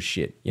that sort of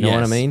shit. You know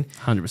what I mean?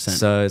 100%.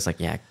 So it's like,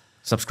 yeah,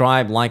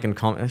 subscribe, like, and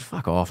comment.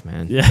 Fuck off,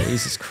 man. Yeah.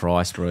 Jesus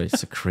Christ, bro.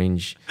 It's a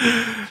cringe.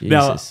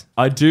 Jesus.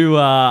 Now, I do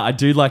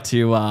like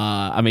to,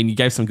 I mean, you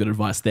gave some good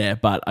advice there,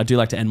 but I do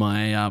like to end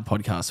my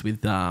podcast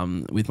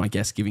with my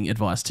guests giving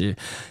advice to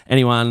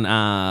anyone,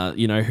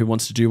 you know, who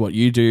wants to do what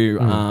you do,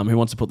 who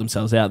wants to put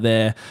themselves out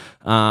there,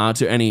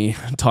 to any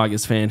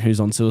Tigers fan who's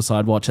on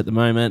suicide watch at the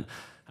moment.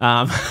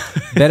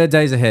 Better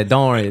days ahead.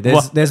 Don't worry.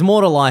 There's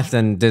more to life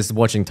than just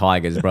watching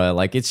Tigers, bro.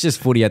 Like, it's just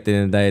footy at the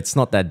end of the day. It's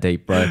not that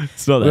deep, bro.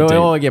 It's not that deep. We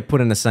all get put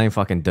in the same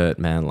fucking dirt,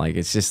 man. Like,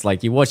 it's just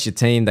like you watch your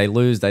team, they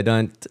lose, they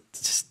don't.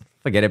 Just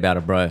forget about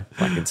it, bro.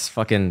 Like,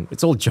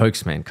 it's all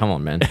jokes, man. Come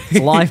on, man. It's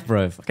life,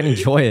 bro. Fucking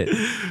enjoy it.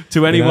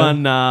 To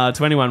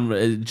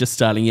anyone just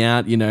starting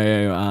out, you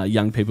know,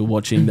 young people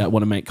watching that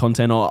want to make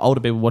content, or older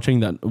people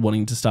watching that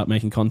wanting to start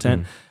making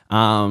content,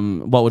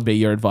 what would be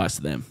your advice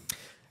to them?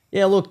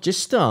 Yeah, look,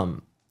 just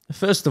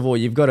first of all,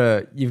 you've got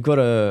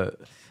to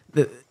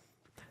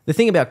the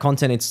thing about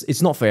content,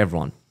 it's not for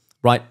everyone,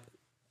 right?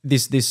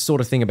 This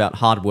sort of thing about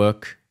hard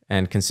work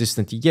and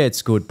consistency, yeah,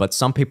 it's good, but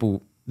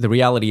the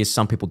reality is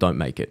some people don't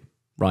make it,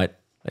 right?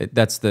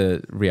 That's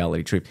the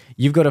reality truth.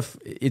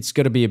 It's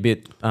got to be a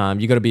bit,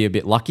 you got to be a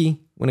bit lucky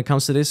when it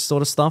comes to this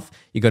sort of stuff.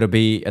 You got to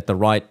be at the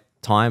right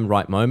time,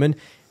 right moment.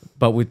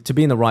 But to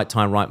be in the right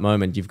time, right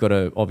moment, you've got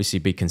to obviously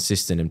be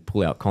consistent and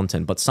pull out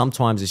content. But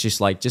sometimes it's just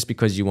like, just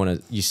because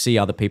you see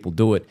other people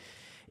do it,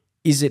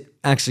 is it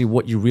actually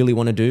what you really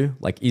want to do?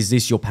 Like, is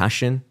this your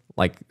passion?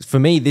 Like, for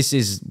me, this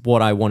is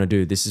what I want to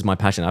do. This is my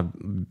passion.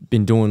 I've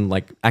been doing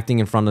like acting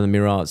in front of the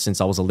mirror since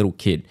I was a little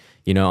kid.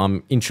 You know,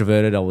 I'm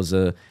introverted. I was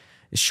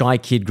shy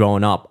kid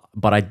growing up,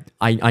 but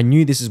I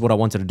knew this is what I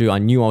wanted to do. I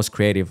knew I was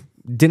creative.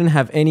 Didn't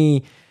have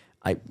any,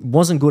 I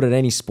wasn't good at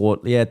any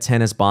sport. Yeah,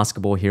 tennis,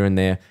 basketball here and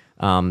there.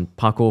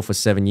 Parkour for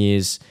 7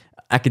 years.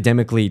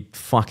 Academically,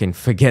 fucking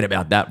forget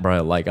about that,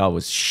 bro. Like I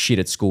was shit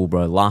at school,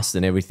 bro. Last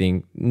and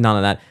everything, none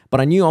of that.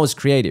 But I knew I was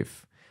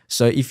creative.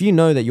 So if you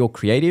know that you're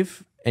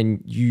creative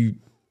and you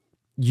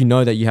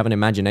know that you have an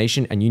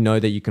imagination and you know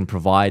that you can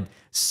provide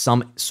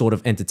some sort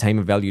of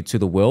entertainment value to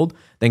the world,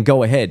 then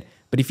go ahead.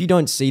 But if you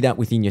don't see that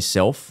within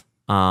yourself,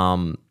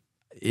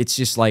 it's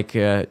just like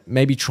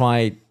maybe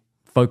try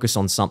focus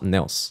on something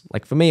else.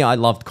 Like for me, I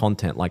loved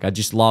content. Like I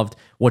just loved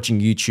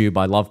watching YouTube.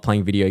 I love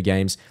playing video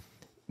games.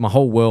 My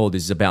whole world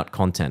is about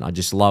content. I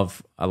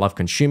love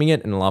consuming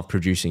it and I love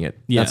producing it.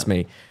 Yeah. That's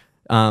me.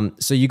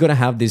 So you got to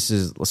have this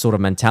as a sort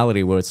of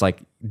mentality where it's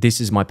like,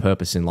 this is my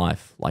purpose in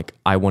life. Like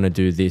I want to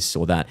do this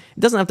or that. It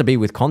doesn't have to be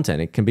with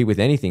content. It can be with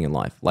anything in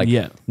life. Like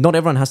not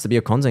everyone has to be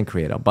a content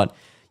creator, but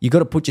you got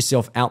to put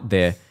yourself out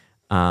there.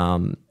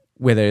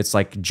 Whether it's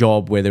like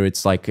job, whether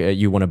it's like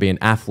you want to be an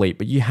athlete,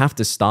 but you have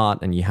to start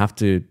and you have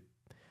to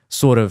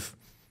sort of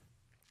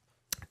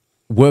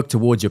work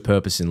towards your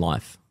purpose in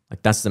life.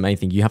 Like that's the main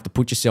thing. You have to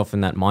put yourself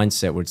in that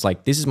mindset where it's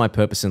like, this is my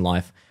purpose in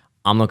life.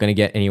 I'm not going to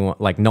get anyone,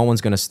 like no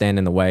one's going to stand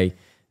in the way.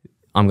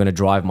 I'm going to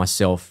drive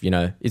myself, you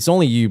know, it's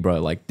only you,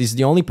 bro. Like this is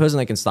the only person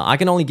that can start. I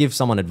can only give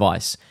someone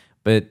advice,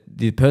 but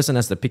the person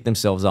has to pick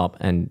themselves up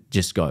and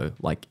just go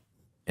like,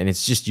 and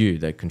it's just you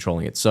that are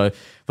controlling it. So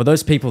for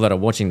those people that are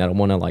watching that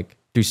want to like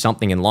do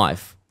something in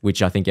life,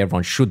 which I think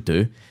everyone should do,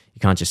 you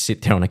can't just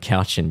sit there on a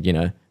couch and, you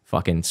know,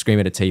 fucking scream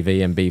at a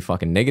TV and be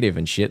fucking negative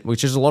and shit,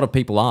 which is a lot of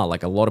people are.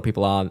 Like a lot of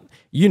people are,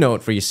 you know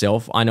it for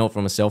yourself. I know it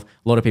for myself.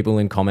 A lot of people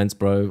in comments,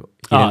 bro,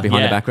 behind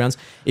the backgrounds.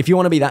 If you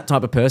want to be that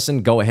type of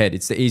person, go ahead.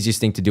 It's the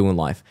easiest thing to do in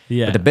life.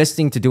 Yeah. But the best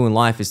thing to do in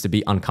life is to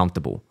be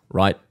uncomfortable,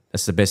 right?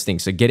 That's the best thing.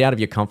 So get out of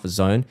your comfort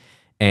zone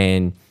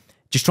and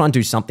just try and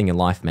do something in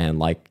life, man.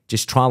 Like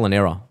just trial and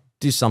error.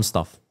 Do some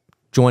stuff.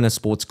 Join a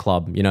sports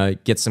club, you know,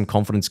 get some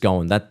confidence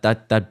going.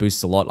 That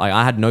boosts a lot. Like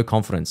I had no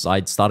confidence. I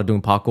started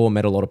doing parkour,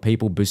 met a lot of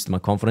people, boosted my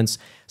confidence,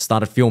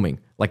 started filming.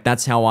 Like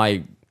that's how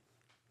I,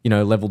 you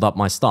know, leveled up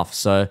my stuff.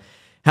 So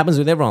happens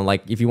with everyone.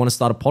 Like if you want to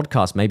start a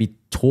podcast, maybe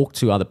talk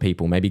to other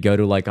people, maybe go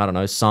to like, I don't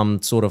know,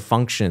 some sort of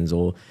functions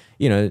or,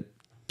 you know,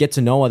 get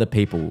to know other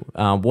people,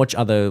 watch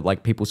other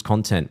like people's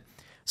content.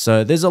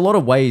 So there's a lot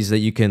of ways that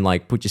you can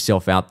like put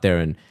yourself out there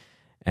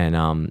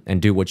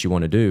and do what you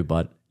want to do.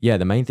 But yeah,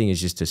 the main thing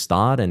is just to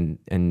start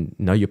and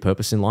know your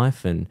purpose in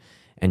life and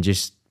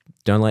just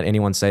don't let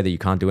anyone say that you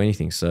can't do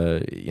anything.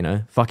 So, you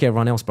know, fuck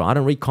everyone else, bro. I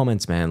don't read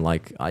comments, man.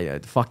 Like,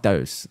 fuck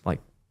those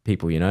like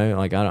people, you know?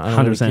 Like, I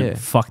don't 100% really care.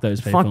 Fuck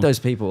those people. Fuck those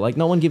people. Like,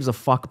 no one gives a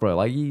fuck, bro.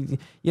 Like, you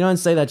don't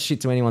say that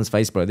shit to anyone's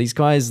face, bro. These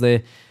guys,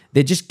 they're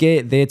just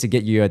there to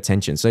get your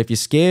attention. So if you're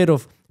scared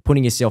of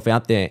putting yourself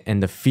out there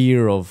and the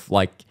fear of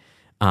like,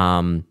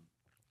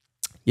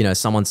 you know,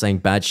 someone saying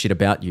bad shit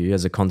about you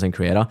as a content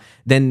creator,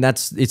 then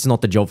it's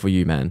not the job for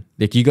you, man.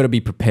 Like you got to be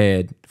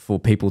prepared for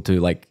people to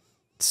like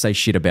say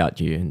shit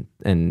about you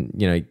and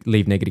you know,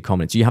 leave negative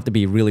comments. You have to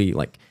be really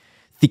like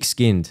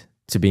thick-skinned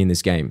to be in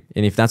this game.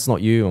 And if that's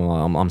not you,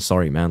 well, I'm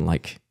sorry, man.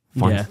 Like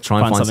try and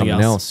find something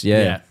else.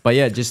 Yeah. But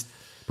yeah, just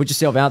put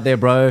yourself out there,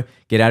 bro.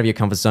 Get out of your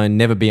comfort zone.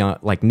 Never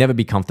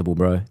be comfortable,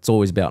 bro. It's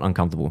always about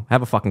uncomfortable.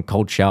 Have a fucking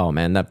cold shower,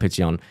 man. That puts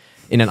you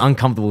in an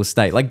uncomfortable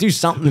state. Like do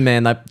something,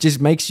 man, that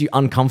just makes you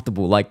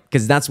uncomfortable. Like,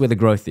 because that's where the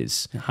growth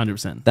is.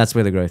 100%. That's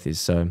where the growth is.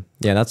 So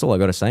yeah, that's all I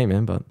got to say,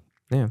 man. But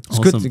yeah, it's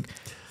awesome. Good.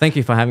 Thank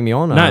you for having me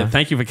on. No,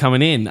 thank you for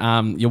coming in.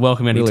 You're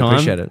welcome anytime. Really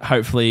appreciate it.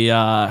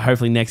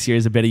 Hopefully next year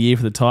is a better year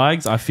for the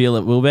Tigers. I feel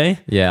it will be.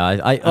 Yeah,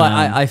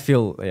 I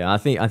feel. Yeah, I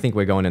think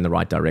we're going in the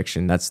right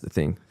direction. That's the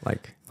thing.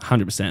 Like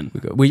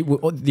 100%. We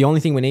the only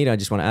thing we need. I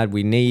just want to add.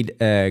 We need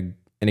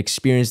an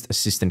experienced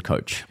assistant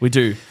coach. We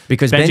do.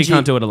 Because Benji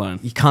can't do it alone.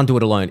 You can't do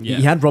it alone. Yeah.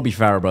 You had Robbie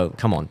Farah, bro.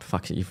 Come on.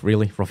 Fuck you.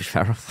 Really? Robbie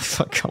Farah?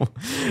 Fuck, come on.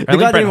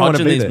 Only Brent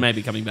Hodgson is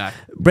maybe coming back.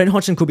 Brent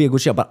Hodgson could be a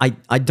good shot, but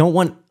I don't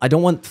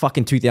want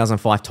fucking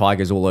 2005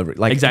 Tigers all over it.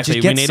 Like,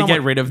 exactly. We need to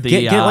get rid of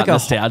the like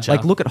nostalgia.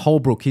 Like look at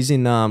Holbrook. He's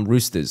in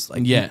Roosters.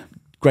 Like,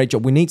 great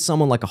job. We need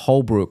someone like a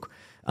Holbrook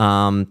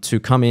to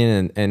come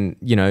in and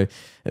you know,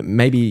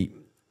 maybe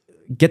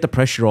get the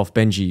pressure off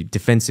Benji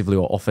defensively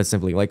or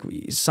offensively. Like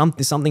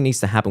something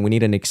needs to happen. We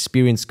need an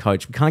experienced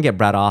coach. We can't get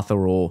Brad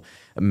Arthur or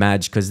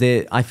Madge because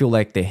I feel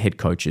like they're head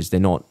coaches. They're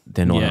not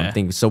I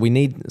think. So we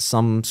need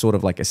some sort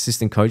of like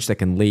assistant coach that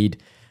can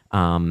lead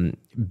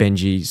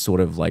Benji, sort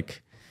of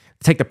like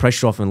take the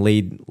pressure off and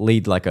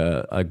lead like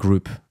a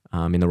group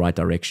in the right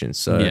direction.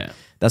 So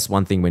that's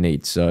one thing we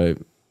need. So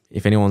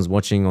if anyone's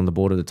watching on the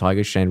board of the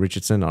Tigers, Shane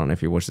Richardson, I don't know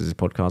if he watches this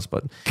podcast,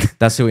 but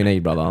that's who we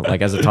need, brother.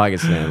 Like as a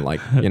Tigers fan, like,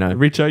 you know,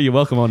 Richo, you're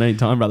welcome on any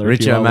time, brother. if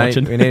you Richo, are mate,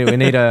 watching.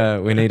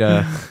 we need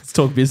a Let's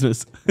talk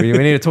business. we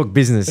need to talk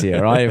business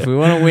here, right? If we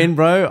want to win,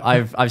 bro,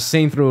 I've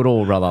seen through it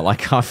all, brother.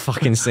 Like I've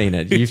fucking seen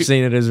it. You've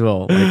seen it as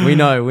well. Like we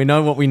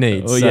know what we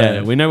need. Oh so.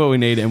 yeah, we know what we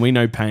need, and we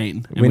know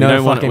pain. And We know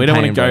don't want fucking we don't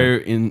want pain, to bro.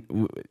 go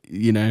in.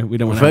 You know, we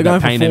don't want If to we're have going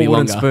that for pain 4 any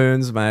wooden longer.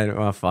 spoons, mate.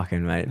 Oh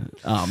fucking mate.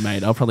 Oh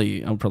mate, I'll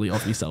probably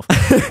off myself.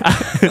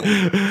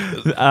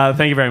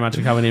 Thank you very much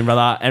for coming in,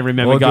 brother. And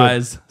remember, All good.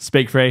 guys,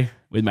 speak free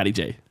with Matty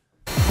G.